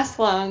didn't last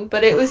long,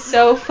 but it was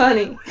so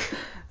funny.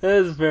 That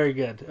is very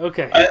good.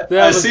 Okay.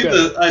 I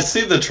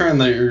see the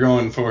trend that you're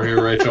going for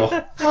here, Rachel.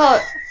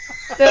 Well,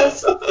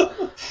 those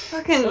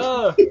fucking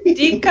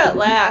deep cut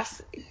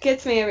laughs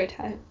gets me every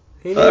time.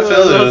 He knew I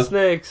love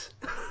snakes.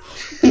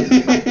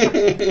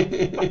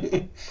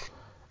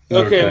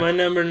 Okay, my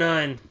number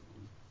 9.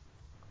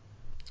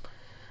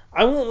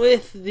 I went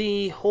with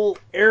the whole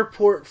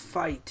airport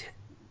fight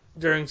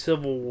during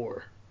Civil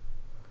War.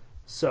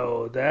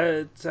 So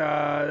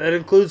that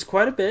includes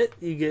quite a bit.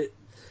 You get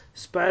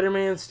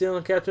Spider-Man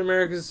stealing Captain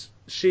America's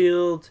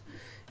shield.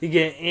 You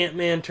get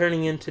Ant-Man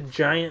turning into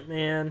Giant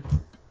Man.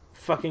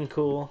 Fucking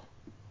cool.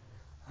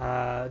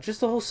 Just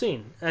the whole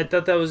scene. I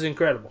thought that was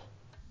incredible.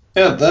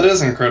 Yeah, that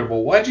is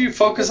incredible. Why'd you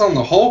focus on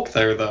the Hulk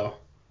there, though?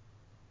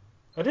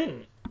 I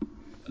didn't.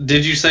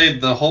 Did you say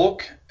the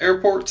Hulk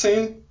airport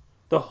scene?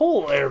 The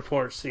whole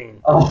airport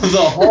scene. Oh,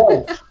 the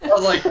Hulk. I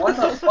was like, why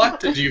the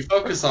fuck did you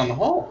focus on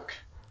Hulk?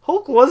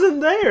 Hulk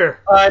wasn't there.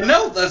 I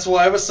know, that's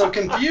why I was so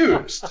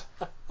confused.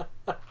 Oh,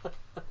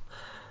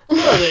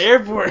 the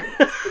airport.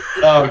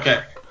 Oh,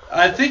 okay.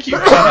 I think you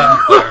cut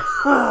out there.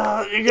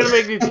 You're gonna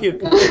make me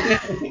puke.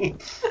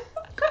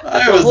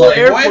 I was like,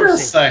 wait a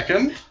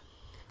second.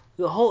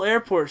 The whole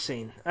airport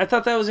scene. I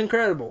thought that was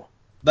incredible.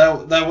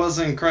 That was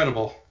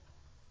incredible.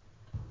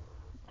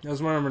 That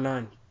was my number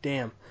 9.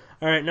 Damn.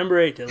 All right, number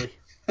 8, Dilly.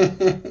 All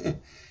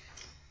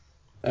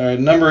right,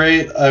 number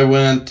 8, I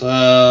went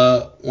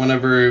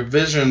whenever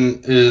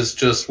Vision is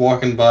just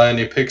walking by and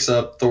he picks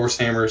up Thor's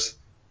hammers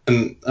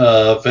and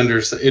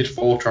Avengers Age of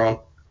Ultron.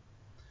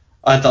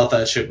 I thought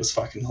that shit was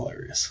fucking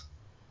hilarious.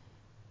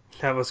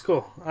 That was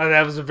cool.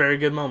 That was a very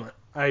good moment.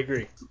 I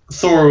agree.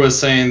 Thor was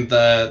saying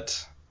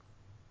that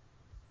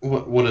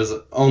what is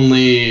it?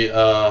 Only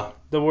the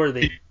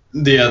worthy.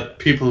 The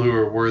people who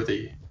are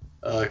worthy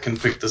can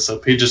pick this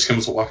up. He just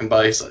comes walking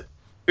by. He's like,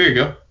 "Here you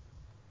go."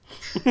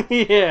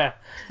 Yeah,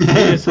 he's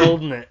just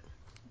holding it.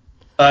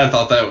 I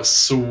thought that was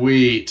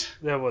sweet.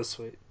 That was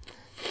sweet.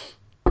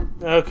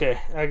 Okay,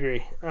 I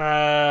agree.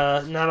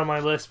 Not on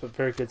my list, but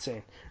very good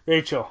scene.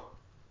 Rachel.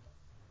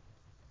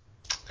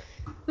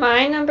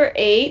 My number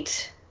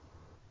 8.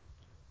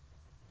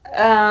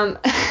 So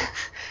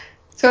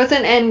it's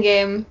an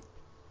Endgame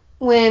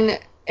and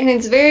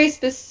it's very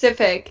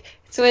specific.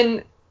 It's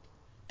when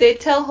they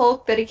tell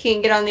Hulk that he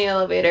can't get on the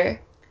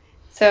elevator,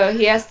 so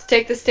he has to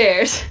take the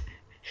stairs.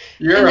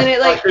 You're a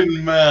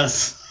fucking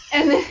mess.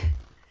 And then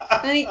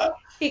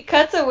he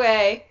cuts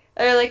away,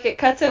 or it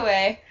cuts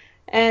away,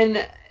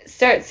 and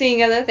starts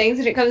seeing other things,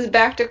 and it comes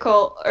back to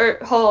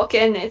Hulk,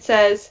 and it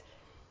says,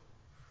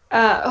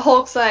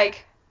 Hulk's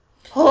like,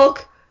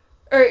 Hulk,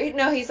 or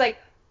no, he's like,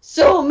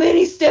 so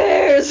many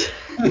stairs,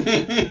 and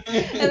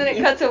then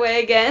it cuts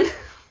away again.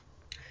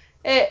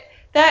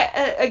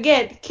 That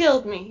again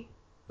killed me.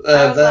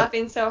 I was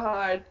laughing so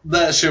hard.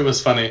 That shit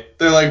was funny.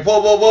 They're like,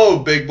 whoa, whoa, whoa,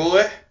 big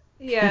boy.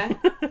 Yeah.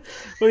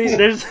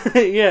 There's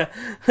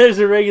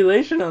a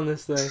regulation on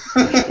this thing.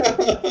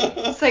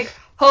 It's like,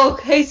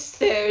 Hulk hates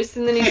stairs,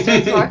 and then he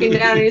starts walking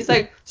down, and he's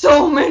like,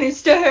 so many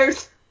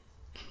stairs.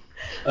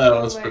 That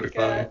was pretty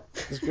funny.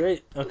 It was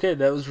great. Okay,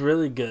 that was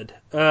really good.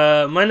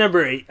 My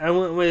number 8, I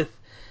went with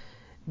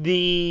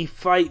the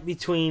fight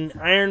between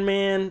Iron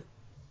Man,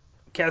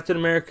 Captain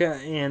America,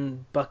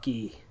 and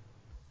Bucky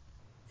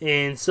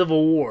in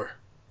Civil War.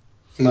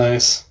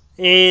 Nice.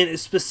 And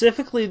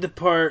specifically the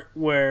part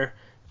where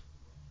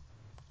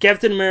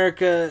Captain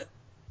America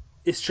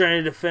is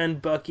trying to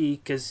defend Bucky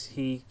because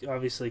he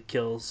obviously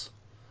kills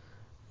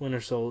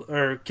Winter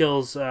Soldier, or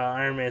kills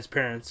Iron Man's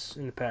parents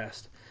in the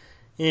past.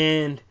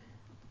 And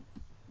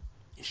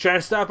he's trying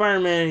to stop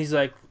Iron Man, and he's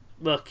like,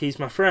 look, he's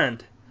my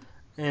friend.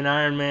 And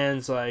Iron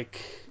Man's like,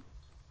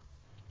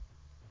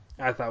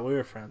 I thought we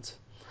were friends.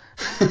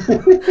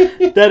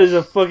 That is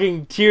a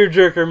fucking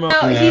tearjerker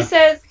moment. No,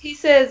 Yeah. he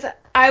says,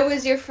 I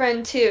was your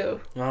friend too.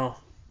 Oh.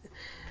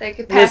 Like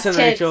past Listen, tense.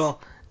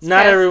 Rachel, It's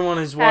not past- everyone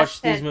has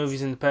watched these tense.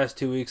 movies in the past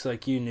 2 weeks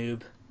like you,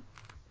 noob.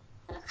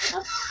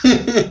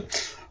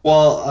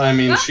 Well, I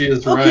mean, she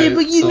is right. Okay,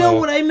 but you so... know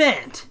what I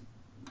meant.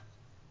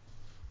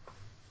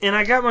 And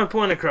I got my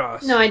point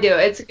across. No, I do.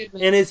 It's a good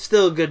movie. And it's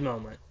still a good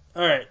moment.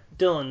 Alright,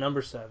 Dylan,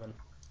 number 7.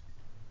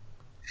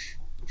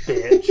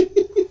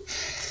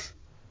 Bitch.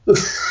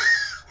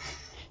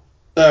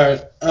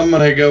 Alright, I'm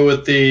gonna go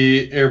with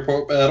the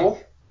airport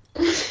battle.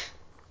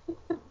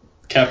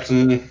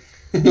 Captain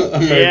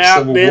America Yeah,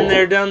 Civil been War.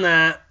 there, done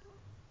that.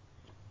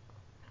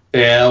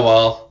 Yeah,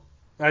 well,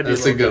 I do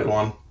that's a love good that.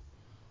 one.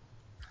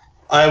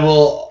 I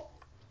will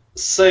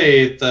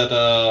say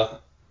that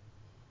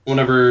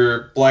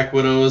whenever Black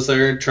Widow is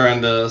there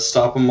trying to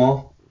stop them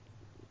all,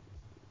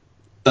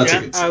 that's a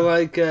Yeah, good I scene.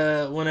 like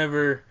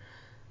whenever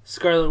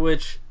Scarlet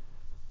Witch,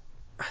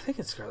 I think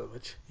it's Scarlet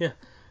Witch, yeah.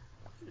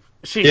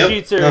 She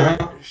shoots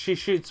her, she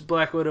shoots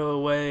Black Widow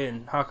away,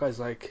 and Hawkeye's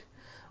like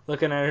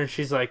looking at her, and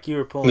she's like, "You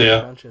were pulling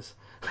your punches."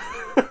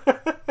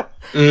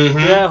 Mm-hmm.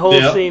 That whole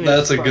scene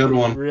that's is a good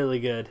one. really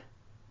good.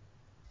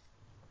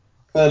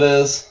 That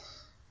is.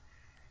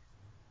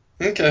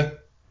 Okay.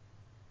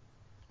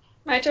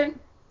 My turn?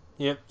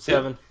 Yep,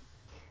 7.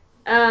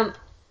 I'm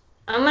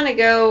gonna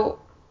go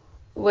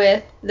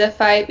with the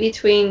fight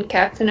between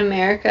Captain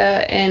America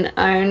and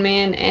Iron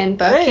Man and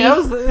Bucky.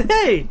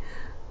 Hey!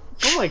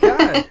 Oh my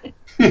god.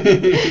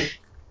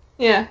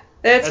 Yeah,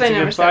 that's my a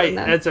number good fight. 7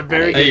 then. That's a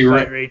very good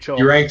fight, Rachel.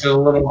 You ranked it a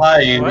little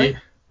high, Andy.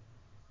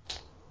 What?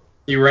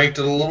 You ranked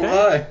it a little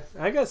high.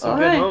 I got some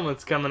good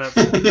moments coming up.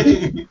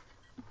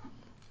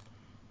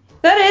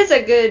 That's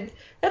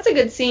a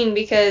good scene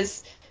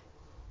because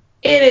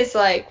it is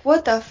like,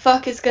 what the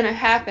fuck is gonna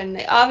happen?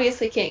 They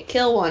obviously can't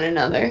kill one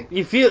another.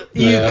 You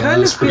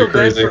kind of feel bad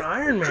crazy. for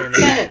Iron Man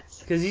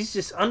because he's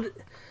just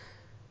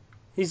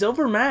he's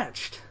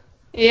overmatched.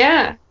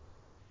 Yeah.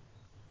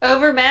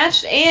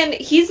 Overmatched, and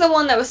he's the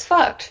one that was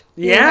fucked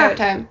the entire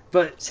time.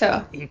 But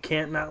so you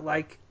can't not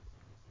like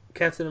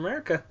Captain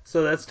America,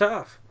 so that's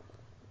tough.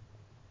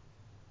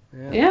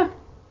 Yeah.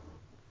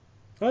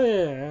 Oh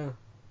yeah.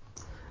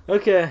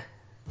 Okay.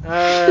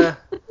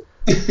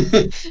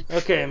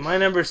 Okay, my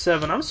number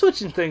 7. I'm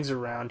switching things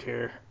around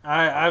here.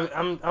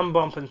 I'm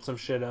bumping some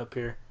shit up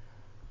here.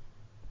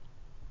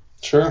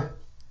 Sure.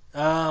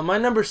 My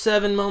number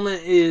 7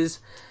 moment is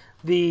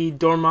the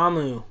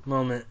Dormammu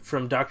moment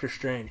from Doctor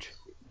Strange.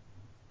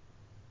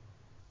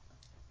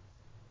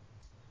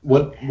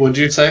 What would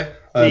you say?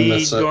 I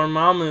missed it.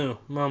 Dormammu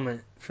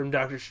moment from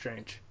Doctor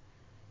Strange.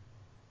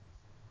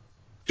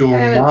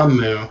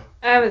 Dormammu.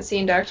 I haven't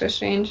seen Doctor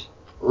Strange.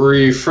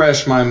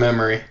 Refresh my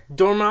memory.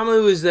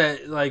 Dormammu is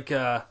that like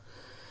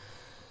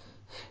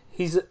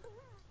he's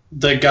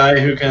the guy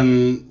who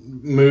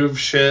can move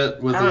shit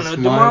with his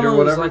mind or Dormammu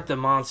whatever. is like the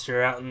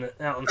monster out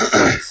in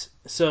space.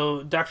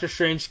 So Doctor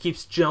Strange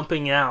keeps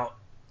jumping out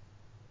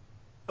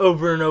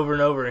over and over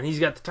and over, and he's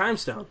got the time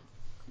stone.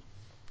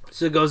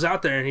 So he goes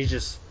out there and he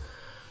just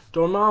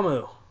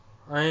Dormammu,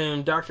 I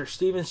am Doctor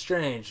Stephen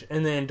Strange,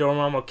 and then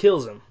Dormammu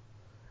kills him,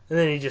 and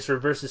then he just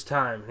reverses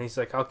time, and he's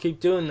like, I'll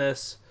keep doing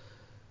this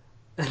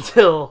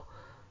until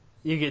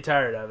you get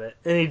tired of it,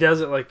 and he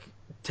does it like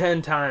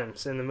 10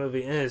 times in the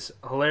movie, and it's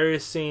a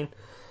hilarious scene.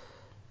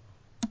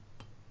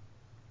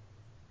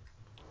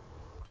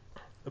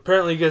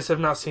 Apparently, you guys have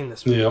not seen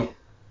this movie. Yep.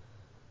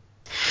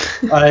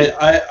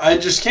 I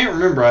just can't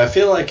remember. I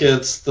feel like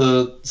it's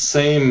the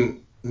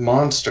same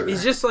monster.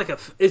 He's just like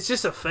it's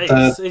just a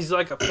face. He's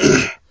like a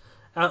face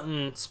out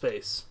in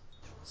space.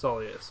 That's all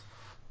he is.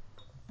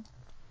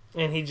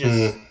 And he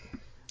just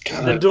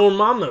the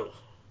Dormammu.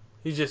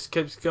 He just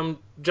keeps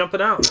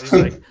jumping out. He's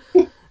like,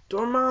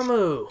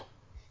 Dormammu,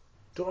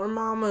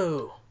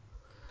 Dormammu.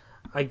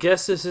 I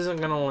guess this isn't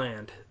gonna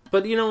land.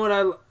 But you know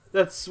what?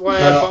 That's why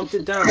I bumped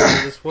it down.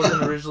 This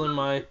wasn't originally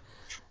my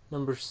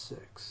number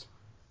 6.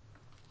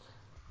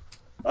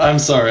 I'm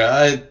sorry,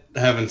 I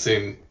haven't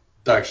seen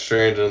Doctor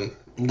Strange in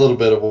a little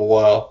bit of a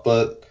while,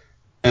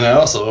 and I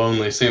also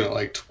only seen it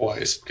like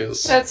twice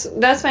because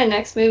that's my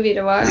next movie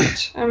to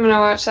watch. I'm gonna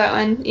watch that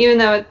one, even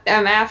though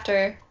I'm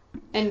after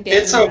Endgame.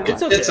 It's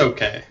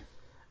okay.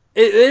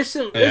 It's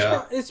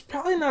okay. It's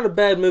probably not a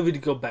bad movie to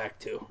go back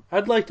to.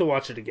 I'd like to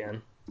watch it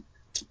again.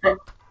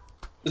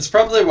 It's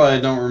probably why I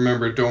don't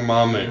remember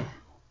Dormammu.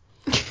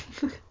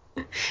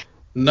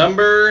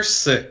 Number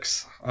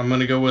 6. I'm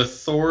gonna go with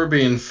Thor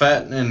being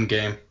fat in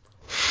Endgame.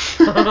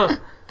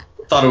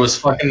 Thought it was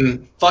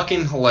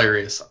fucking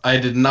hilarious. I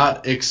did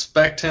not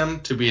expect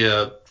him to be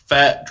a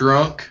fat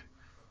drunk.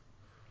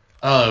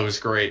 Oh, it was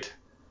great.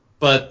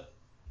 But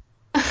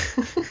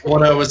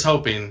what I was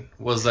hoping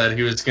was that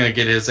he was gonna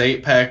get his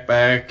 8-pack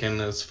back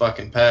and his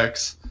fucking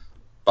pecs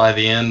by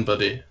the end,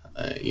 but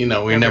he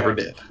never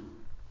did.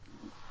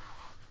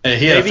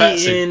 He had a fat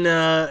suit. Maybe in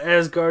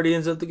as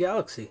Guardians of the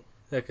Galaxy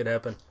that could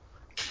happen.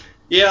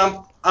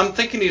 Yeah, I'm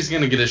thinking he's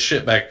gonna get his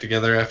shit back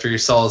together after he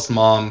saw his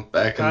mom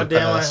back in the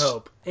Goddamn, I past.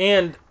 hope.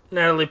 And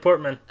Natalie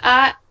Portman.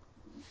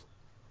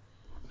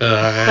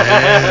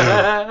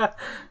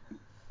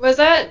 Was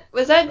that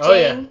Jane? Oh,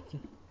 yeah.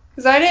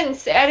 Because I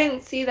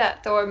didn't see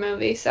that Thor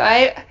movie, so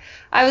I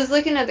was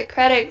looking at the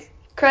credits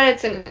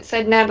and it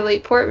said Natalie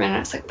Portman. And I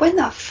was like, when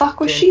the fuck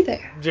was she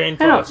there? Jane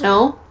I don't Foster.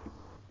 know.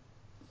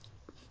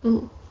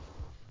 Mm,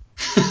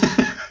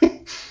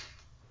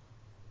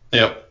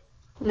 Yep,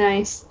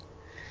 nice.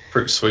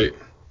 pretty sweet.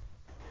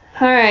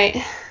 All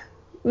right,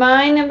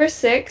 my number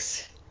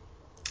 6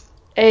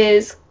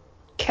 is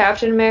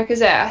Captain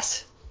America's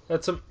ass.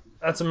 That's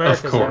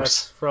America's course.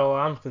 ass, for all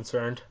I'm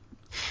concerned.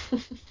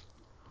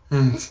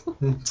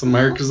 It's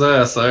America's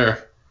ass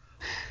there.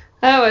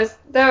 That was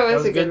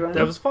a good one.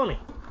 That was funny.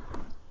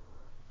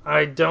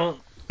 I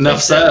don't Enough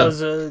think said. that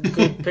was a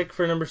good pick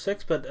for number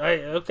 6, but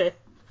okay.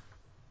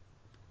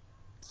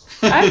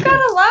 I've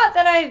got a lot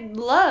that I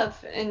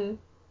love, and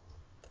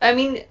I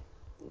mean,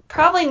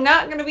 probably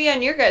not going to be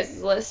on your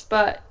guys' list,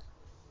 but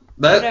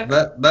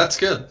that's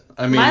good.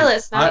 I mean, my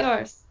list, not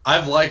yours.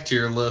 I've liked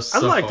your list.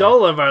 I've so liked far.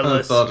 all of our I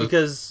lists thought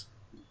because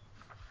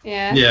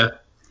Yeah. they're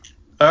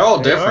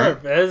all they are.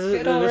 different.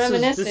 Good old This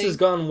reminiscing. has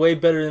gone way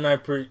better than I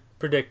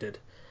predicted.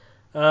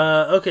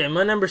 Okay,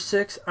 my number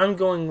 6, I'm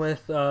going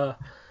with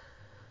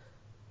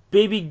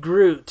Baby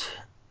Groot.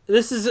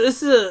 This is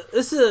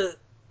a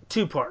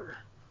two-parter.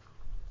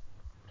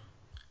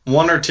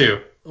 1 or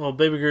 2. Well,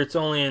 Baby Groot's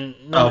only in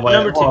Well,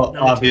 number 2. Number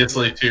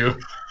obviously 2.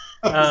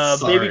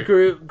 Baby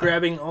Groot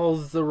grabbing all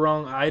of the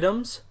wrong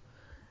items,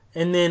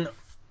 and then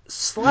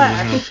 /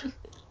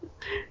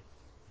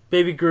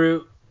 Baby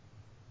Groot,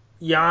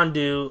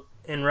 Yondu,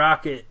 and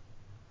Rocket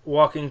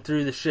walking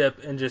through the ship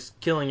and just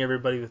killing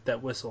everybody with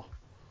that whistle.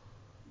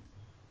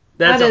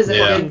 That's That is a a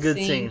fucking good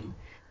good scene.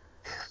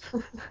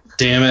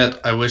 Damn it!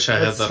 I wish I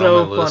had That's that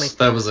so on my list.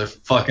 funny. That was a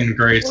fucking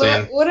great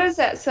scene. What is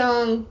that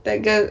song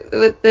that goes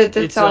with that's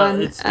It's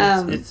on? it's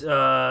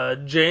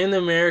Jay and the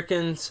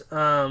Americans.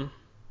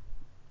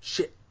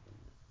 Shit.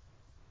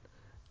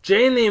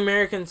 Jay and the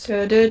Americans.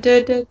 That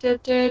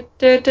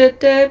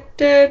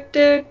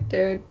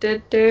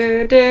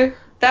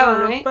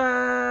one, right?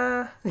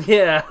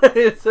 Yeah,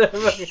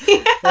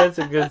 that's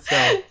a good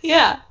song.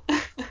 Yeah.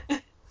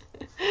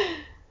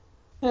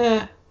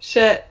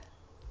 Shit.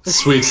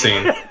 Sweet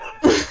scene.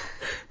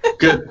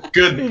 Good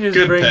He just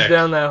good brings pick.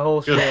 down that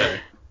whole Good shit.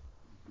 pick.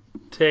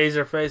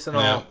 Taser face and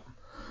all. Yeah.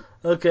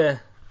 Okay.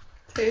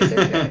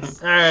 Taser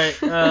face. All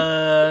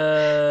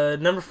right.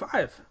 Number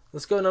 5.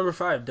 Let's go number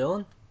 5,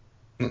 Dylan.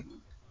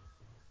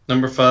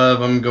 Number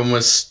 5, I'm going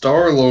with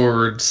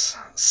Star-Lord's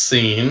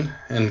scene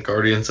in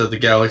Guardians of the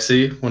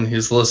Galaxy when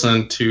he's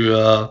listening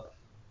to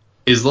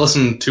his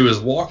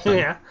Walkman.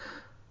 Yeah.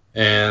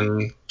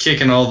 And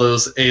kicking all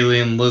those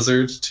alien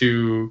lizards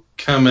to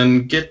come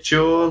and get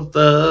your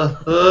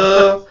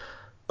love.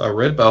 A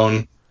red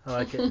bone. I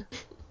like it.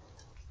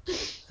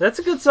 That's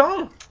a good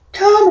song.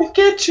 Come and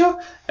get your.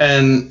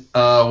 And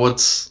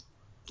what's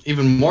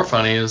even more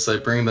funny is they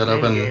bring that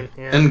up in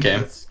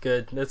Endgame. That's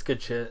good. That's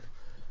good shit.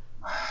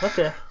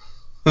 Okay.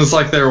 It's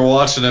like they were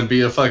watching him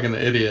be a fucking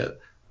idiot.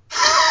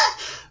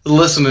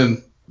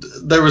 Listening.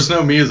 There was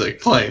no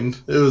music playing.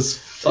 It was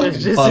fucking It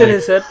was just funny. in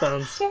his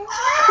headphones.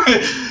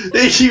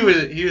 he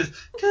was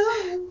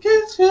come and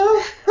get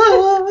your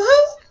love.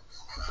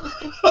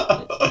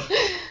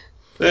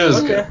 It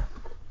was good.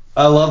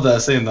 I love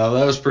that scene though.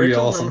 That was pretty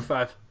Rachel, awesome. Number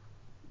 5.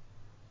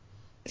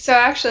 So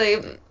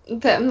actually,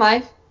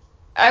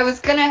 I was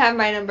gonna have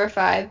my number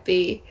 5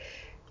 be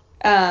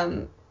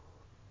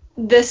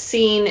this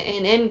scene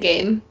in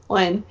Endgame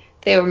when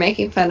they were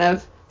making fun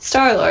of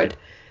Star-Lord,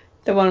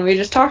 the one we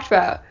just talked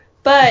about.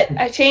 But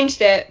I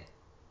changed it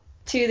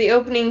to the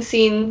opening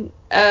scene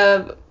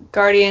of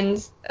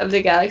Guardians of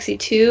the Galaxy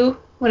 2,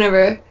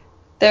 whenever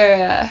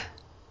they're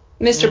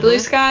Mr. Blue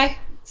Sky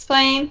is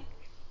playing,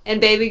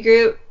 and Baby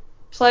Groot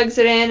plugs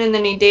it in, and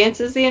then he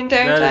dances the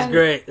entire time. That is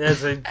great.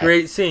 That's a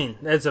great scene.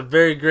 That's a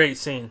very great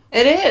scene.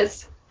 It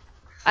is.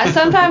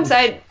 Sometimes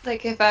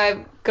if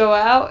I go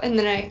out and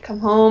then I come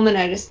home and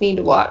I just need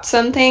to watch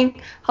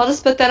something, I'll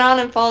just put that on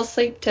and fall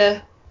asleep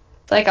to,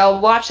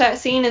 I'll watch that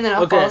scene and then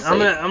I'll fall asleep.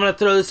 I'm gonna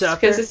throw this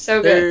out there. Because it's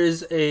so good. There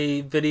is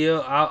a video.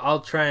 I'll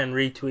try and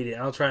retweet it.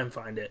 I'll try and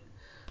find it.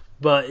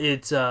 But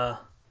it's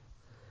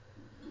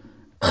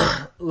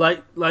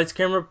Lights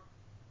Camera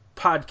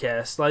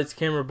Podcast, Lights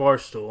Camera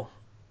Barstool.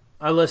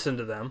 I listened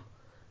to them,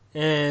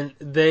 and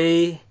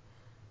they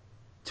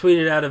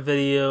tweeted out a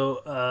video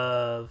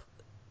of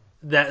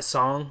that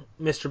song,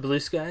 Mr. Blue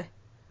Sky,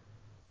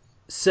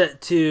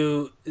 set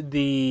to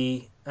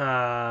the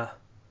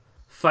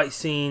fight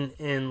scene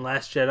in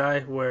Last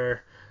Jedi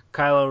where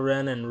Kylo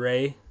Ren and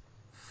Rey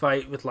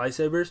fight with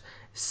lightsabers.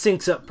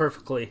 Syncs up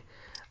perfectly.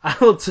 I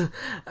will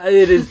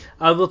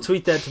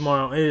tweet that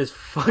tomorrow. It is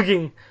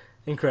fucking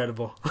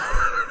incredible.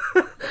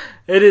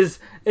 It is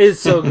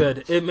so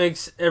good. It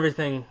makes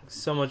everything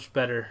so much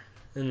better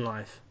in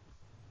life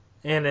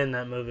and in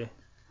that movie.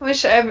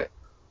 Wish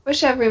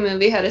every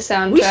movie had a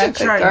soundtrack We should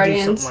try like and do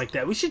Guardians. something like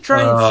that. We should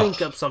try and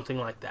sync up something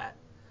like that.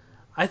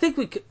 I think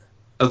we could.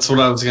 That's what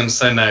I was going to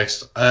say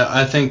next.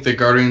 I think the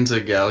Guardians of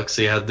the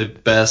Galaxy had the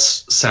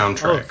best Oh,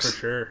 soundtracks. for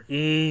sure.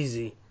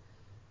 Easy.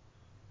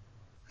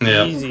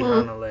 Yeah. Easy,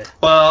 Mhm. Hanale.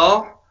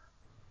 Well,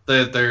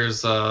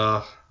 there's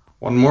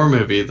one more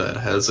movie that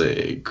has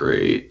a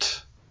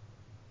great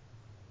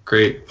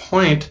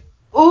point.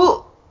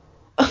 Ooh.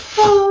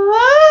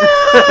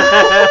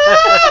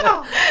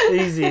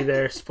 Easy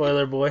there,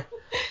 spoiler boy.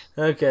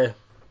 Okay.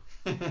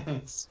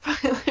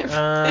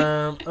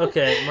 Spoiler.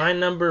 Okay, my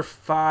number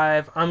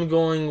 5. I'm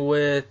going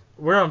with.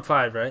 We're on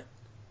 5, right?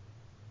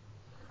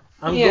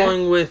 I'm Yeah.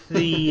 going with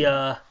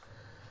the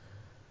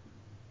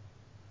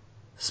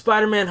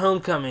Spider-Man: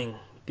 Homecoming,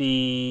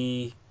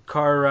 the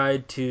car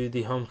ride to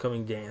the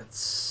homecoming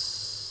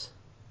dance.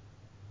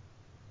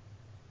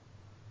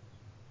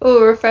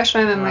 Ooh, refresh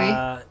my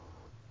memory.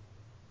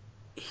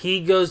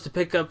 He goes to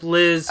pick up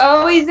Liz.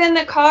 Oh, he's in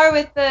the car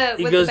with the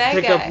He with the goes to bad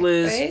pick guy, up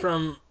Liz right?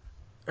 from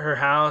her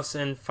house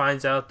and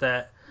finds out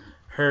that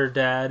her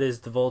dad is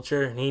the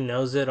Vulture, and he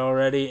knows it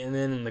already. And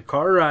then in the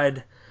car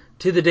ride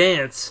to the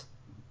dance,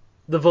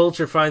 the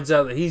Vulture finds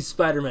out that he's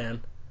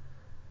Spider-Man.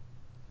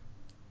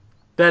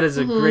 That is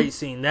a Mhm. great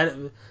scene. That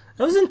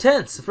was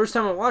intense. The first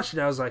time I watched it,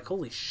 I was like,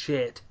 "Holy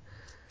shit!"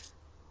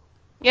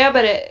 Yeah,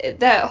 but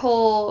that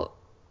whole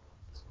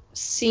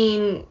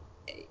scene,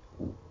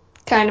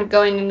 kind of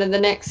going into the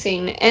next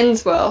scene,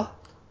 ends well.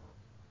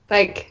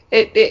 Like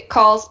it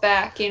calls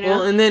back,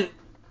 Well, and then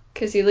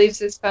because he leaves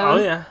his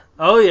phone.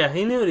 oh yeah,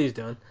 he knew what he was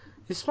doing.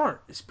 He's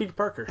smart. He's Peter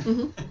Parker.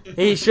 Mhm.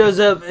 He shows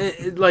up,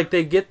 like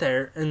they get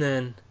there, and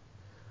then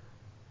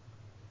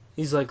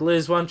he's like,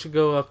 "Liz, why don't you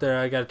go up there?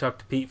 I got to talk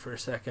to Pete for a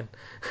second."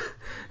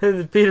 And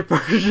then Peter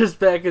Parker's just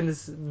back in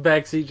the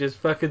back seat, just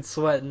fucking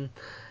sweating,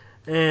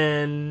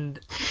 and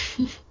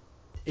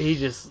he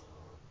just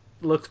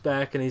looks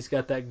back and he's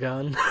got that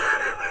gun.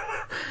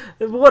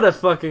 What a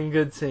fucking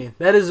good scene.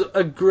 That is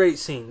a great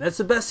scene. That's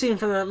the best scene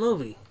from that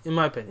movie, in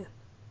my opinion.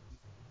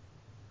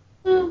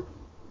 Hmm.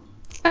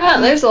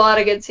 There's a lot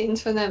of good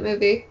scenes from that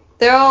movie.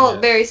 They're all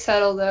very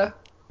subtle, though.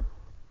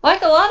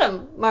 Like a lot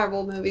of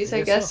Marvel movies,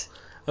 I guess.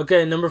 So.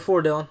 Okay, number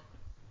 4, Dylan.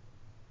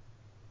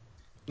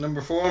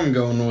 Number 4, I'm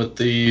going with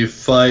the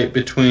fight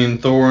between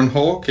Thor and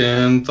Hulk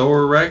and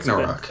Thor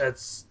Ragnarok.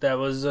 That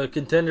was a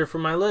contender for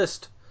my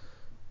list.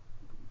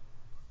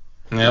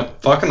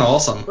 Yep, fucking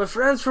awesome. We're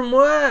friends from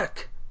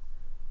work.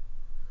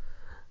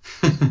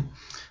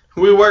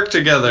 We work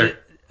together.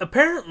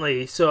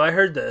 Apparently, so I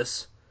heard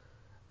this.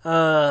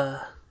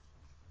 That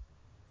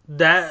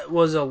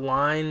was a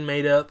line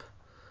made up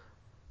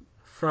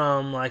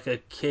from like a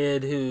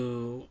kid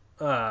who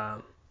I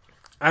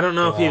don't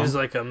know if he was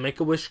like a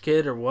Make-A-Wish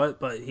kid or what,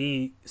 but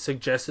he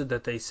suggested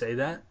that they say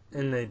that,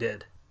 and they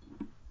did.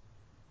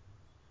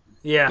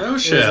 Yeah, No it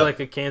shit. was like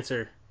a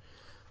cancer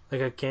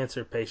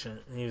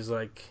patient. And he was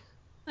like,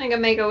 Like a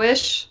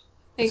Make-A-Wish.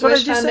 That's what I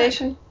Make-A-Wish just said.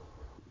 Foundation.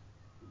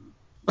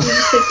 You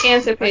just said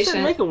cancer I said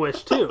patient.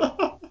 Make-A-Wish too.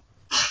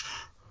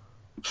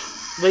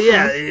 But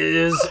yeah,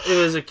 it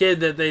was a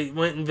kid that they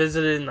went and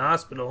visited in the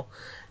hospital,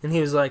 and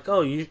he was like,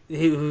 "Oh,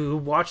 who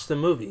watched the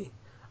movie,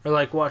 or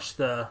like watched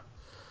the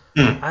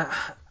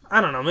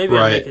I don't know, maybe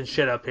I'm making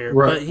shit up here,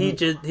 but he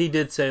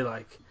did say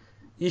like,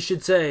 you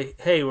should say,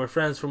 hey, we're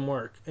friends from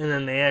work, and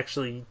then they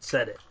actually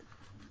said it.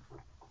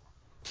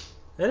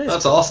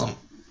 That's cool. awesome.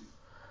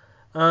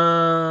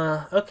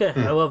 Okay,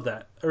 I love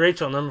that.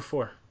 Rachel, number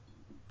 4.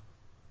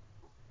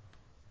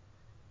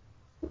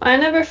 My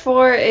number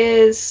 4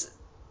 is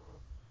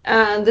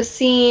the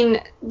scene.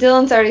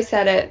 Dylan's already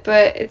said it,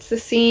 but it's the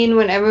scene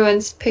when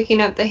everyone's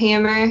picking up the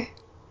hammer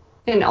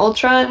in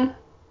Ultron.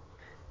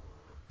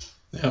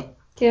 Yep.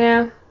 You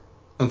know?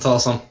 That's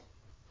awesome.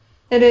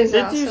 It is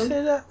Did awesome. you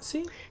say that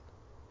scene?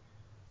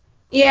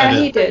 Yeah,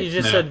 he But did. you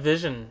just said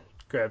Vision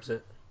grabs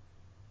it.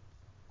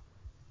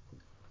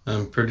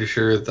 I'm pretty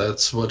sure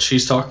that's what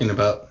she's talking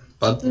about.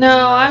 But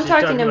No, I'm she's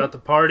talking about the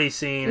party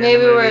scene.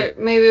 Maybe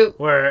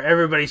where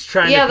everybody's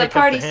trying to pick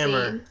up the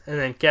hammer, scene. and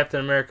then Captain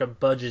America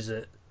budges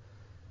it.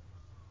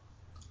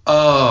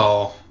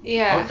 Oh.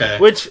 Yeah. Okay.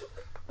 Which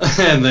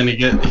and then he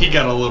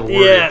got a little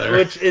worried there.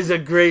 which is a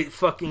great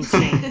fucking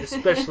scene,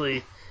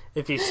 especially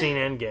if you've seen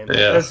Endgame.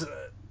 Yeah. That's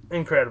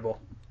incredible.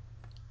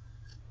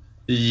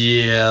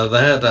 Yeah,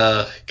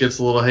 that gets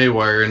a little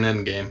haywire in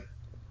Endgame.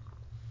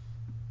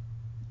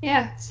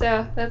 Yeah,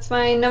 so that's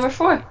my number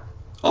 4.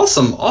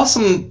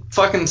 Awesome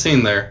fucking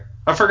scene there.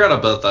 I forgot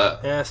about that.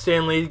 Yeah,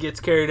 Stan Lee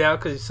gets carried out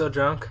because he's so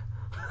drunk.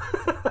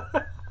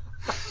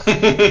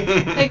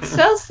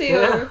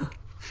 Excelsior!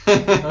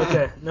 Yeah.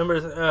 Okay,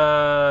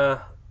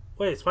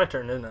 wait, it's my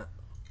turn, isn't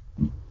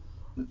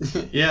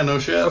it? Yeah, no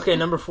shit. Okay,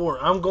 number 4.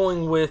 I'm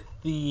going with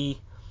the...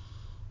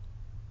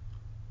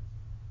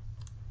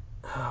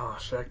 Oh,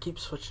 should I keep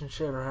switching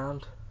shit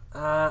around?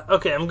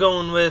 Okay, I'm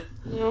going with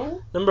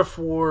number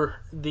 4,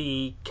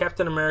 the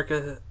Captain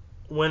America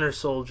Winter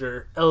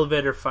Soldier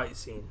elevator fight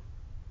scene.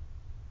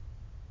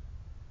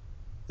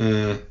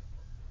 I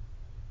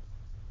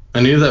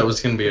knew that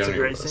was going to be on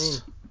your list.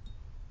 Scene.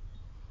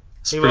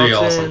 It's pretty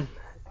awesome.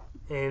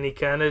 In, and he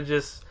kind of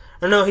just...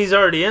 Or no, he's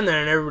already in there,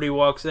 and everybody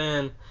walks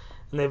in,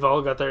 And they've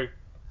all got their...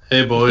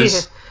 Hey,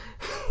 boys.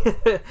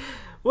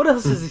 What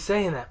else is he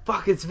saying that?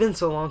 Fuck, it's been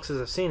so long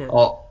since I've seen it.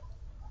 All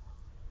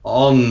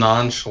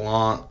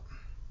nonchalant.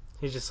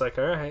 He's just like,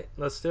 alright,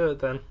 let's do it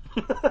then.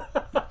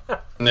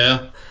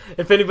 Yeah.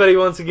 If anybody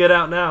wants to get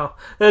out now.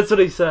 That's what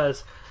he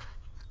says.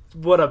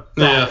 What a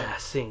badass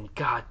scene.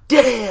 God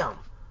damn!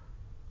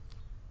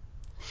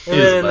 And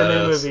then in the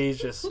new movie, he's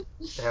just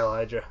Hail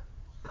Hydra.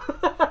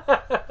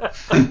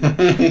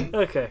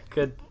 Okay,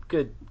 good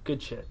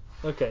shit.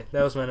 Okay,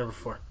 that was my number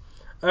 4.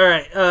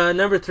 Alright,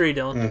 number 3,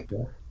 Dylan.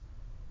 Okay.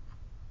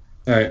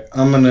 Alright,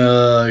 I'm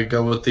gonna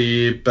go with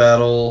the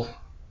battle,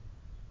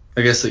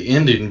 I guess the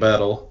ending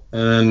battle in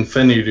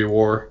Infinity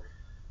War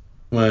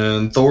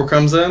when Thor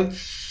comes in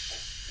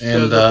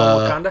Shows up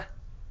on Wakanda?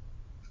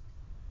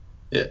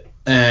 Yeah,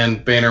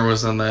 and Banner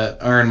was in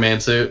that Iron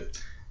Man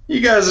suit. You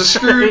guys are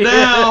screwed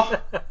now.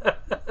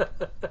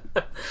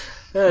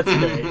 That's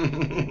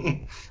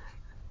great.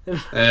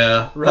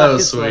 Yeah, that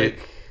was sweet.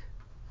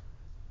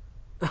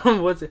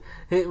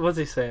 What's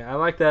he saying? I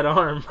like that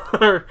arm.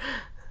 I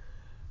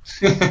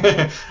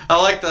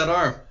like that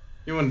arm.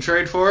 You want to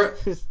trade for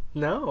it?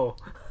 No.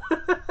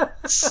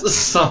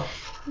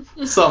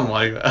 Something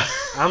like that.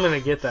 I'm gonna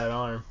get that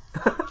arm.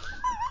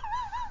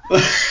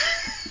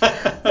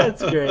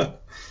 That's great.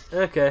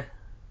 Okay.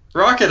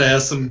 Rocket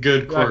has some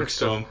good quirks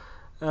to him.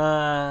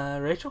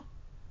 Rachel?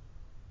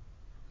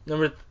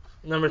 Number 3.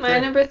 My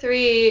number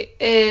 3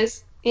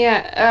 is,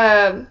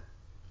 in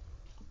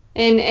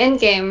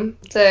Endgame,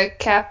 the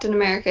Captain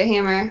America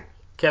hammer.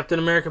 Captain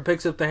America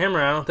picks up the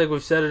hammer. I don't think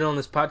we've said it on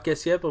this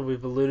podcast yet, but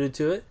we've alluded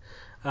to it.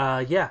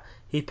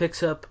 He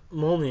picks up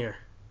Mjolnir.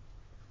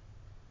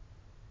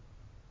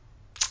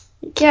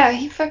 Yeah,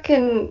 he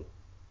fucking...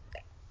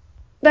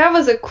 That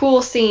was a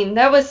cool scene.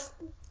 That was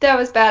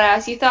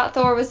badass. You thought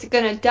Thor was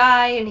gonna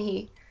die, and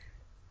he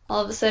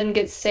all of a sudden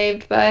gets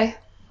saved by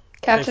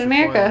Captain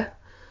America.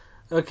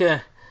 Okay.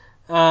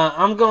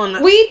 I'm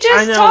going... We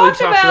just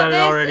talked about it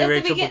this already, at the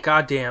Rachel, but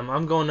goddamn,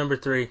 I'm going number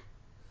 3.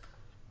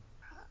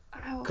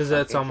 Because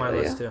that's on my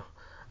list, too.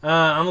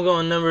 I'm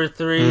going number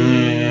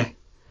 3...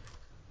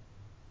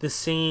 The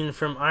scene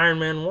from Iron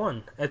Man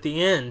 1 at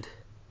the end.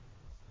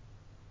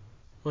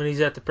 When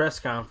he's at the press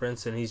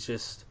conference and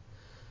he's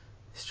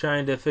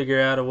trying to figure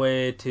out a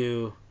way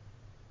to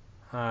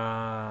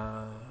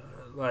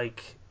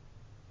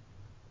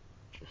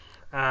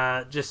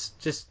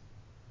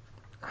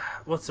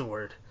what's the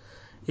word?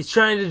 He's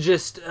trying to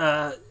just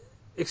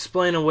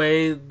explain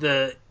away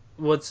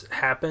what's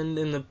happened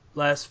in the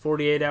last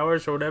 48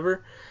 hours or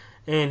whatever,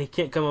 and he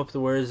can't come up with the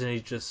words, and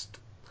he's just,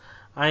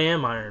 I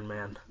am Iron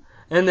Man.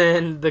 And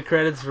then the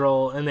credits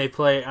roll and they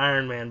play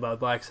Iron Man by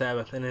Black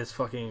Sabbath, and it's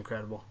fucking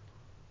incredible.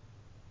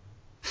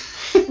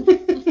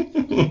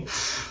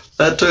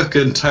 That took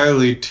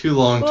entirely too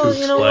long to explain.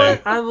 Well, you know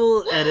what? I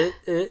will edit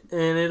it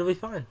and it'll be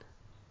fine.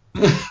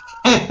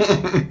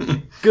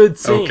 Good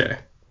scene. Okay.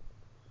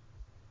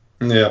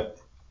 Yep.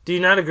 Do you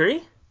not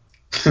agree?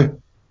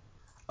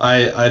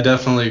 I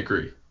definitely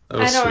agree. That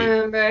was I don't sweet.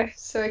 remember,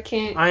 so I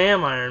can't. I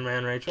am Iron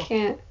Man, Rachel.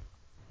 Can't.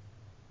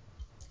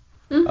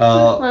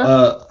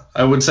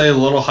 I would say a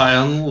little high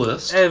on the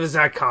list. It was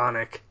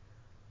iconic.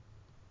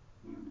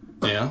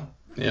 Yeah.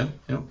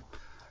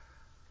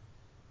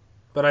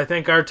 But I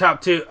think our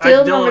top 2...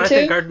 Dylan, I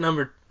think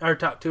our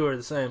top 2 are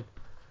the same.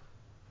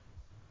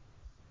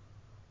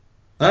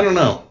 I don't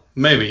know.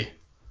 Maybe.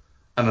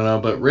 I don't know,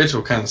 but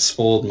Rachel kind of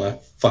spoiled my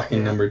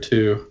fucking number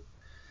 2.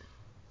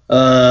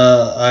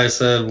 I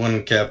said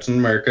when Captain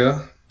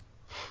America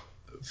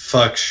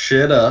fucks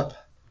shit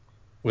up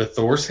with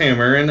Thor's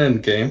hammer in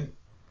Endgame.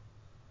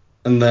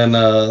 And then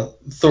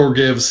Thor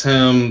gives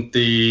him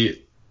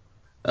the...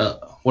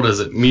 what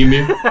is it? Mew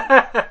Mew?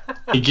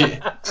 He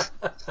gives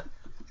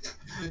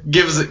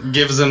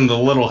him the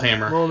little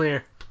hammer.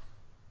 Mjolnir.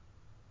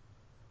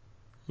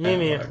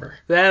 Mew. Whatever.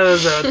 That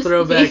was a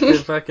throwback to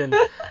fucking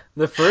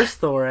the first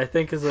Thor, I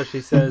think is what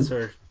she says,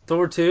 or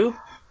Thor 2?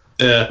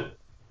 Yeah.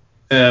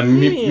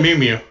 Mew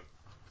Mew.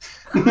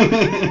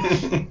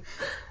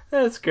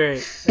 That's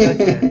great.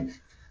 Okay.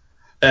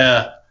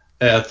 Yeah,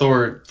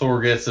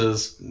 Thor gets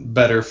his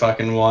better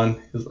fucking one.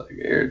 He's like,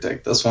 here,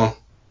 take this one.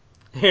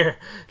 Here.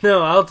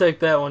 No, I'll take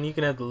that one. You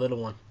can have the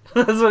little one.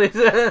 That's what he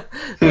said.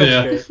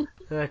 That's great.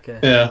 Okay.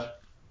 Yeah.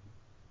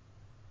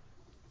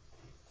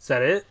 Is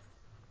that it?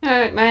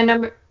 Alright, my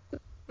number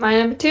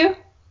 2?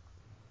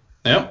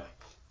 Yep.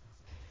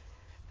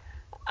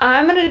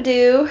 I'm gonna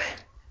do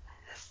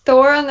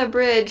Thor on the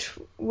bridge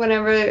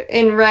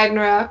in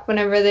Ragnarok,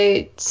 whenever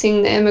they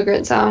sing the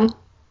immigrant song.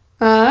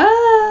 I'm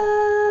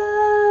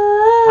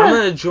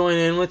gonna join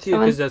in with you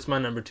because that's my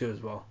number 2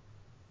 as well.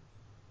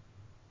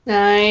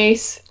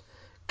 Nice.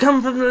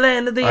 Come from the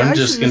land of the ice. I'm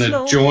just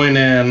gonna join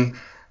in.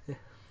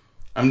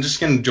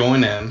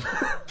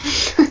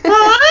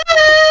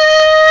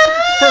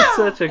 That's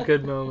such a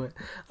good moment.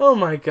 Oh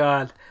my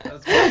god.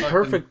 That's my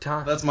perfect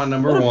time. That's my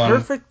number what a 1.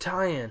 Perfect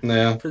tie-in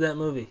for that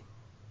movie.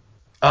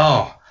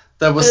 Oh,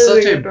 that was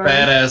such a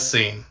badass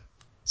scene.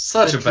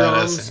 Such a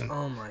badass scene.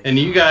 Oh my god. And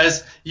you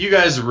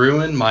guys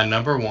ruined my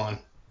number 1.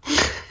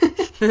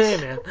 Hey,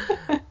 man.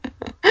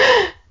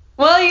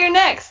 Well, you're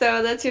next,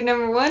 so that's your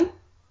number one?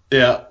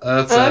 Yeah,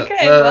 that's it.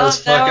 Okay, That well,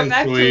 is now we're fucking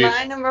back sweet. to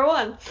my number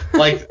one.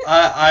 Like,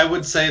 I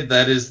would say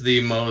that is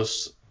the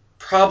most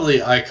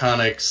probably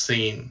iconic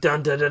scene.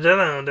 Dun, dun, dun,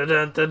 dun, dun,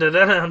 dun, dun, dun,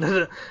 dun,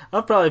 dun.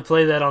 I'll probably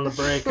play that on the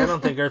break. I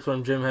don't think Earth,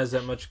 Wind & Jim has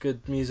that much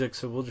good music,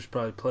 so we'll just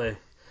probably play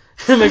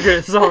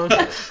Immigrant Song.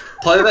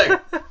 Play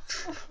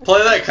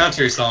that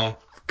country song.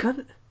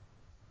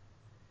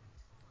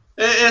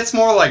 It's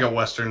more like a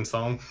western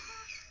song.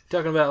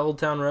 Talking about Old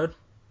Town Road?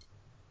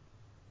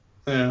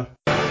 Yeah.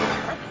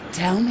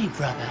 Tell me,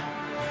 brother,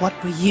 what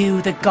were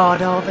you the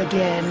god of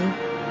again?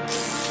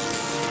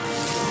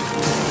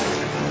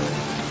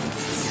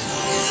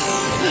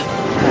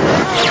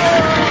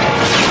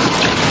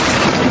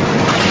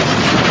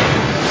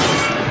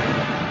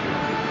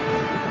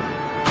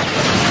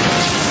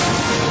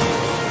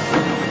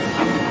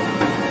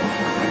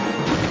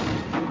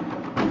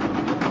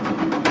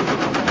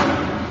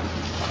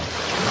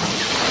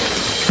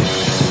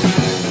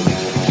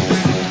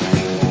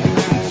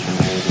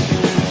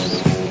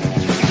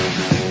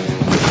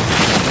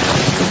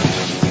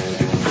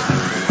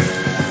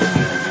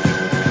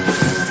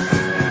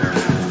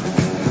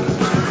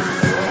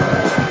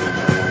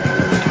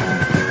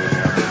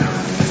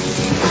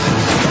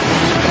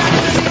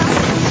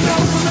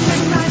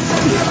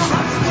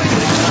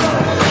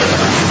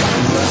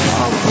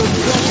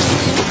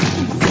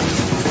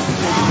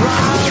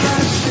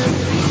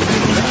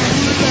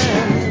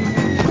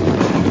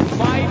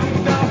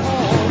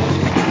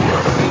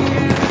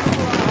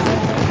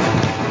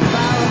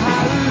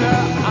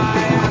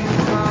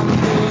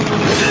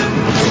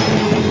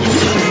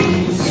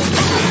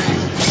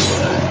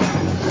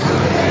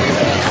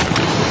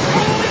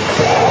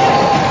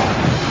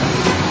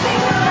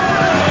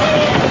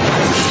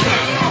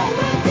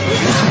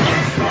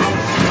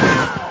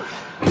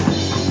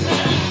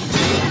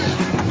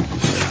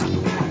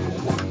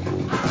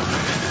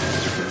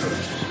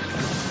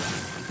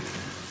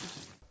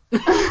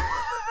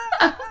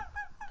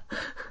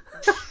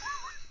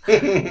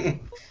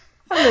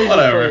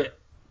 Whatever.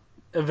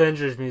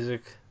 Avengers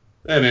music.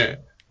 Anyway,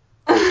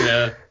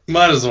 yeah,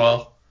 might as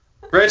well.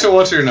 Rachel,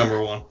 what's your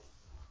number one?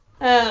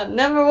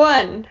 Number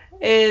one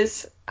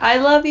is I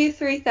Love You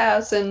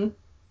 3000.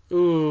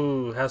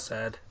 Ooh, how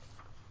sad.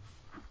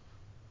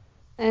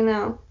 I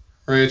know.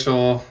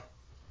 Rachel.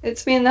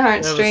 It's me in the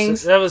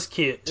heartstrings. That was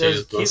cute. That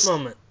was a cute Jesus.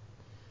 moment.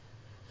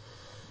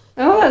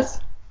 It was.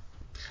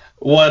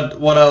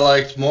 What I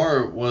liked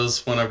more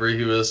was whenever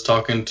he was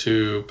talking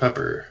to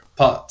Pepper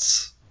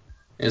Potts.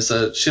 He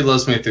said, "She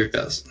loves me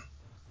 3000."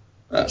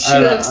 She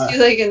loves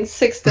you like in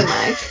 6 to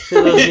 9. She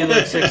loves you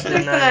like 6 to 6 to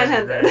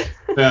 900.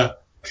 Yeah.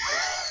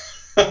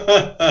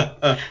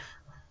 Yeah,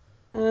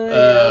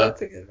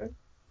 that's a good one.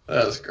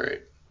 That was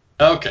great.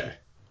 Okay.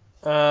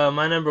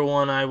 My number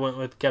one, I went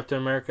with Captain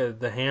America,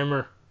 the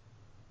Hammer.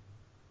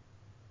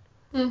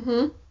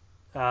 Mm-hmm.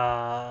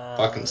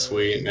 Fucking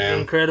sweet, man.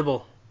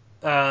 Incredible.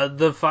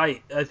 The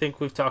fight, I think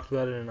we've talked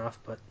about it enough,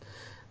 but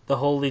the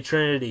Holy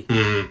Trinity.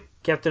 Mm-hmm.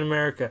 Captain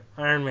America,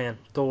 Iron Man,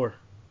 Thor.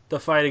 The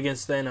fight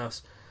against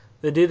Thanos.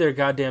 They do their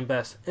goddamn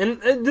best.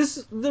 And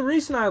the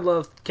reason I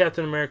love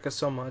Captain America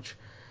so much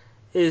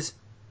is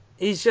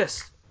he's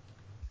just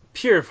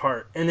pure of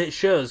heart, and it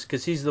shows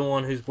because he's the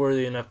one who's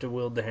worthy enough to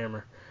wield the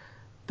hammer.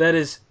 That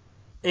is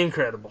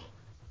incredible.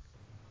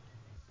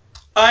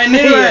 I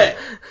knew it!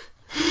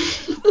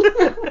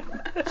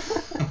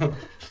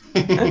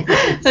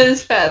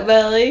 His fat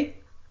belly.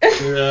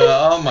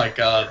 Yeah, oh my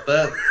god,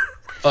 that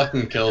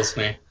fucking kills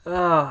me.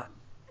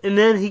 And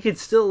then he could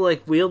still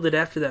like wield it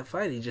after that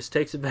fight. He just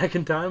takes it back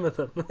in time with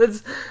him.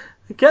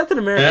 Captain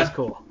America's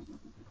cool.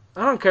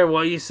 I don't care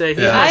what you say.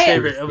 He's my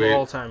favorite of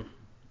all time.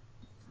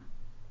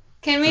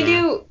 Can we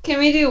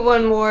do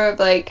one more of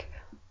like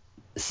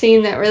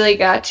scene that really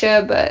got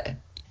you, but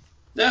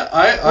yeah,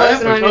 I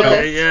have a couple.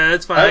 Okay, yeah,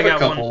 it's fine. I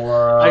got one.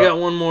 I got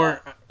one more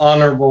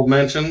honorable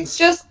mentions.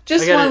 Just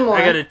one more.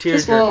 I got a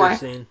tearjerker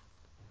scene.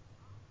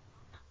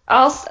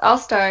 I'll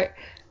start.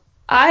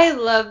 I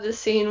love the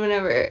scene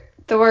whenever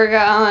Thor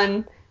got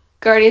on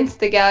Guardians of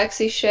the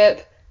Galaxy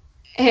ship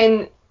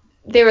and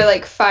they were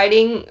like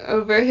fighting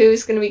over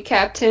who's gonna be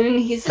captain, and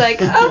he's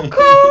like, "Of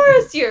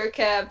course you're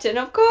captain,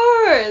 of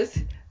course."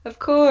 Of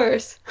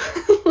course.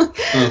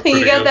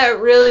 He got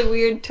that really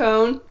weird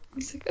tone.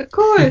 He's like, of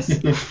course.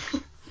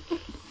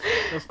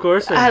 Of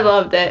course. I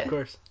loved it. Of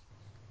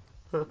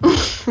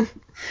course.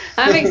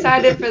 I'm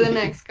excited for the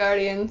next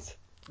Guardians.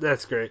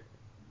 That's great.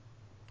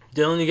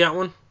 Dylan, you got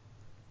one?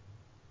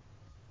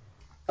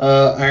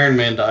 Iron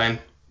Man dying.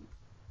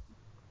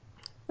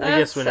 I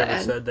guess we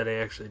never said that he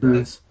actually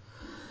dies.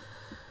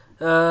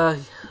 Yeah,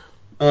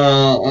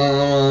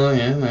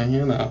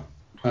 you know.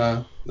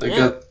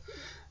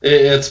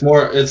 It's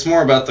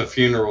more about the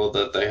funeral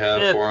that they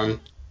have for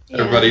him. Yeah,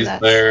 everybody's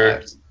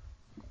there. Sucks.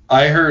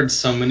 I heard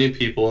so many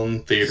people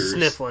in theaters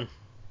sniffling,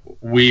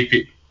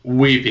 weeping.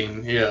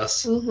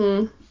 Yes.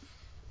 Mm-hmm.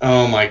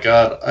 Oh my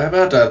god, I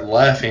about died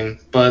laughing,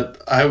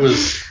 but I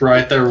was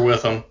right there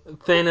with them.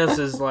 Thanos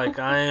is like,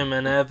 I am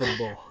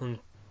inevitable, and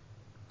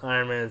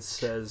Iron Man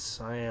says,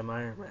 "I am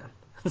Iron Man."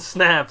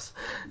 Snaps.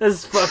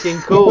 That's fucking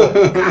cool.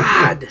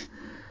 God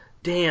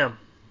damn.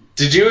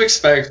 Did you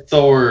expect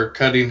Thor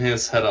cutting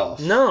his head off?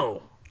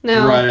 No.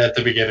 No. Right at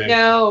the beginning.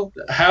 No.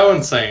 How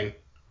insane.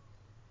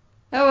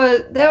 That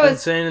was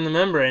Insane in the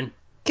membrane.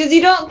 because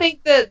you don't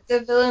think that the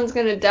villain's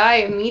gonna die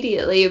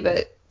immediately,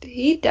 but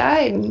he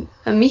died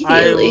immediately.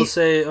 I will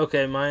say,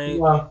 okay, my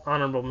Wow.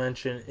 honorable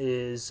mention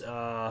is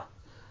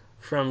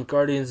from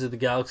Guardians of the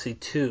Galaxy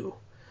 2,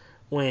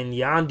 when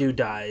Yondu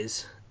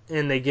dies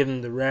and they give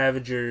him the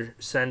Ravager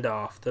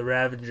send-off, the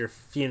Ravager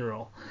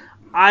funeral.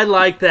 I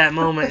like that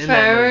moment The in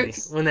that movie,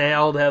 fireworks. when they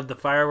all have the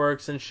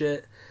fireworks and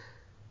shit.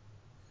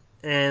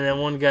 And then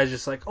one guy's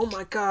just like, "Oh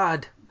my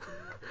god,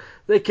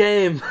 they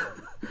came."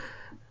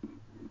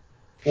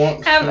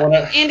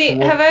 Andy,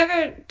 have I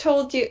ever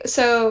told you?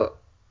 So,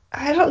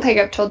 I don't think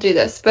I've told you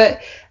this,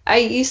 but I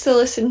used to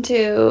listen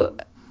to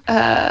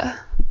the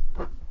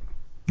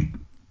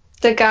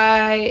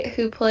guy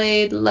who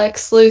played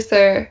Lex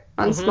Luthor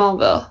on Mhm.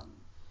 Smallville.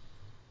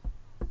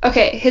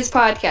 Okay, his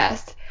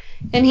podcast.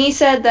 And he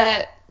said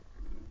that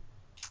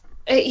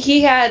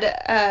he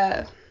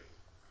had,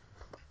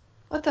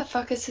 what the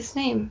fuck is his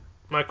name?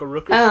 Michael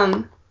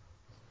Rooker?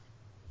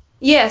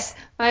 Yes,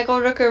 Michael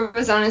Rooker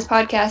was on his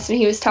podcast and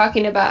he was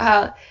talking about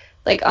how,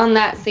 like, on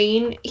that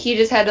scene, he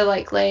just had to,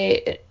 like,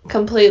 lay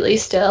completely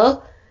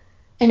still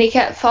and he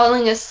kept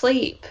falling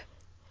asleep.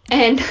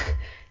 And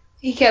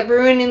he kept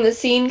ruining the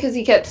scene because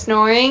he kept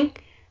snoring.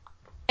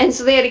 And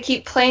so they had to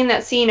keep playing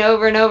that scene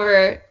over and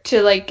over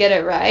to, like, get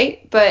it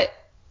right. But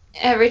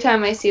every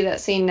time I see that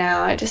scene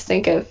now, I just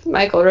think of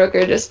Michael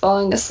Rooker just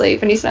falling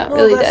asleep and he's not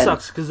Well, really that dead.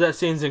 sucks, because that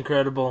scene's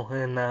incredible,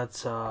 and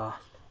that's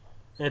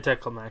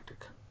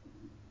anticlimactic.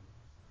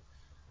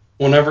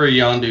 Whenever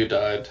Yondu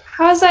died,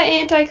 How is that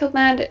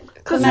anticlimactic?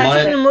 Because it's an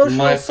My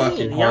emotional fucking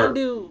scene. heart.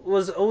 Yondu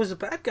was always a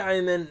bad guy,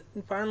 and then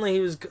finally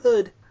he was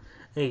good,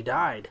 and he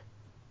died.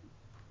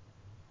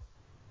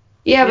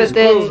 Yeah, He's but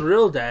then Quill's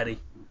real daddy.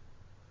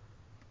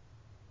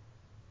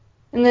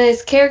 and then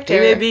his character He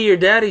may be your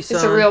daddy, son.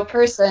 is a real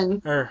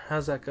person. Or,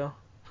 how's that go?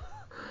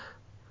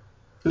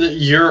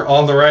 You're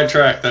on the right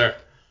track there.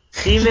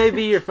 He may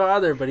be your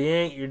father, but he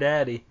ain't your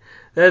daddy.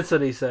 That's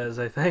what he says,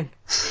 I think.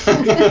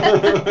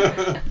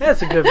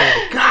 That's a good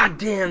movie. God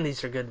damn,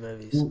 these are good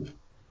movies.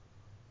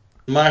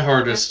 My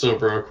heart is still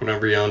broke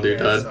whenever Yondu Yeah, it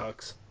died.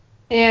 sucks.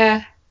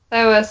 Yeah,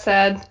 that was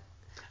sad.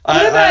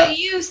 What about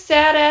you,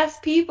 sad ass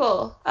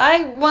people?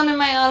 I wanted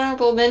my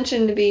honorable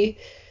mention to be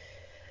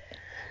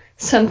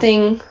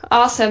something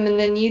awesome, and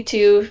then you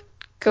two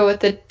go with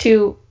the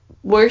two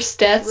worst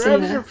deaths in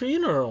Ravager the.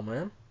 funeral,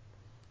 man.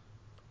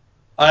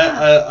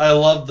 I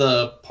love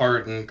the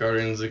part in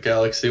Guardians of the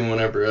Galaxy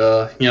whenever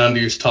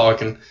Yondu's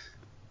talking.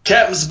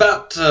 Captain's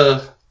about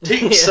to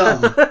teach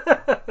something.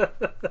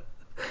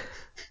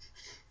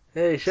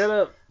 Hey, shut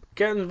up.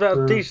 Captain's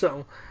about to teach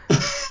something.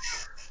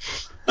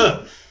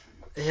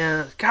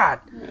 Yeah, God.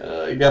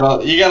 You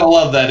gotta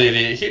love that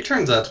idiot. He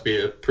turns out to be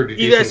a pretty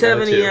You decent guys have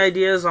guy any too.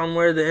 ideas on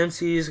where the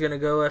MCU is going to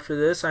go after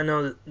this? I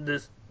know that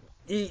this.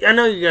 I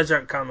know you guys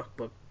aren't comic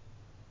book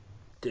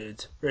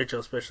dudes, Rachel,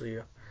 especially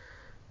you.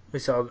 We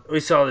saw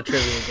the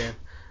trivia game.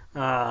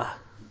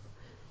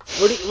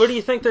 Where do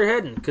you think they're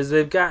heading? Because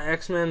they've got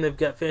X-Men, they've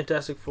got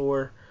Fantastic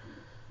Four.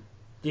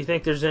 Do you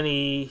think there's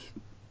any,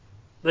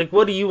 like,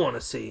 what do you want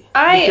to see?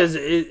 Because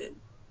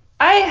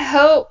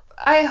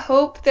I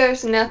hope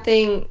there's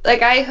nothing.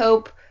 Like, I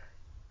hope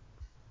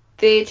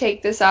they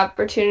take this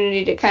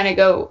opportunity to kind of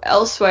go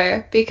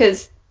elsewhere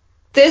because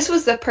this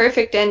was the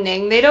perfect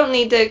ending. They don't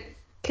need to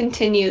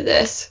continue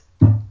this.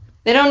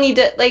 They don't need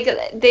to, like,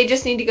 they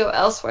just need to go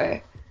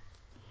elsewhere.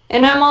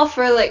 And I'm all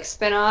for, like,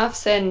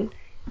 spin-offs, and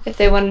if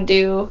they want to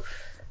do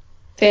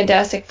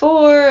Fantastic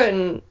Four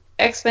and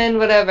X-Men,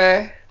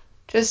 whatever,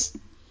 just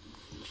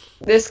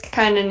this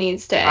kind of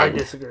needs to I end.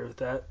 disagree with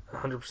that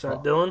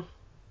 100%. Dylan?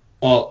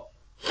 Well,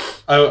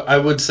 I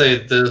would say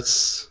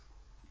this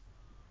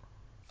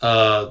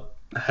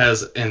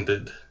has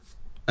ended.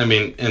 I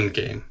mean,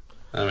 Endgame.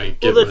 I mean, Well,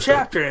 get the with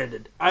chapter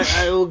ended.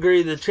 I will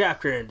agree the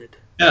chapter ended.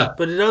 Yeah,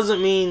 But it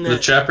doesn't mean that the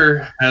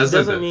chapter has it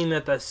doesn't ended. mean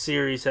that the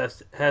series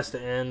has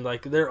to end.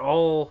 Like, they're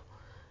all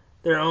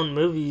their own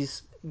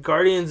movies.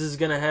 Guardians is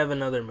gonna have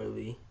another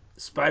movie.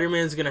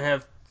 Spider-Man's gonna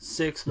have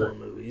 6 more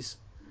movies.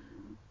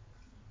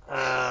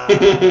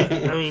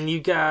 I mean, you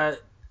got.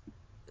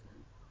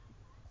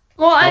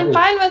 Well, I'm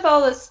fine with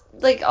all this,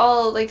 like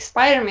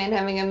Spider-Man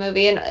having a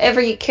movie and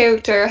every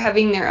character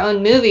having their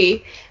own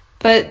movie,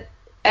 but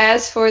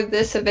as for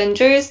this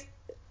Avengers,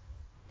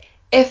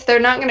 if they're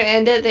not going to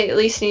end it, they at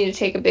least need to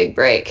take a big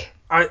break.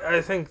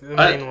 I think the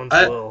main ones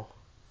will.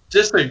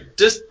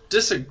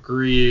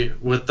 Disagree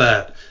with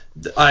that.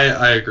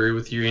 I agree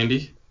with you,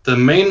 Andy. The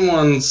main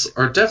ones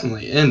are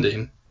definitely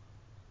ending,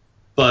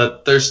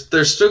 but they're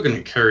still going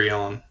to carry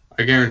on.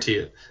 I guarantee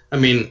it. I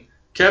mean,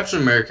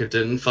 Captain America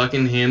didn't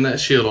fucking hand that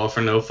shield off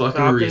for no fucking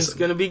Falcon's reason.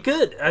 gonna be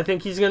good. I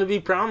think he's gonna be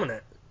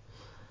prominent.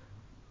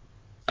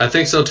 I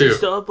think so You too.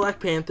 still have Black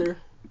Panther.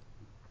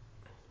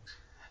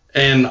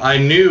 And I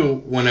knew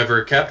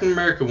whenever Captain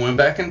America went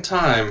back in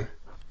time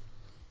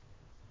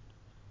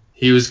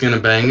he was gonna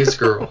bang his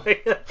girl.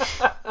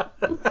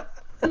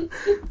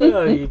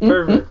 Oh, you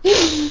pervert.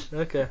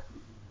 Okay.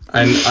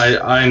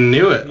 I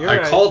knew it. You're I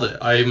right. called it.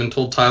 I even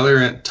told Tyler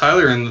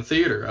in the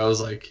theater. I was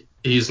like,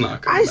 he's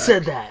not coming I back.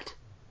 said that.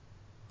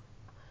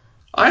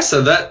 I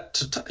said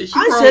that. You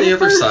I were said on the it other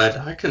first. side.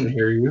 I couldn't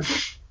hear you.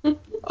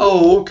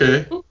 Oh,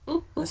 okay.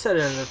 I said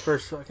it in the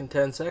first fucking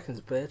 10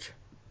 seconds, bitch.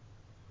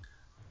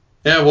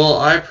 Yeah, well,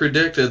 I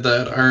predicted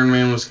that Iron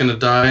Man was going to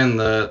die and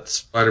that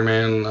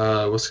Spider-Man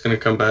was going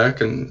to come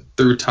back and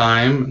through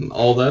time and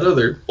all that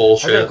other I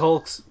bullshit. think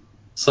Hulk's.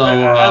 So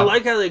I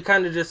like how they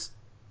kind of just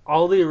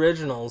all the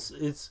originals.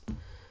 It's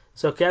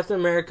so Captain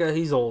America.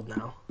 He's old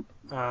now.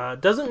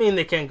 Doesn't mean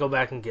they can't go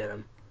back and get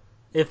him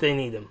if they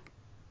need him,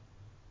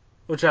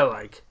 which I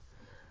like.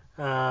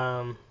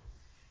 Iron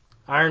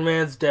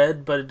Man's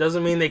dead, but it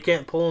doesn't mean they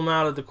can't pull him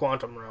out of the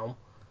quantum realm.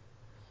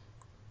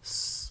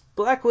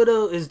 Black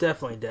Widow is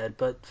definitely dead,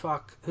 but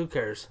fuck, who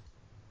cares?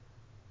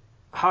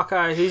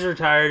 Hawkeye, he's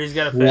retired. He's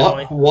got a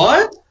family.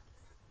 What?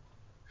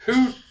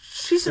 Who?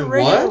 She's a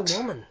regular What?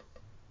 woman.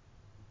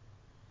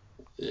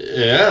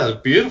 Yeah,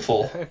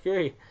 beautiful. I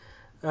agree.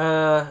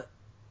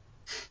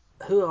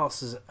 Who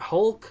else is it?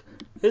 Hulk?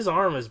 His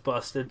arm is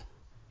busted.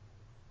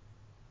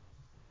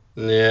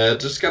 Yeah,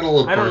 just got a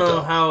little I don't burnt know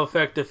up. how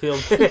effective he'll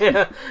be.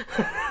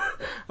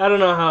 I don't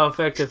know how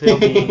effective he'll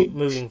be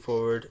moving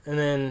forward. And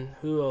then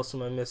who else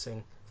am I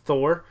missing?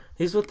 Thor.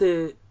 He's with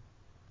the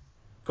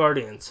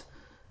Guardians.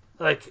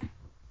 And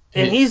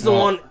he's the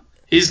one.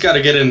 He's got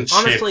to get in shape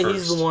Honestly, first.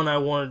 he's the one I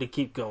wanted to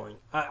keep going.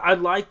 I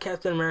like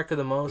Captain America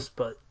the most,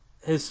 but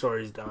his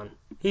story's done.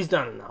 He's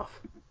done enough.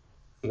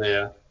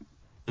 Yeah.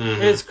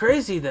 Mm-hmm. And it's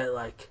crazy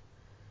that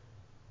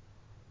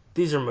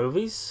these are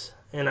movies,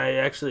 and I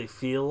actually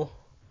feel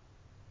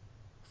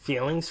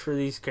feelings for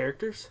these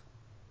characters.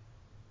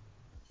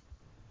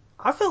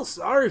 I feel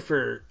sorry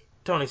for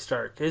Tony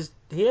Stark.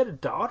 He had a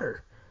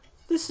daughter.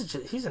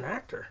 He's an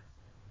actor.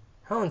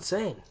 How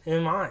insane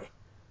am I?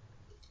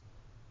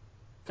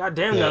 God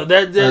damn, though.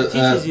 That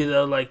teaches you,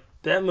 though,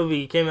 that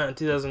movie came out in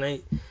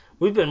 2008.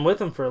 We've been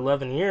with him for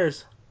 11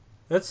 years.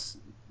 That's...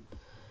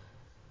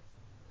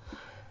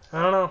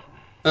 I don't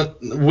know.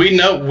 We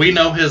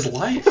know his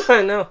life.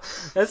 I know.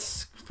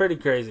 That's pretty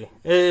crazy.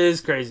 It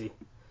is crazy.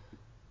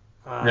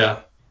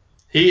 Yeah.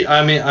 He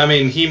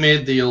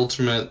made the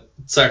ultimate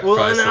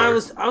sacrifice. Well,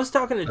 and I was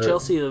talking to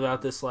Chelsea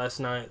about this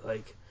last night.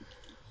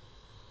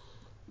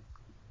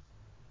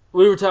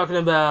 We were talking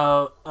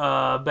about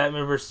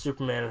Batman vs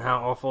Superman and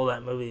how awful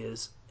that movie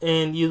is.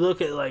 And you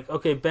look at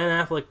okay,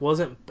 Ben Affleck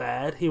wasn't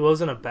bad. He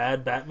wasn't a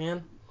bad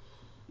Batman.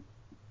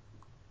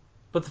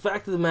 But the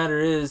fact of the matter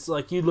is,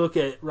 you look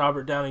at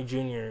Robert Downey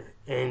Jr.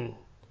 and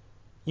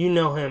you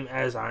know him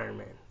as Iron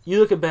Man. You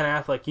look at Ben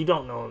Affleck, you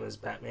don't know him as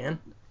Batman.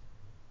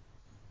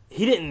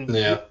 He didn't.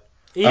 Yeah.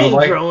 He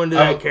didn't grow into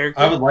that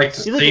character. I would like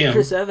to see him. You look at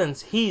Chris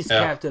Evans, he's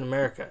Captain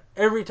America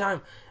every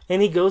time.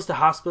 And he goes to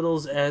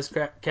hospitals as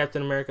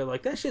Captain America.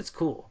 That shit's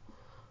cool.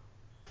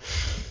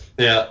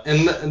 Yeah,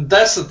 and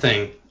that's the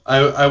thing.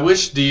 I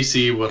wish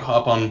DC would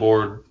hop on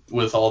board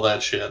with all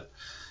that shit.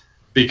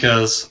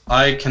 Because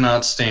I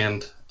cannot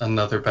stand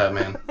another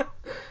Batman.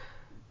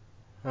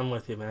 I'm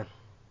with you, man.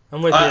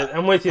 I'm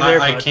with you there,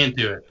 bud. I can't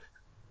do it.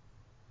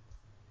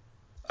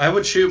 I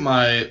would shoot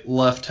my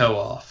left toe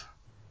off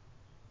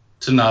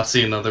to not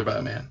see another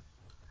Batman.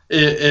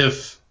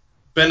 If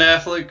Ben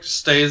Affleck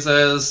stays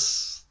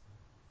as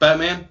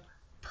Batman,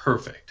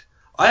 perfect.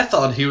 I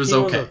thought he was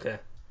okay.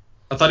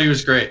 I thought he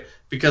was great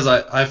because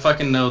I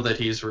fucking know that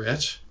he's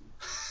rich.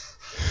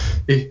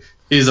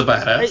 He's a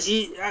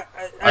badass.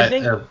 I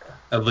think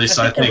at least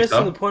I think you're missing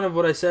so. the point of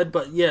what I said,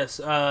 but yes,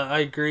 I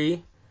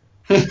agree.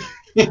 I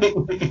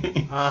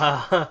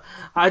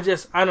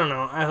don't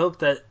know. I hope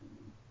that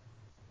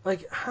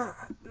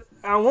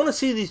I want to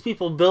see these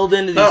people build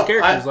into these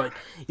characters.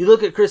 You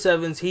look at Chris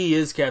Evans, he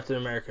is Captain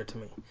America to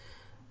me.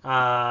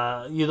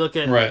 You look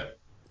at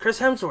Chris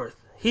Hemsworth,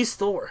 he's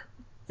Thor.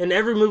 In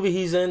every movie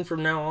he's in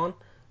from now on,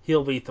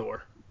 he'll be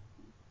Thor.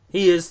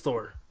 He is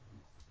Thor.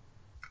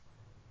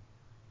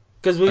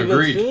 Because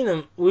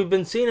we've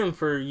been seeing him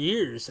for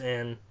years,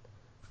 and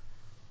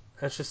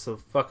that's just the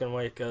fucking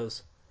way it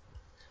goes.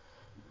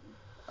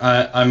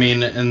 I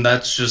mean, and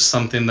that's just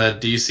something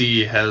that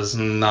DC has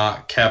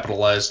not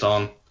capitalized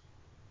on.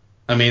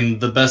 I mean,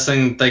 the best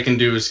thing they can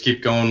do is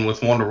keep going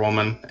with Wonder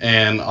Woman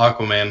and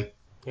Aquaman.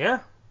 Yeah,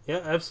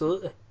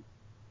 absolutely.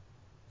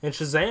 And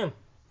Shazam.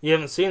 You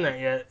haven't seen that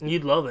yet, and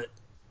you'd love it.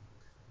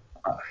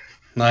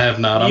 I have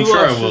not. I'm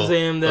sure I will.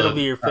 Shazam, that'll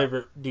be your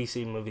favorite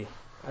DC movie,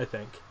 I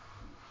think.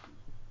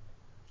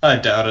 I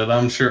doubt it.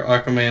 I'm sure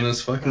Aquaman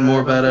is fucking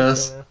more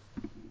badass. So,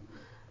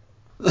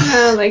 I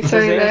don't think so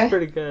either. Shazam's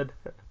pretty good.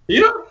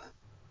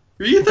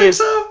 You think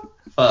so?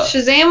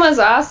 Shazam was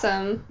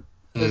awesome.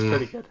 It's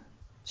pretty good.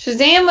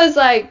 Shazam was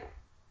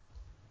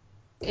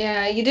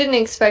yeah, you didn't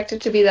expect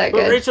it to be that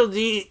good. But Rachel, do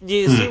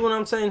you see what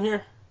I'm saying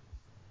here?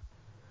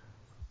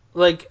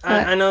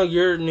 I know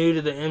you're new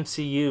to the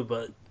MCU,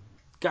 but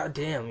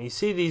goddamn, you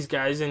see these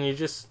guys and you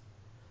just...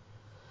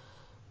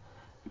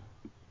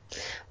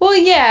 Well,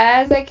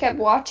 yeah, as I kept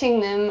watching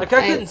them, Like,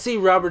 I couldn't see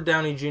Robert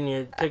Downey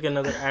Jr. take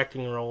another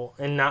acting role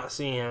and not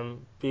see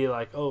him be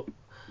like, oh,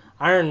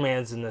 Iron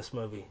Man's in this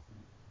movie.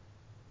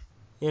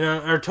 You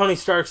know, or Tony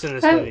Stark's in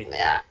this movie.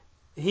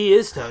 He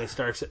is Tony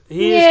Stark.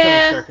 He is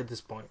Tony Stark at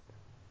this point.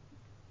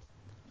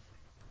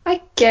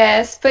 I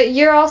guess, but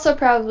you're also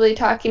probably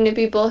talking to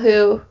people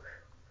who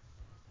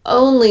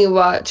only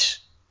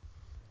watch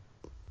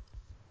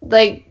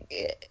like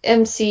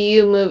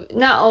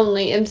not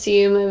only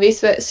MCU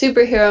movies, but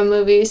superhero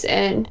movies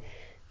and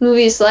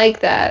movies like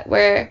that,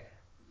 where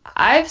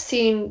I've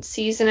seen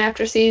season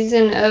after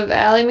season of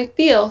Ally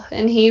McBeal,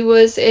 and he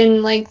was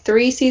in like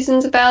 3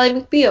 seasons of Ally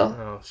McBeal.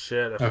 Oh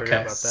shit, I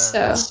forgot about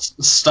that.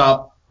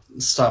 So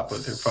Stop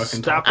with your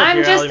fucking talk.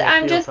 I'm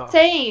just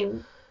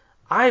saying.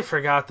 I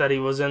forgot that he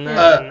was in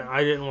that, and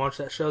I didn't watch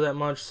that show that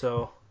much,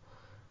 so.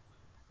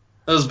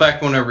 It was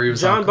back whenever he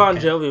was John on Bon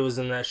cocaine. Jovi was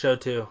in that show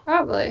too.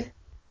 Probably.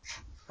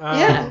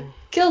 Yeah,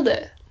 killed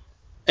it.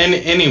 And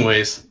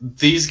anyways,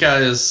 these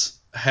guys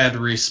had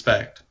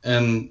respect,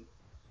 and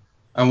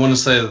I want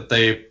to say that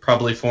they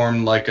probably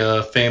formed like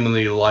a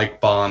family-like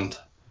bond.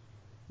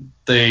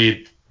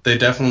 They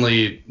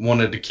definitely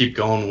wanted to keep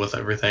going with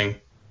everything,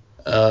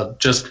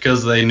 just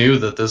because they knew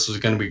that this was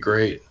going to be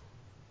great.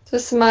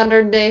 Just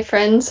modern day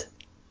friends.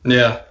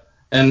 Yeah,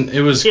 and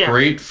it was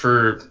great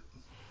for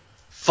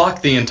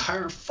the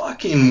entire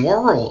fucking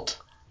world.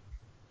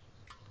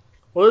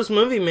 Well, this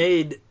movie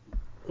made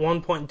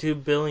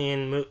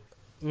 $1.2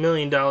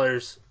 million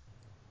dollars.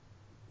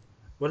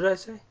 What did I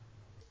say?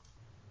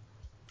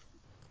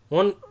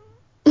 What?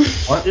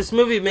 This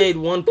movie made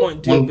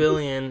 1.2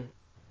 billion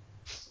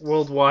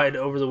worldwide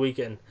over the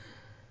weekend.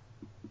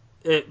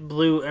 It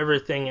blew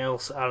everything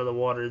else out of the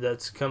water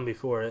that's come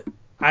before it.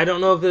 I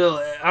don't know if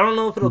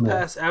it'll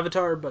pass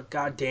Avatar, but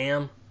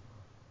goddamn,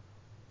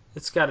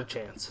 it's got a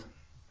chance.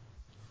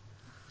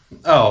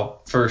 Oh,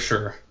 for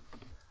sure.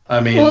 I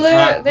mean, well,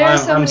 there are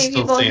so I'm many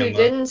people who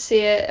didn't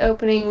see it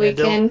opening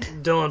weekend.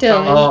 Dylan,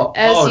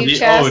 as you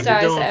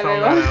chastise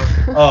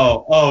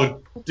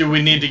everyone. Do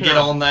we need to get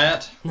on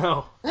that?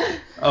 No.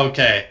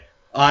 Okay.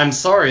 I'm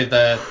sorry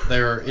that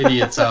there are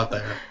idiots out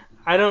there.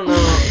 I don't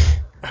know.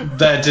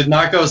 That did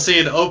not go see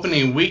it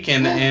opening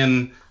weekend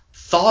and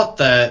thought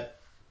that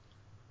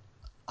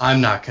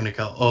I'm not going to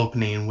go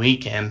opening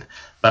weekend,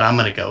 but I'm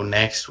going to go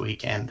next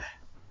weekend.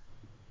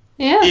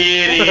 Yeah.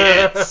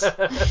 Idiots.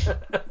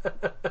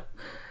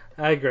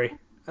 I agree.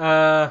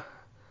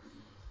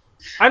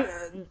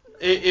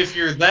 If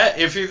you're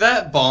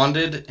that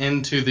bonded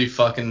into the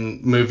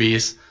fucking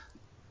movies,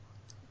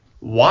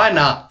 why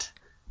not?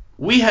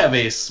 We have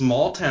a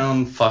small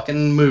town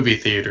fucking movie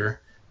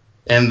theater,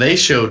 and they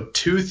showed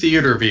 2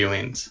 theater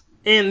viewings.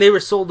 And they were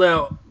sold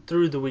out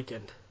through the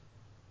weekend.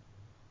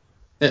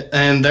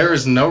 And there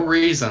is no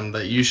reason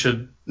that you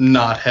should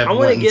not have I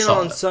went and went again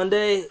saw on it.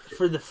 Sunday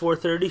for the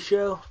 4:30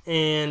 show,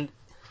 and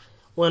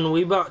when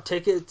we bought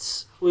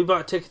tickets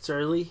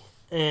early,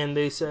 and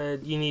they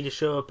said you need to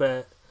show up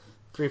at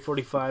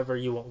 3:45 or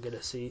you won't get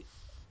a seat.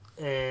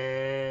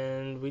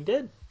 And we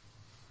did.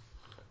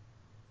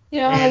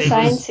 You don't have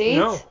assigned seats?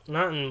 No,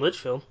 not in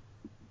Litchfield.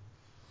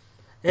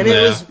 And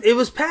it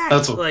was packed.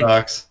 That's what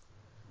sucks.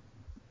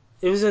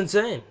 It was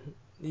insane.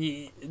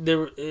 There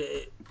were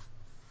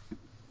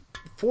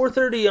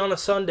 4:30 on a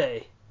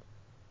Sunday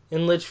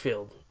in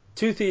Litchfield.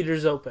 2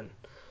 theaters open.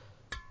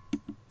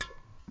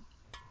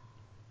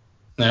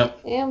 Yep.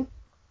 Yeah.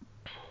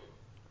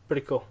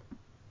 Pretty cool.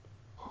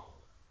 All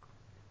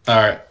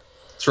right.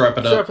 Let's wrap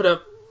it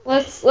up.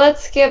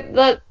 Let's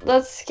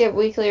skip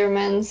weekly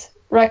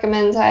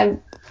recommends.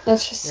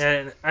 Let's just.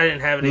 I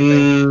didn't have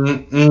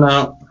anything.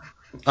 No,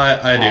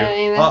 I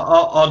do.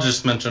 I'll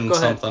just mention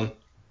something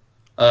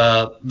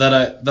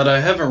that I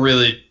haven't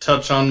really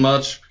touched on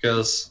much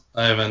because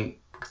I haven't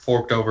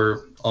forked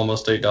over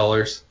almost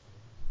 $8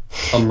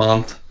 a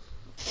month.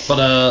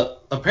 But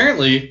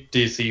apparently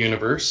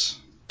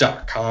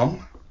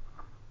DCUniverse.com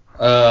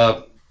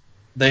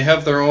they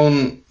have their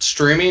own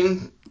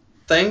streaming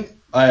thing.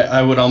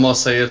 I would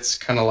almost say it's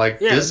kind of like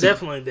Disney.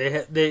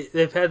 Definitely.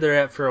 They've had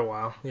their app for a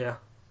while. Yeah.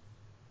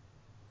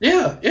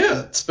 Yeah.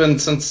 It's been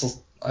since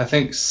I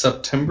think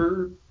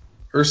September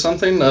or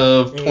something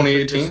of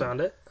 2018. Just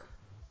found it.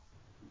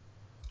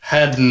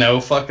 Had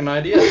no fucking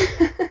idea.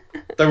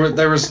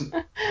 There was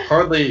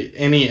hardly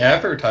any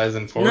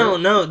advertising for it.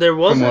 No, there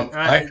wasn't. From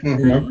what I can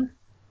remember.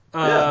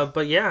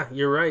 But yeah,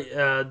 you're right.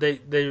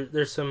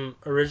 There's some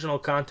original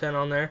content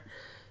on there.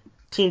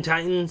 Teen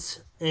Titans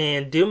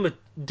and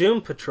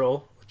Doom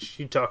Patrol, which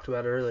you talked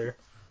about earlier.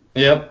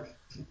 Yep.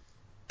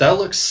 That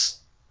looks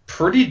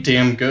pretty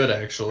damn good,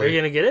 actually. Are you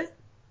gonna get it?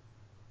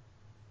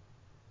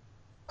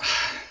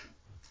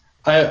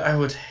 I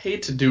would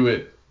hate to do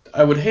it.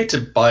 I would hate to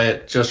buy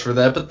it just for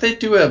that, but they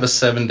do have a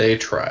 7-day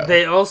trial.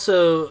 They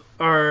also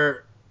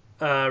are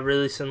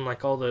releasing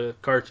like all the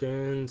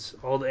cartoons,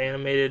 all the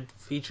animated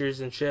features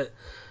and shit.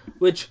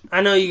 Which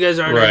I know you guys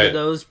aren't into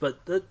those,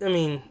 but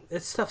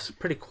this stuff's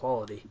pretty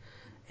quality.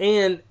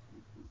 And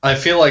I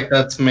feel like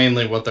that's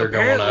mainly what they're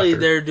going after. Apparently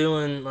they're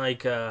doing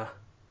like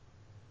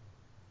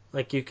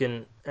you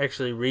can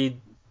actually read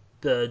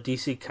the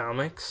DC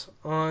Comics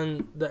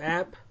on the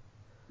app.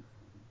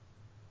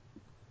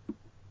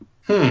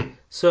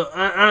 So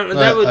I don't know.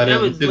 That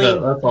would lean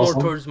more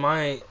awesome. towards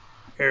my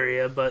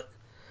area, but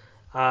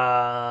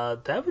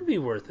that would be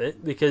worth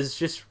it because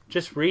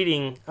just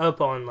reading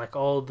up on like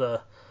all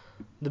the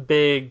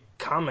big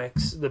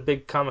comics, the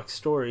big comic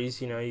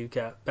stories. You know, you've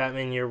got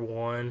Batman Year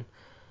One.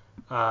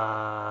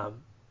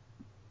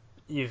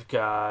 You've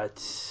got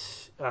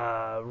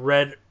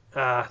Red.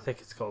 I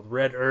think it's called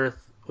Red Earth,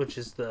 which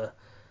is the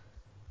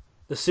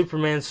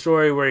Superman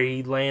story where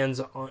he lands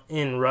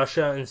in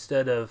Russia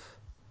instead of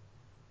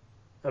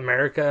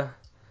America,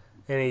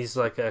 and he's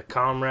like a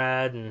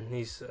comrade and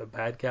he's a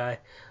bad guy.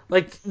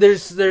 Like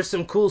there's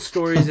some cool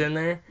stories in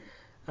there.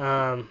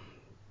 But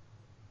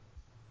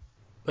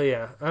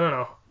yeah, I don't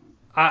know.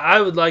 I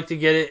would like to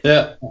get it.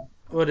 Yeah.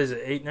 What is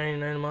it?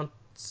 $8.99 a month?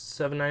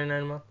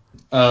 $7.99 a month?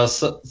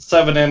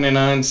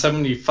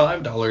 $7.99,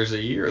 $75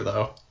 a year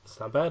though.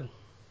 It's not bad.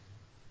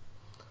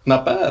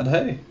 Not bad.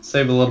 Hey,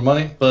 save a little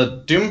money.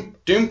 But Doom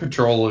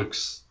Patrol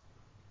looks.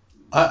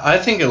 I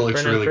think it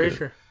looks Brendan really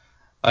Fraser. good.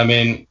 I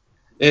mean,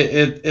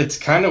 it's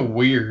kind of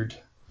weird.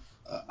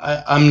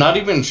 I'm not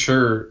even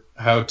sure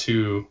how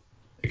to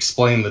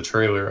explain the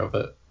trailer of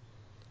it.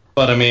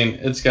 But I mean,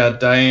 it's got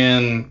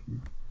Diane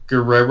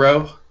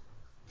Guerrero.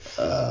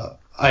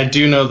 I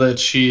do know that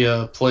she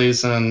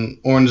plays in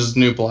Orange is the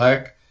New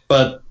Black.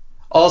 But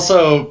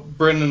also,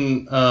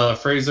 Brendan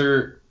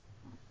Fraser,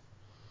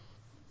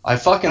 I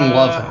fucking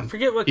love him. I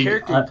forget what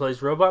character he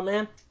plays. Robot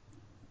Man?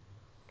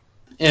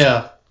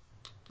 Yeah.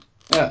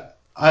 Yeah.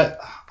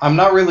 I'm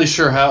not really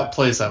sure how it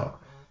plays out.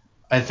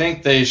 I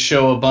think they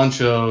show a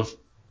bunch of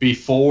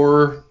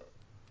before,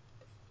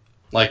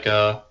 like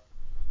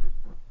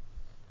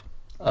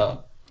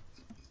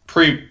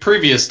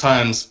previous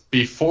times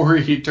before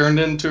he turned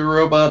into a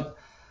robot.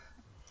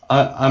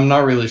 I'm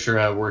not really sure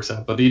how it works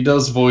out, but he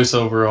does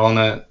voiceover on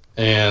it,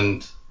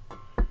 and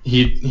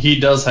he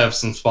does have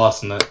some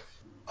spots in it.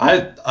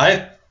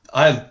 I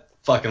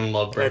fucking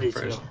love Brendan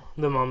Fraser.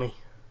 The Mummy.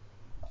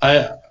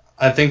 I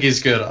think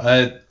he's good.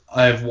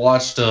 I've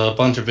watched a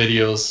bunch of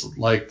videos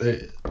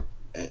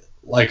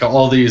like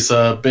all these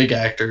big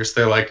actors.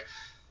 They're like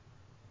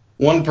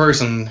one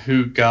person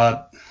who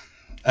got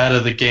out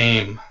of the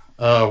game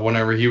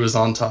whenever he was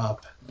on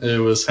top. It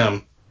was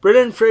him.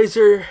 Brendan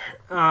Fraser,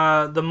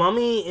 The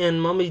Mummy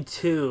and Mummy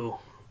 2.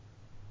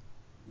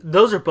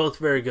 Those are both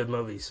very good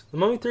movies. The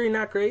Mummy 3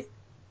 not great,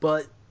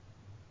 but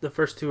the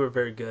first two are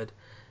very good.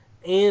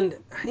 And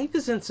he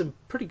was in some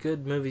pretty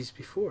good movies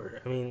before.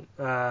 I mean,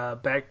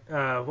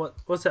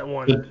 what's that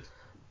one?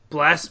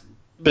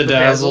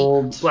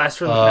 Bedazzled. Blast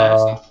from the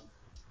Past.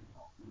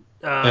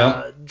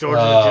 George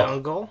of the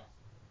Jungle.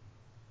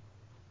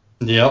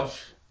 Yep.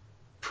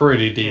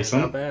 Pretty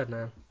decent. Yeah, not bad,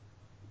 man.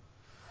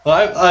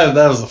 Well,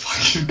 that was a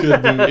fucking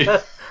good movie.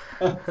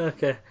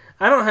 Okay.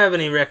 I don't have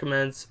any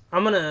recommends.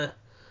 I'm gonna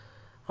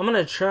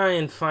try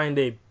and find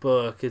a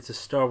book. It's a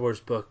Star Wars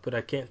book, but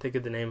I can't think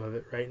of the name of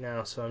it right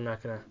now, so I'm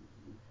not gonna.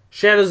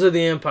 Shadows of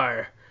the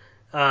Empire.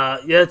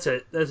 Yeah, that's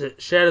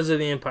it. Shadows of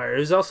the Empire. It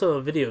was also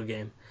a video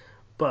game,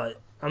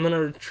 but I'm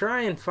gonna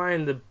try and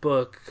find the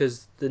book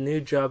because the new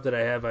job that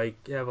I have a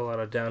lot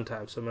of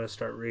downtime, so I'm gonna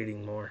start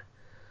reading more.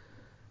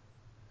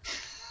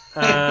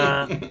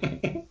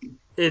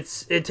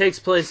 It takes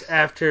place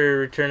after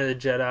Return of the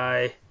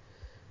Jedi,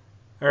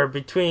 or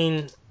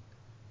between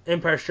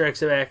Empire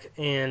Strikes Back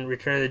and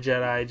Return of the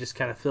Jedi. Just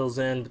kind of fills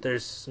in, but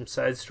there's some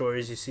side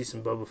stories. You see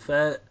some Boba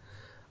Fett,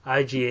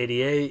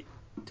 IG-88,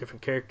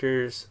 different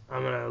characters.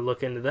 I'm gonna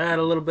look into that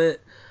a little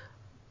bit.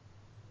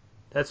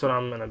 That's what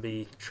I'm gonna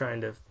be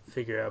trying to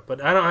figure out.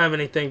 But I don't have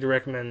anything to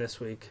recommend this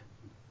week.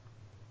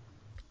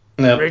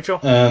 Yep. Rachel?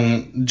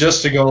 And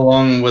just to go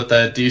along with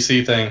that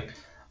DC thing,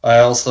 I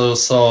also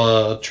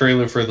saw a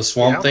trailer for the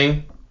Swamp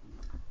Thing.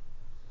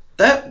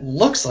 That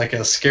looks like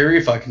a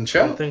scary fucking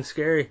show. Something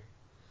scary.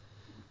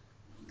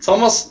 It's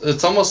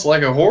almost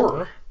like a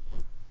horror.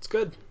 Well, it's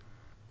good.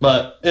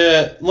 But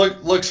it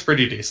looks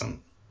pretty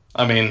decent.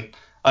 I mean,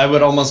 I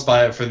would almost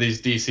buy it for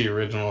these DC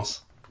originals.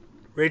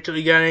 Rachel,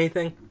 you got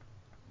anything?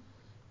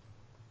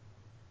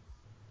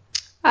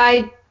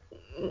 I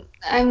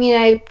mean,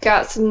 I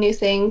got some new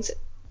things.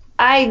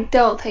 I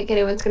don't think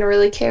anyone's gonna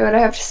really care what I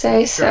have to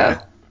say, so.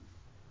 Okay.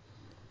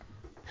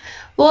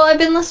 Well, I've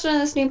been listening to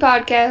this new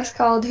podcast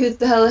called Who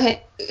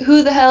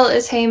the Hell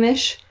is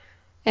Hamish,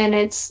 and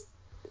it's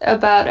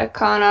about a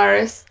con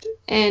artist,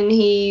 and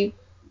he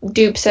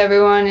dupes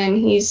everyone, and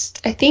he's,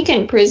 I think,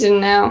 in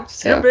prison now.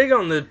 So. You're big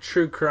on the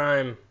true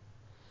crime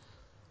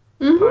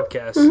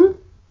podcast. Mm-hmm.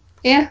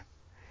 Yeah.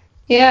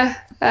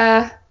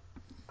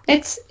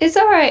 It's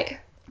all right.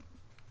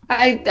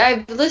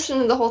 I've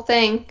listened to the whole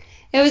thing.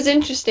 It was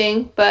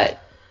interesting,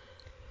 but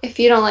if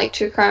you don't like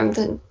true crime,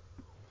 then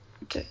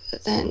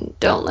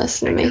don't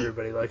listen to me.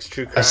 Everybody likes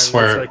true crime. I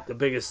swear. That's like the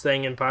biggest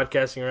thing in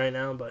podcasting right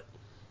now, but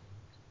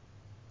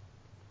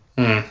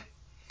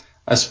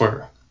I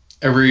swear.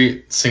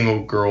 Every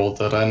single girl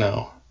that I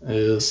know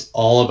is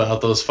all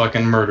about those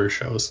fucking murder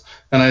shows.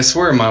 And I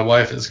swear my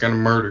wife is going to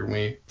murder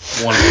me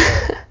one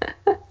day.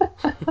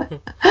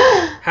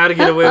 How to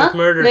Get Away with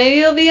Murder. Maybe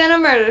you'll be on a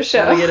murder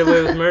show. How to Get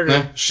Away with Murder.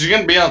 Yeah, she's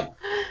going to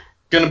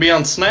be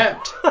on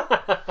Snapped.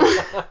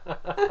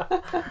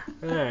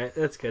 Alright,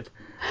 that's good.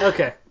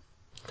 Okay.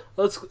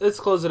 Let's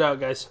close it out,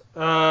 guys.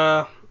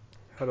 How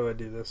do I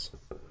do this?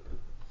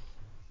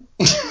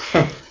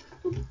 You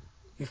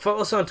can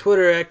follow us on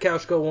Twitter at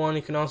CouchCo1.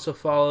 You can also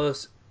follow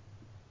us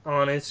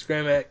on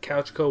Instagram at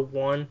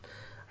CouchCo1.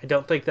 I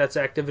don't think that's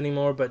active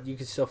anymore, but you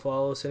can still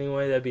follow us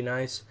anyway. That'd be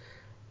nice.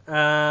 You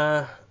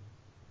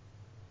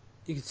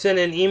can send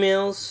in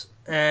emails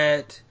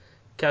at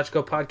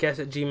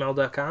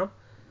couchcopodcast@gmail.com.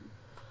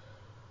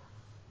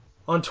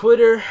 On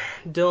Twitter,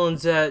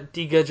 Dylan's at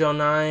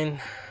dgudge09.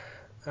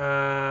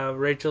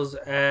 Rachel's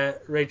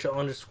at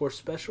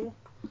Rachel_special.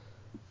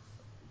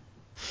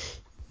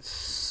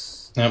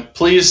 Yeah,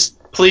 please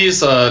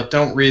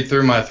don't read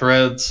through my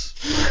threads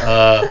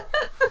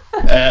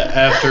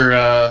after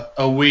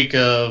a week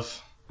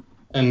of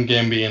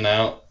Endgame being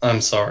out.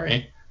 I'm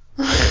sorry.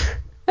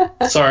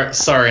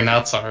 Sorry,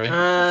 not sorry.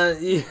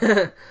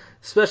 Yeah.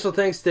 Special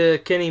thanks to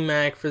Kenny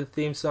Mack for the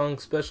theme song.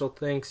 Special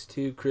thanks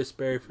to Chris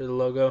Berry for the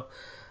logo.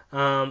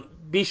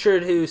 Be sure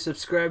to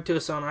subscribe to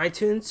us on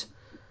iTunes.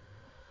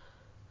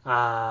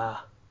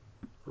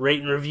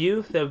 Rate and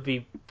review. That would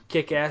be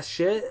kick-ass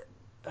shit.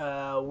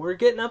 We're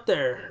getting up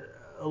there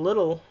a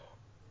little.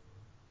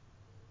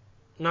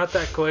 Not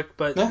that quick,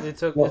 but Yeah,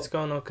 it's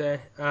going okay.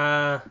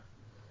 Other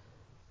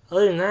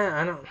than that,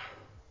 I don't...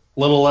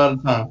 Little at a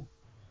time.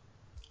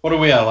 What are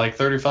we at, like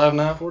 35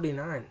 now?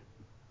 49.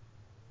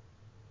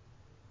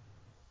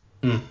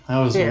 I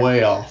was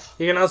way off.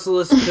 You can also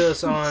listen to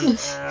us on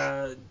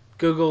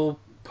Google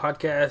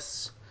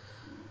Podcasts.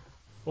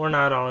 We're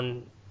not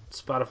on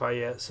Spotify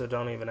yet, so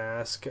don't even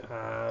ask.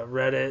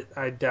 Reddit,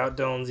 I doubt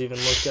Dylan's even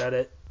looked at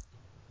it.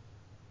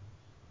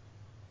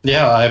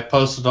 Yeah, I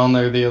posted on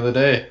there the other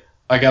day.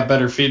 I got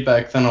better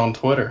feedback than on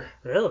Twitter.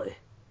 Really?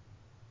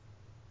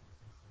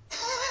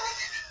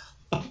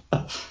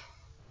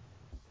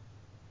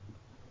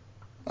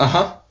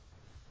 Uh-huh.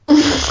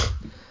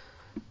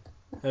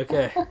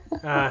 Okay.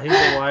 He's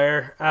a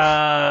liar.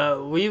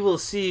 We will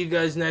see you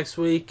guys next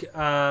week.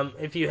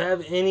 If you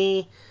have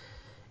any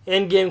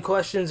Endgame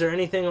questions or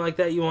anything like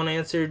that you want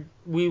answered,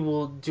 we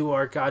will do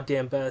our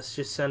goddamn best.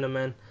 Just send them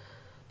in.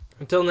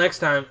 Until next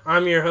time,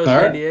 I'm your host, All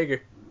right. Andy Yeager.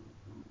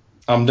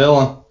 I'm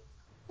Dylan.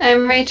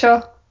 I'm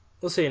Rachel.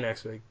 We'll see you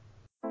next week.